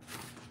are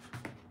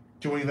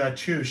doing that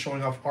too,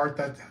 showing off art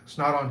that's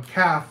not on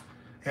CAF.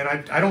 And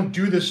I don't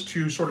do this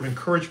to sort of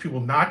encourage people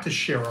not to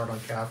share art on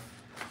CAF.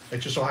 It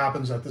just so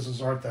happens that this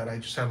is art that I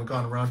just haven't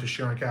gone around to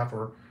share on CAF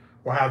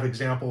or have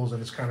examples,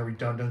 and it's kind of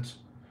redundant.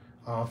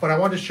 But I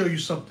wanted to show you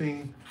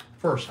something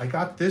first. I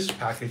got this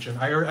package, and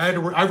I've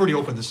already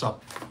opened this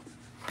up.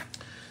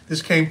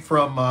 This came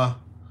from a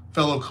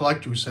fellow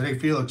collector who said, "Hey,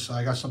 Felix,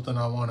 I got something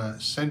I want to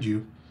send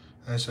you."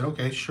 And I said,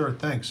 "Okay, sure,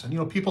 thanks." And, you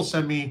know, people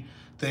send me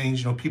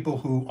things, you know, people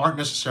who aren't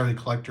necessarily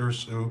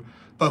collectors,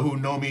 but who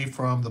know me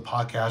from the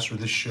podcast or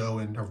this show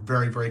and are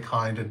very, very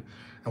kind and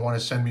want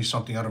to send me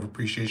something out of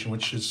appreciation,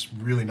 which is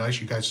really nice.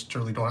 You guys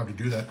certainly don't have to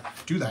do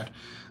that.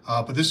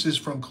 But this is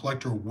from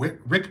collector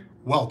Rick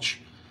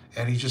Welch.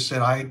 And he just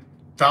said, "I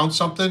found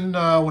something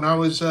when I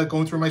was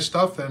going through my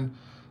stuff, and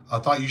I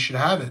thought you should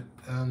have it."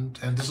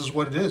 And this is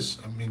what it is.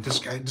 I mean,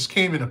 this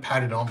came in a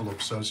padded envelope,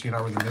 so you're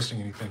not really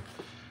missing anything.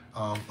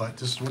 But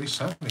this is what he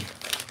sent me.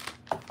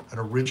 An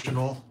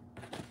original,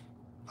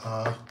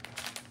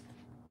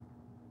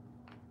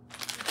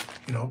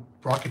 you know,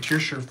 Rocketeer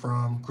shirt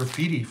from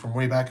Graffiti from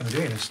way back in the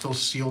day, and it's still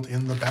sealed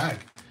in the bag.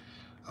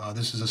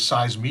 This is a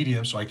size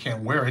medium, so I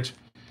can't wear it.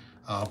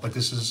 But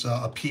this is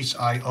a piece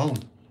I own.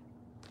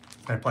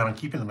 I plan on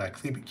keeping them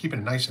back, keeping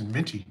it nice and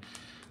minty.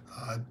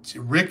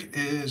 Rick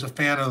is a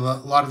fan of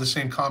a lot of the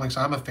same comics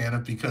I'm a fan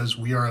of because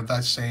we are of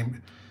that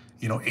same,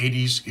 you know,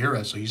 80s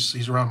era. So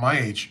he's around my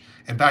age.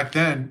 And back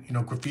then, you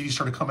know, Graffiti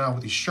started coming out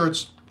with these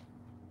shirts.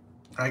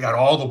 I got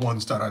all the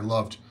ones that I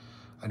loved.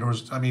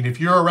 I mean, if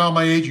you're around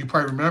my age, you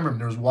probably remember them.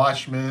 There was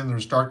Watchmen, there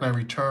was Dark Knight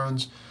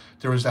Returns,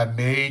 there was that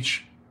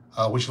Mage,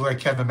 which looked like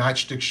Kevin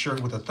Matchstick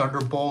shirt with a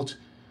Thunderbolt.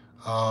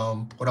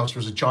 What else? There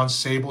was a John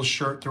Sable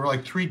shirt. There were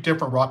like 3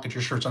 different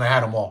Rocketeer shirts, and I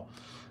had them all.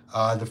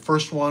 The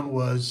first one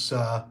was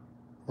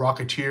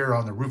Rocketeer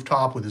on the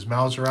rooftop with his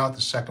Mauser out.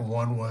 The second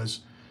one was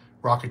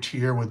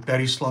Rocketeer with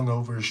Betty slung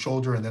over his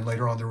shoulder, and then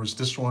later on there was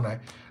this one.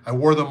 I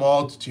wore them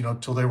all, you know,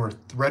 till they were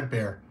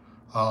threadbare.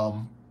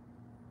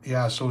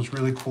 Yeah, so it's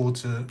really cool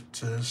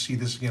to see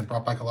this again.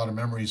 Brought back a lot of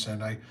memories,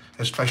 and I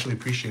especially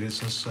appreciate it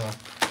since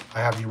I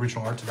have the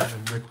original art to that,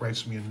 and Rick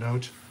writes me a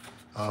note.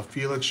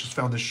 Felix just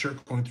found this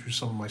shirt going through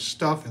some of my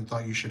stuff and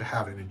thought you should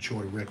have it.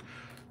 Enjoy, Rick.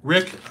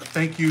 Rick,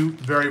 thank you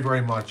very,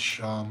 very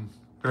much.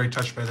 Very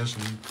touched by this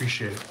and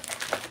appreciate it.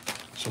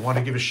 So I want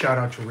to give a shout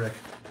out to Rick.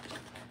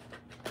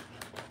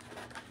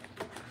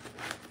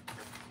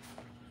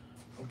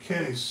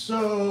 Okay,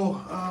 so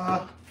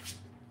I'm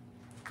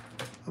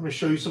going to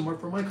show you some more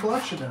from my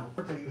collection now.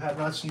 Work that you have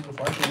not seen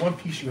before. Actually, one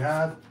piece you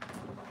have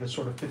that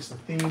sort of fits the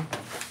theme.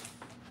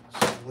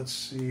 So let's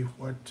see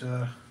what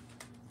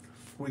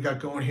we got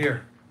going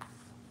here.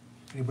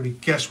 Anybody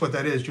guess what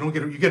that is? You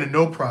get a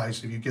no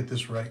prize if you get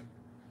this right.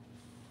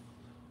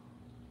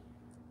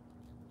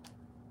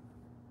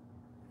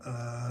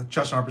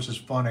 Justin Harper says,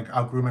 "Fun. I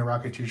outgrew my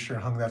Rocketeer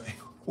shirt, hung that thing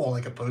on the wall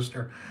like a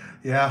poster."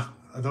 Yeah,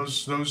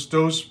 those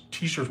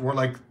t-shirts were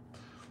like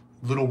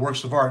little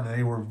works of art, and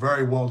they were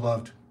very well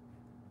loved.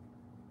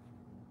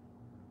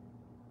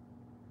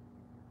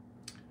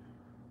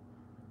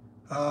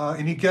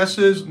 Any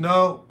guesses?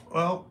 No.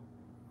 Well,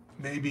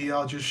 maybe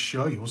I'll just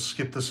show you. We'll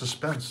skip the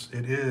suspense.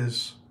 It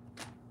is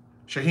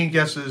Shaheen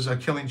guesses a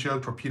Killing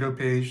Joke, Torpedo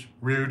Page,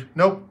 Rude.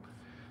 Nope.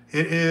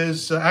 It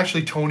is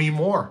actually Tony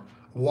Moore,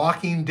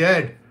 Walking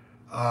Dead.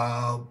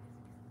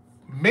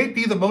 May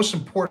be the most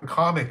important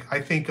comic, I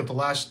think, of the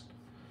last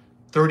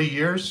 30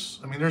 years.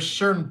 I mean, there's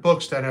certain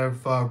books that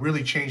have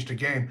really changed the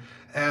game.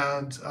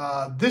 And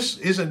this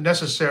isn't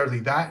necessarily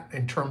that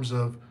in terms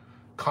of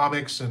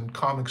comics and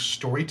comics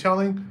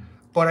storytelling,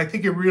 but I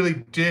think it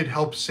really did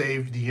help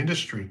save the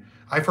industry.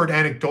 I've heard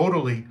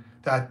anecdotally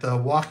that the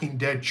Walking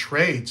Dead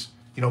trades,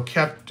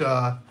 kept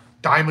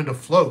Diamond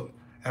afloat.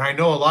 And I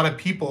know a lot of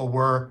people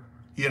were,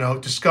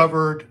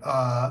 discovered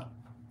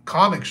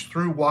comics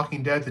through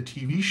Walking Dead, the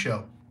TV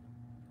show.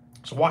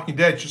 So Walking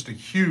Dead is just a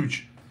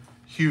huge,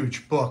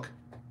 huge book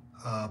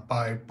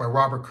by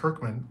Robert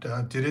Kirkman.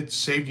 Did it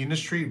save the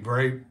industry?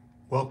 Very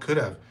well could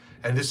have.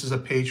 And this is a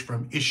page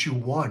from issue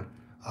 1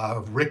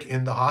 of Rick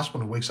in the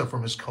hospital, wakes up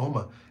from his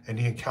coma, and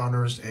he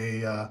encounters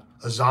a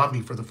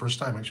zombie for the first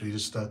time. Actually,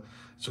 just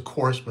it's a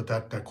corpse, but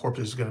that corpse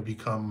is going to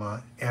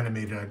become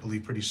animated, I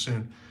believe, pretty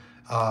soon.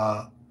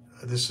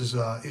 This is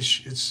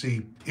it's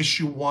the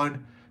issue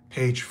 1,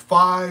 page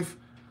 5.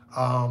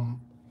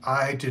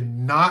 I did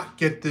not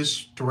get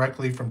this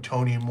directly from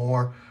Tony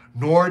Moore,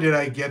 nor did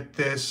I get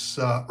this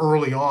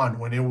early on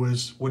when it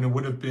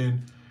would have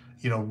been,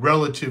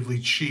 relatively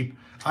cheap.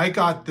 I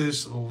got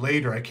this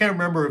later. I can't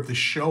remember if the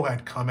show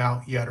had come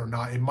out yet or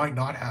not. It might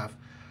not have.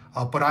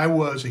 But I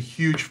was a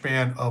huge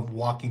fan of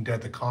Walking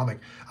Dead, the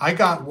comic. I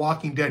got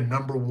Walking Dead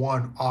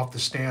 #1 off the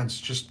stands.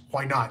 Just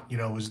why not?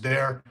 It was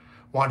there,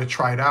 wanted to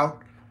try it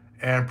out.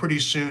 And pretty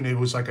soon it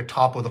was like a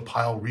top of the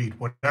pile read.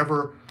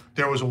 Whenever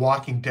there was a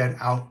Walking Dead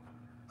out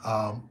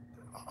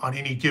on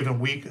any given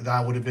week,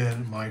 that would have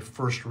been my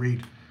first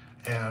read.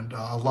 And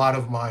a lot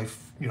of my,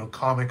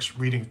 comics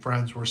reading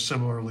friends were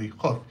similarly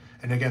hooked.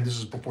 And again, this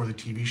is before the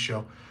TV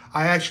show.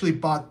 I actually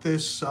bought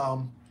this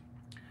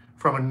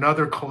from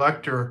another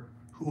collector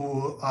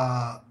who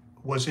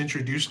was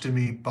introduced to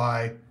me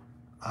by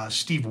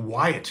Steve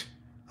Wyatt.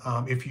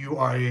 If you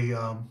are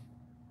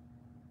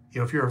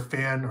if you're a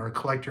fan or a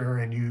collector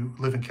and you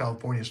live in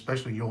California,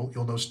 especially,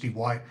 you'll know Steve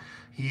Wyatt.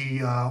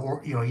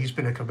 He's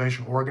been a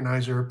convention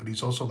organizer, but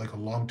he's also like a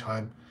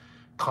longtime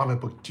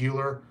comic book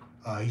dealer.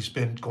 He's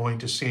been going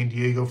to San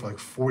Diego for like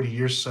 40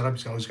 years set up.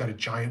 He's always got a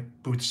giant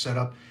booth set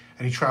up,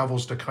 and he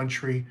travels the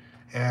country.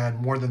 And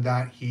more than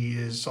that, he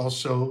is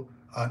also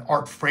an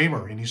art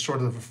framer, and he's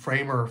sort of a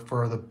framer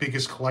for the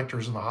biggest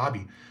collectors in the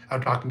hobby.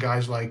 I'm talking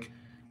guys like,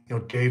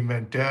 Dave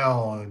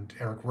Mandel and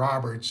Eric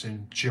Roberts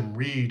and Jim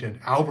Reed and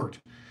Albert.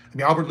 I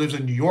mean, Albert lives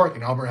in New York,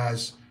 and Albert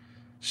has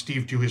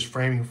Steve do his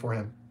framing for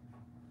him.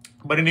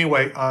 But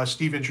anyway,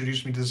 Steve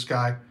introduced me to this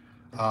guy.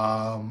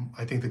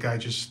 I think the guy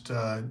just,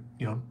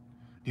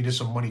 needed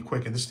some money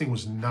quick, and this thing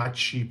was not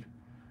cheap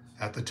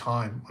at the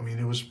time. I mean,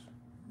 it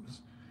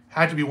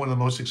had to be one of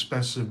the most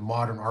expensive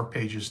modern art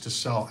pages to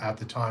sell at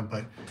the time,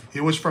 but it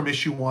was from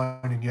issue 1.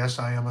 And yes,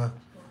 I am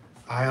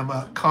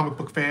a comic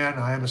book fan.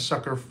 I am a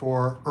sucker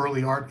for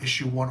early art,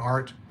 issue 1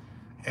 art.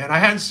 And I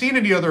hadn't seen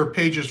any other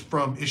pages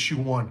from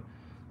issue 1.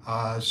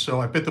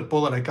 So I bit the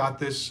bullet, I got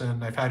this,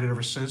 and I've had it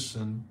ever since,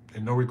 and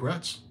no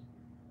regrets.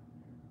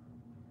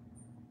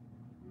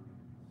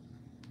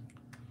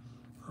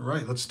 All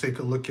right, let's take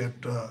a look at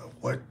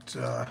what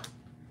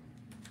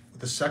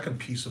the second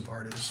piece of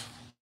art is.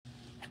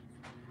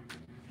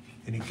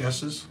 Any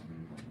guesses?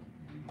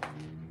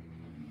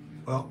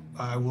 Well,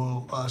 I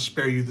will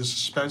spare you the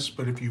suspense,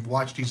 but if you've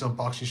watched these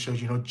unboxing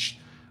shows,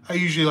 I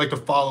usually like to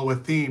follow a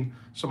theme.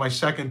 So my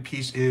second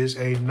piece is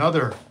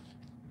another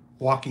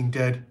Walking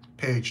Dead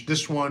page.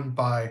 This one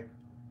by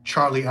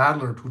Charlie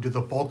Adler, who did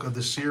the bulk of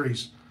the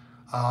series.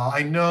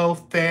 I know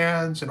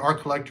fans and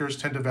art collectors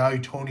tend to value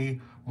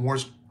Tony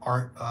Moore's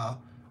art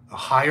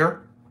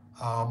higher.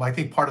 I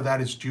think part of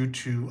that is due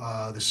to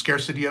the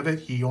scarcity of it.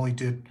 He only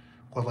did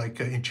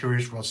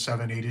interiors for about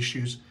 7-8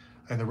 issues,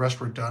 and the rest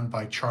were done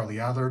by Charlie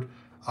Adler.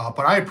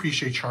 But I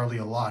appreciate Charlie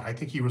a lot. I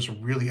think he was a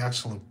really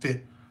excellent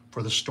fit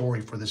for the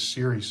story for this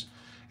series.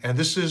 And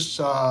this is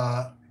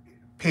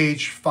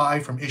page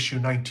 5 from issue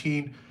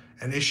 19.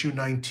 And issue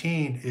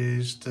 19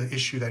 is the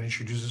issue that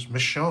introduces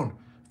Michonne,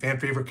 fan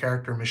favorite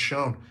character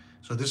Michonne.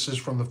 So this is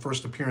from the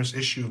first appearance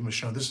issue of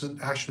Michonne. This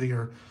is actually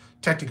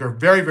technically her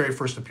very, very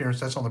first appearance.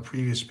 That's on the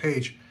previous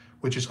page,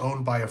 which is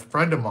owned by a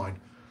friend of mine.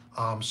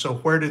 So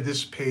where did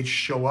this page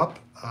show up?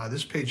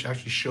 This page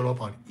actually showed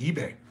up on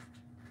eBay.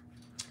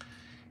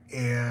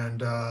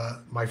 And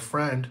my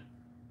friend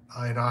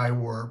and I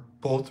were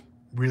both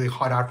really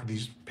hot after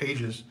these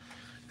pages,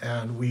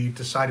 and we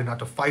decided not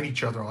to fight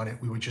each other on it.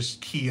 We would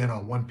just key in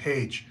on one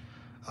page.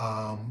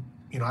 I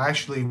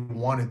actually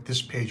wanted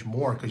this page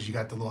more because you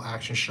got the little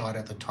action shot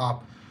at the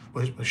top,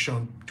 was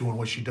shown doing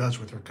what she does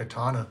with her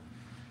katana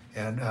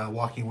and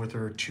walking with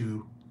her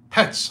two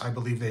pets, I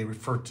believe they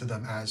referred to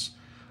them as.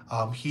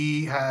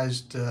 He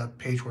has the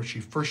page where she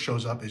first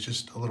shows up is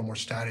just a little more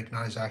static,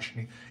 not as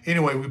actiony.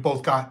 Anyway, we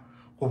both got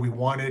what we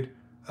wanted.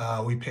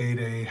 We paid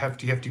a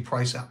hefty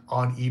price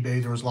on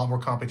eBay. There was a lot more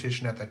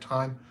competition at that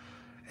time.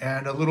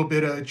 And a little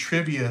bit of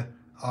trivia,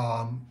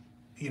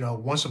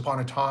 once upon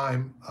a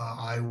time,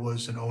 I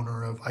was an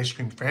owner of ice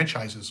cream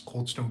franchises,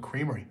 Cold Stone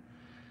Creamery.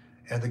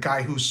 And the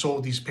guy who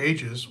sold these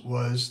pages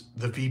was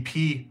the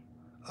VP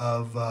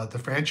of the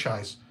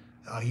franchise.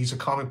 He's a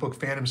comic book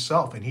fan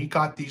himself, and he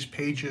got these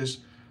pages,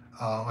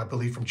 I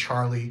believe from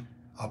Charlie,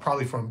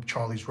 probably from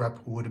Charlie's rep,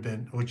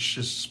 which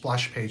is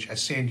splash page at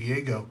San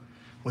Diego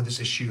when this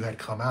issue had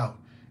come out.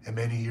 And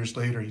many years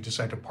later, he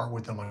decided to part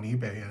with them on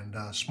eBay.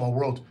 And small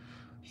world,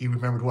 he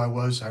remembered who I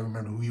was. I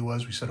remembered who he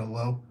was. We said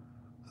hello.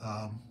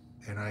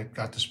 And I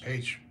got this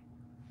page.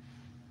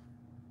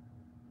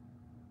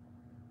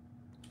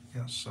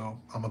 Yeah, so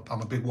I'm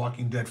a big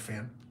Walking Dead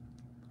fan.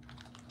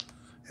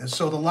 And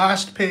so the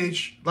last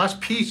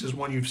piece is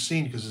one you've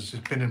seen because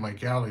it's been in my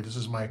gallery. This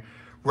is my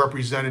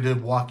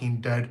representative Walking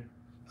Dead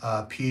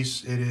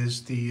piece. It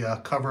is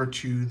the cover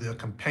to the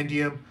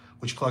compendium,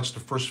 which collects the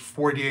first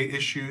 48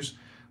 issues,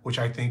 which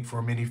I think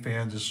for many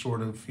fans is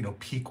sort of,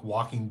 peak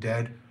Walking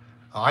Dead.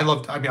 I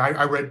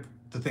read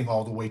the thing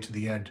all the way to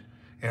the end,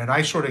 and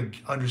I sort of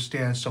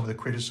understand some of the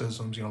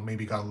criticisms,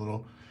 maybe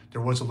there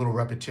was a little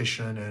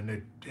repetition,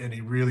 and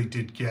it really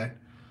did get,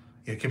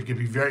 it could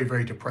be very,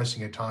 very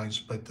depressing at times,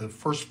 but the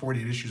first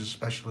 48 issues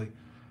especially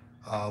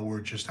were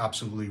just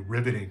absolutely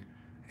riveting.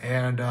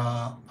 And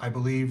I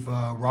believe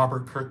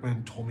Robert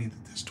Kirkman told me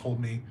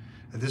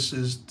that this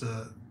is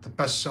the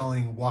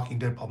best-selling Walking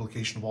Dead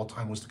publication of all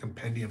time was the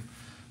compendium.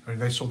 I mean,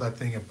 they sold that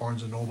thing at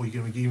Barnes & Noble. You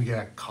can even get it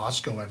at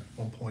Costco at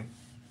one point.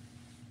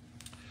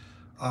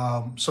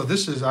 So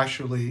this is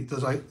actually,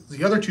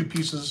 the other two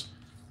pieces,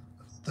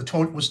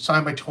 was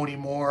signed by Tony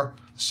Moore.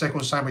 The second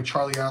was signed by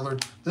Charlie Adler.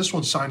 This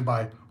one's signed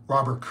by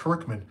Robert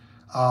Kirkman.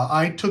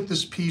 I took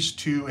this piece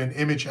to an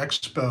Image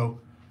Expo.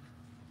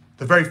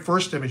 The very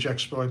first Image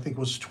Expo, I think,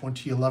 was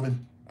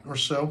 2011 or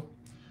so.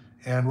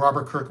 And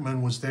Robert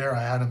Kirkman was there.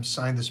 I had him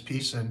sign this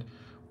piece. And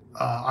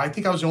I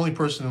think I was the only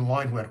person in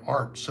line who had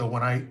art. So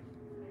when I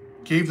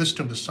gave this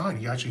to him to sign,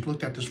 he actually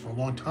looked at this for a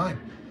long time.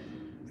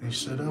 And he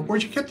said,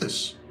 where'd you get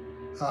this?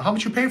 How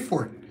much you paid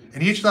for it?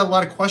 And he actually had a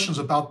lot of questions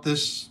about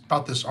this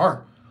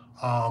art,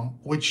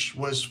 which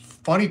was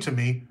funny to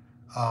me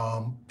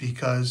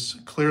because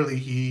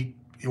clearly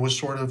it was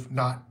sort of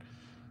not,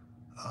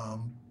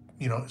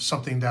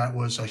 something that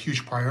was a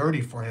huge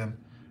priority for him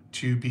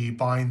to be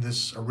buying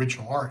this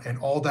original art. And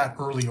all that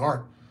early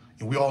art,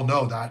 we all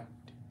know that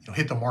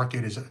Hit the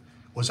Market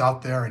was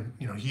out there, and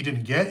he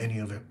didn't get any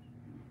of it.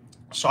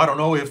 So I don't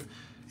know if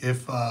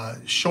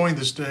showing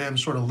this to him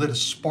sort of lit a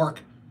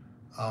spark,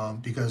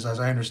 because as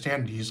I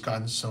understand it, he's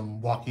gotten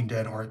some Walking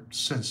Dead art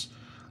since.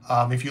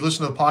 If you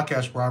listen to the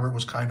podcast, Robert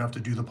was kind enough to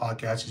do the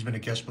podcast. He's been a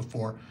guest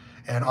before,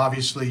 and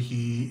obviously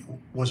he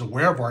was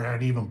aware of art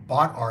and even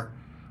bought art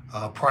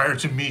prior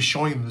to me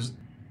showing him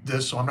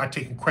this. So I'm not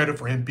taking credit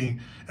for him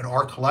being an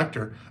art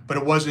collector, but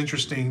it was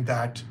interesting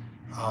that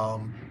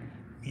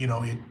he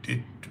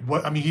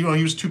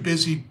was too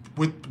busy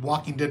with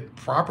Walking Dead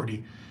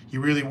property. He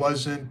really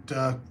wasn't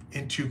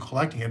into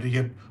collecting it. He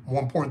had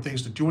more important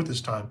things to do at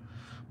this time.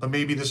 But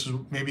maybe this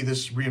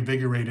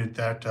reinvigorated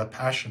that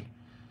passion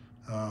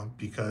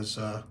because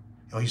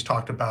he's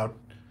talked about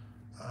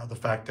the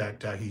fact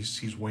that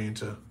he's way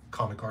into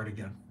comic art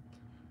again.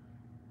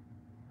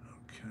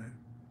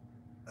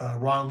 Okay.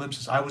 Ron Lim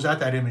says, I was at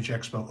that Image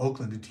Expo,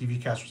 Oakland. The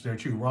TV cast was there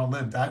too. Ron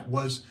Lim, that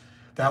was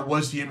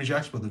the Image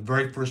Expo, the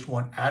very first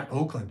one at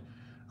Oakland,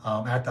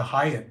 at the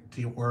Hyatt,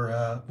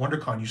 where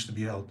WonderCon used to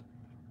be held.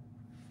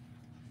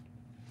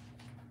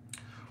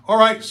 All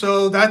right,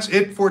 so that's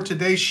it for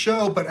today's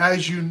show. But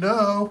as you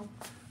know,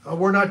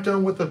 we're not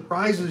done with the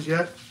prizes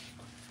yet.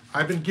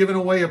 I've been giving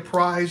away a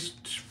prize,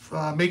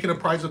 making a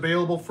prize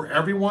available for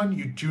everyone.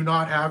 You do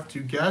not have to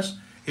guess.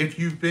 If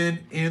you've been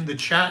in the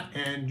chat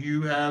and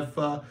you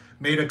have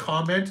made a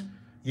comment,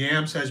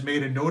 Yams has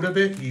made a note of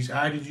it. He's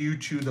added you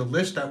to the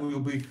list that we will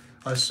be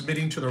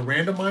submitting to the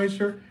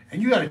randomizer.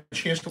 And you got a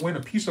chance to win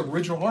a piece of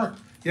original art.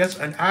 Yes,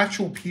 an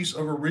actual piece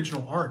of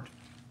original art.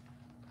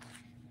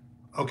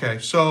 Okay,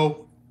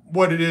 so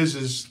what it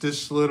is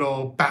this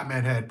little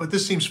Batman head, but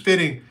this seems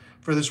fitting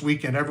for this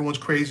weekend. Everyone's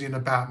crazy into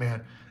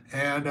Batman.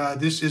 And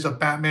this is a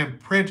Batman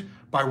print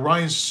by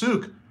Ryan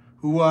Sook,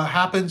 who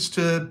happens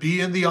to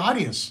be in the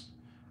audience.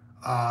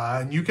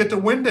 And you get to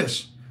win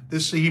this.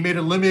 He made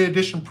a limited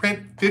edition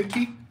print,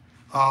 50,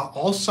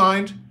 all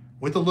signed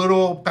with a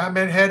little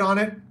Batman head on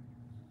it.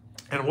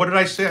 And what did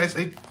I say?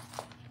 I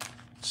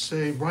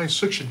say Ryan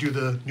Sook should do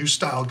the new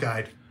style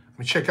guide. I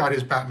mean, check out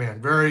his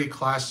Batman. Very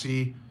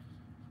classy,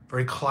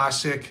 very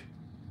classic.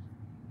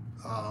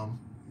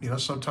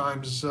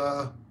 Sometimes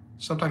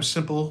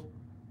simple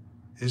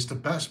is the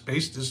best.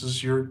 This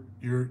is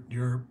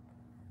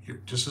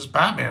this is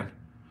Batman,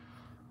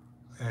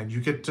 and you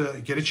get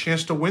a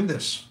chance to win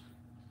this,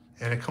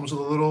 and it comes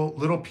with a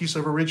little piece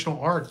of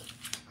original art.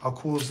 How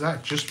cool is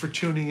that? Just for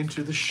tuning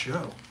into the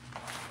show.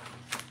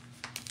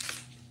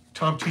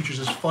 Tom Teachers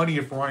is funny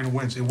if Ryan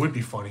wins. It would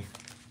be funny,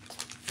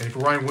 and if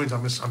Ryan wins,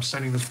 I'm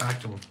sending this back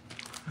to him.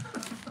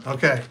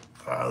 Okay,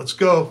 let's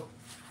go.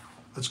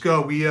 Let's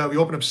go. We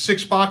opened up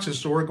 6 boxes,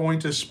 so we're going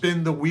to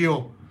spin the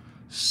wheel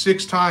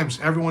 6 times.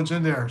 Everyone's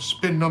in there.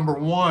 Spin number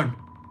 1.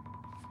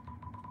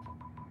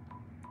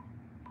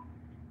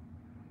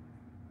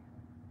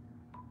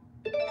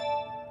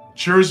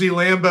 Jersey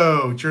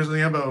Lambo. Jersey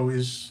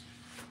Lambo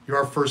you're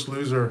our first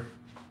loser.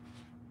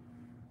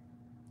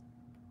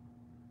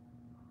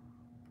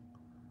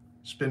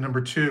 Spin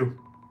number 2.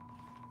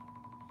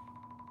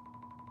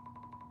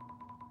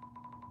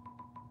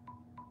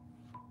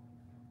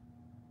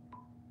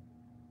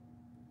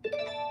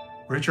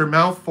 Richard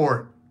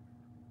Mountfort.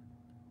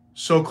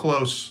 So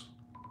close.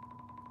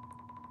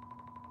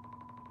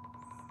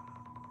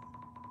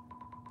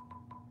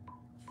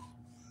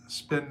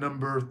 Spin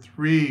number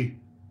 3.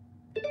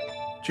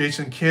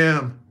 Jason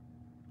Kim.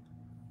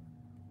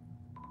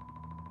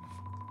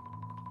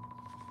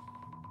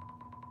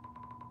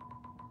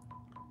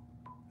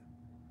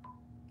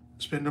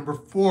 Spin number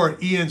 4,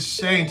 Ian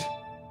Saint.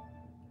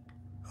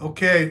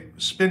 Okay,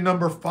 spin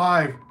number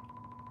 5.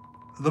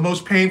 The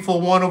most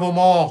painful one of them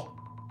all.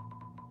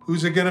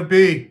 Who's it gonna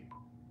be?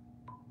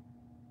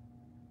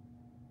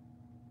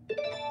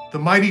 The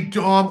Mighty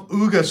Dom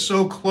Uga.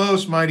 So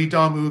close, Mighty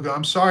Dom Uga.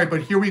 I'm sorry,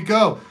 but here we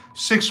go.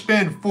 6th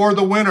spin for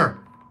the winner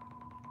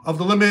of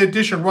the limited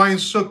edition Ryan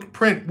Sook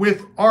print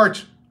with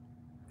art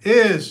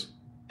is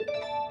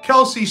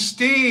Kelsey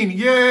Steen.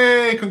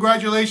 Yay!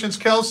 Congratulations,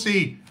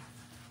 Kelsey.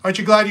 Aren't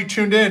you glad you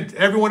tuned in?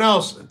 Everyone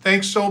else,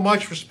 thanks so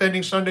much for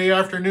spending Sunday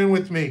afternoon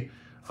with me.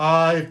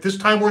 If this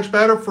time works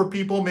better for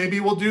people, maybe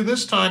we'll do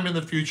this time in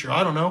the future.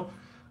 I don't know.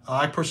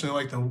 I personally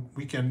like the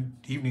weekend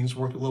evenings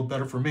work a little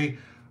better for me.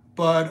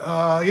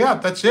 But yeah,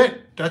 that's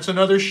it. That's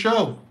another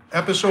show.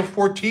 Episode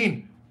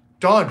 14,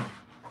 done.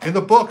 In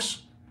the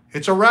books.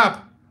 It's a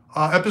wrap.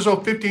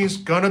 Episode 15 is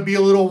going to be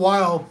a little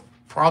while.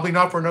 Probably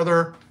not for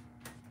another,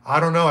 I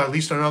don't know, at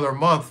least another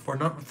month.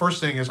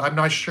 First thing is, I'm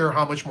not sure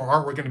how much more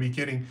art we're going to be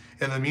getting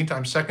in the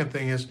meantime. Second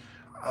thing is,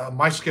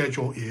 my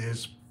schedule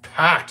is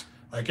packed.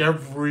 Like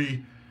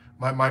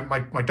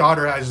my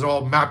daughter has it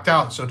all mapped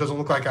out, so it doesn't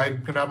look like I'm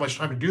going to have much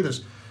time to do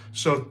this.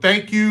 So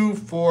thank you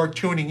for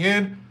tuning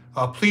in.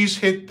 Please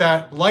hit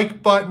that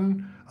like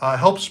button.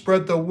 Help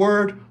spread the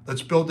word.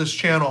 Let's build this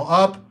channel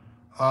up.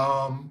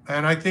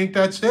 And I think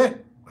that's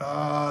it.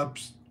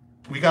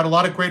 We got a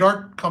lot of great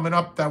art coming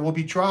up that will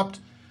be dropped.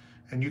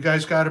 And you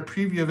guys got a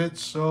preview of it.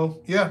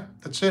 So, yeah,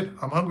 that's it.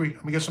 I'm hungry. I'm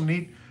going to get something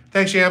to eat.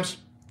 Thanks, Yams.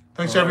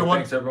 Thanks, everyone.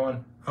 Thanks,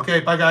 everyone. Okay,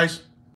 bye, guys.